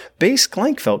campaign, base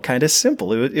Clank felt kind of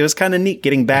simple. It was kind of neat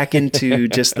getting back into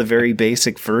just the very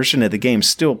basic version of the game.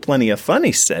 Still plenty of fun,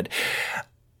 he said.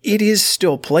 It is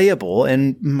still playable,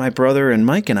 and my brother and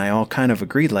Mike and I all kind of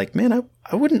agreed, like, man,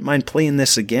 I wouldn't mind playing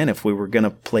this again if we were going to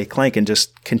play Clank and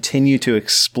just continue to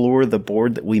explore the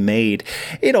board that we made.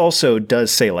 It also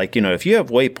does say, like, if you have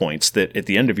waypoints that at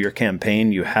the end of your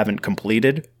campaign you haven't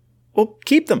completed, well,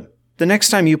 keep them. The next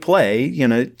time you play, you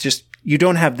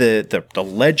don't have the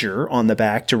ledger on the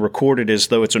back to record it as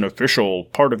though it's an official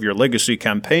part of your legacy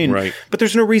campaign. Right. But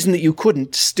there's no reason that you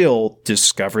couldn't still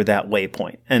discover that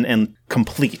waypoint and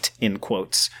complete, in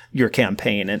quotes, your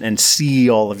campaign and see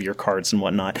all of your cards and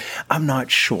whatnot. I'm not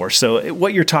sure. So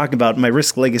what you're talking about, my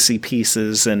Risk Legacy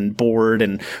pieces and board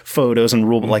and photos and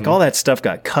rulebook, like all that stuff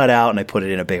got cut out and I put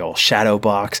it in a big old shadow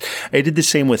box. I did the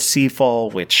same with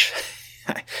Seafall, which...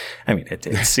 I mean, it's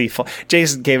Seafall.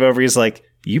 Jason came over. He's like,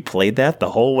 you played that the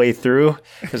whole way through?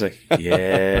 I was like,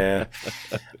 yeah.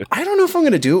 I don't know if I'm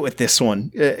going to do it with this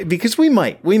one because we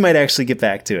might actually get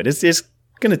back to it. It's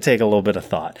going to take a little bit of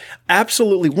thought.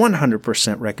 Absolutely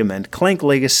 100% recommend Clank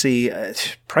Legacy.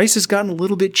 Price has gotten a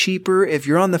little bit cheaper. If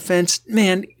you're on the fence,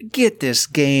 man, get this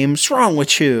game. What's wrong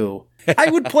with you? I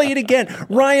would play it again.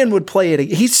 Ryan would play it.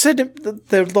 He said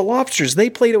the Lobsters, they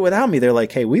played it without me. They're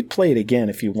like, hey, we'd play it again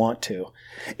if you want to.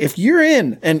 If you're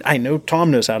in, and I know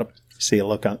Tom knows how to. See,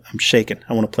 look, I'm shaking.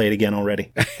 I want to play it again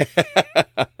already.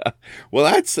 Well,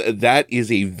 that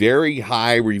is a very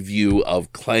high review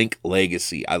of Clank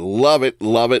Legacy. I love it,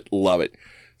 love it, love it.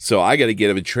 So I got to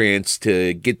give it a chance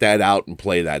to get that out and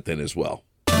play that then as well.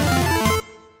 All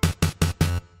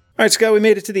right, Scott, we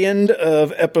made it to the end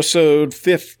of episode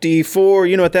 54.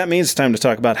 You know what that means? It's time to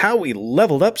talk about how we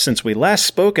leveled up since we last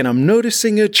spoke, and I'm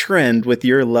noticing a trend with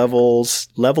your levels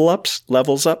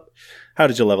up. How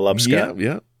did you level up, Scott?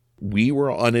 Yeah. We were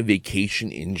on a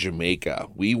vacation in Jamaica.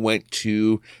 We went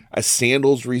to a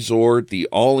sandals resort, the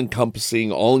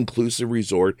all-encompassing, all-inclusive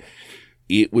resort.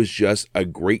 It was just a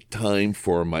great time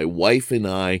for my wife and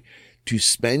I to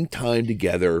spend time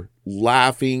together,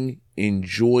 laughing,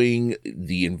 enjoying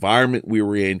the environment we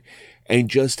were in, and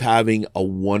just having a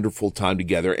wonderful time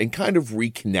together and kind of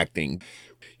reconnecting.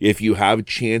 If you have a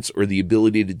chance or the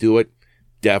ability to do it,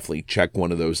 definitely check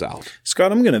one of those out.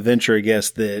 Scott, I'm going to venture a guess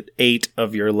that 8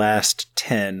 of your last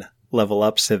 10 level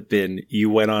ups have been you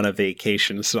went on a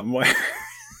vacation somewhere.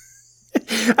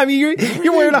 I mean, you're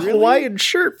wearing a Hawaiian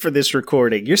shirt for this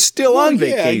recording. You're still on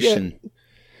vacation. Yeah.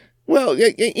 Well,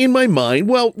 in my mind,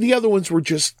 the other ones were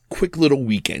just quick little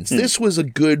weekends. This was a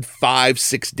good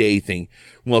 5-6 day thing.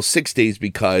 Well, 6 days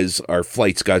because our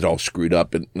flights got all screwed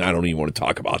up, and I don't even want to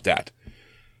talk about that.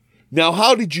 Now,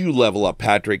 how did you level up,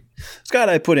 Patrick? Scott,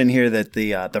 I put in here that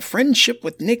the friendship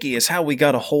with Nikki is how we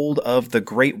got a hold of the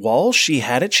Great Wall. She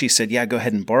had it. She said, yeah, go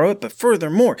ahead and borrow it. But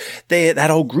furthermore, that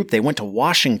whole group, they went to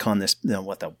Washington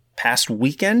the past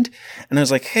weekend. And I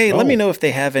was like, hey, let me know if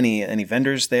they have any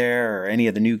vendors there or any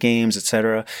of the new games,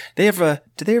 etc. Did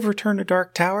they ever Return to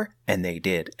Dark Tower? And they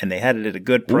did. And they had it at a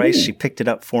good price. Ooh. She picked it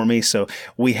up for me. So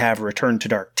we have Return to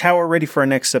Dark Tower ready for our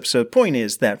next episode. Point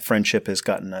is that friendship has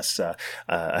gotten us a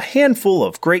handful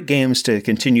of great games to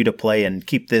continue to play and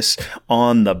keep this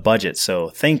on the budget.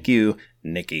 So thank you,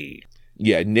 Nikki.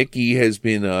 Yeah, Nikki has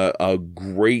been a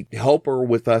great helper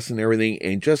with us and everything,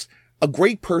 and just a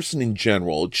great person in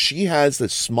general. She has the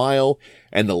smile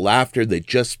and the laughter that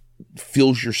just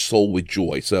fills your soul with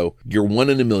joy. So you're one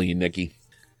in a million, Nikki.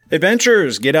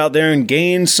 Adventurers, get out there and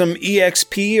gain some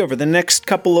EXP over the next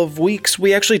couple of weeks.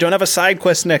 We actually don't have a side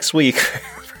quest next week.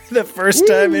 For the first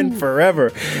time in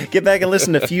forever. Get back and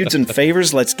listen to Feuds and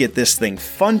Favors. Let's get this thing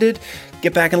funded.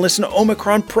 Get back and listen to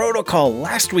Omicron Protocol,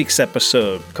 last week's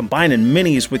episode. Combining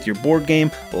minis with your board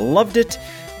game. Loved it.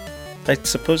 I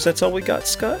suppose that's all we got,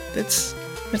 Scott. It's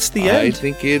the end. I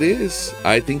think it is.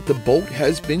 I think the boat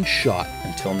has been shot.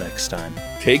 Until next time.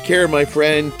 Take care, my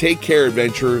friend. Take care,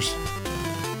 adventurers.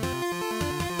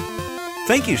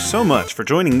 Thank you so much for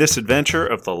joining this adventure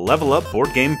of the Level Up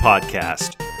Board Game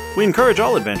Podcast. We encourage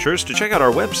all adventurers to check out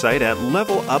our website at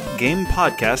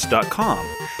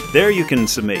levelupgamepodcast.com. There you can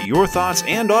submit your thoughts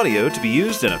and audio to be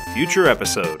used in a future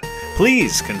episode.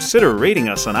 Please consider rating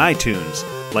us on iTunes,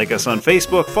 like us on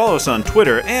Facebook, follow us on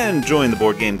Twitter, and join the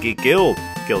Board Game Geek Guild,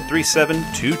 Guild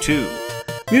 3722.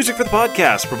 Music for the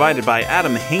podcast provided by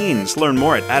Adam Haynes. Learn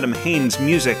more at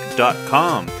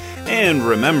adamhaynesmusic.com. And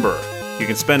remember, you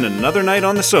can spend another night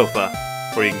on the sofa,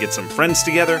 or you can get some friends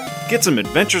together, get some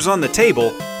adventures on the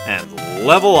table, and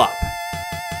level up.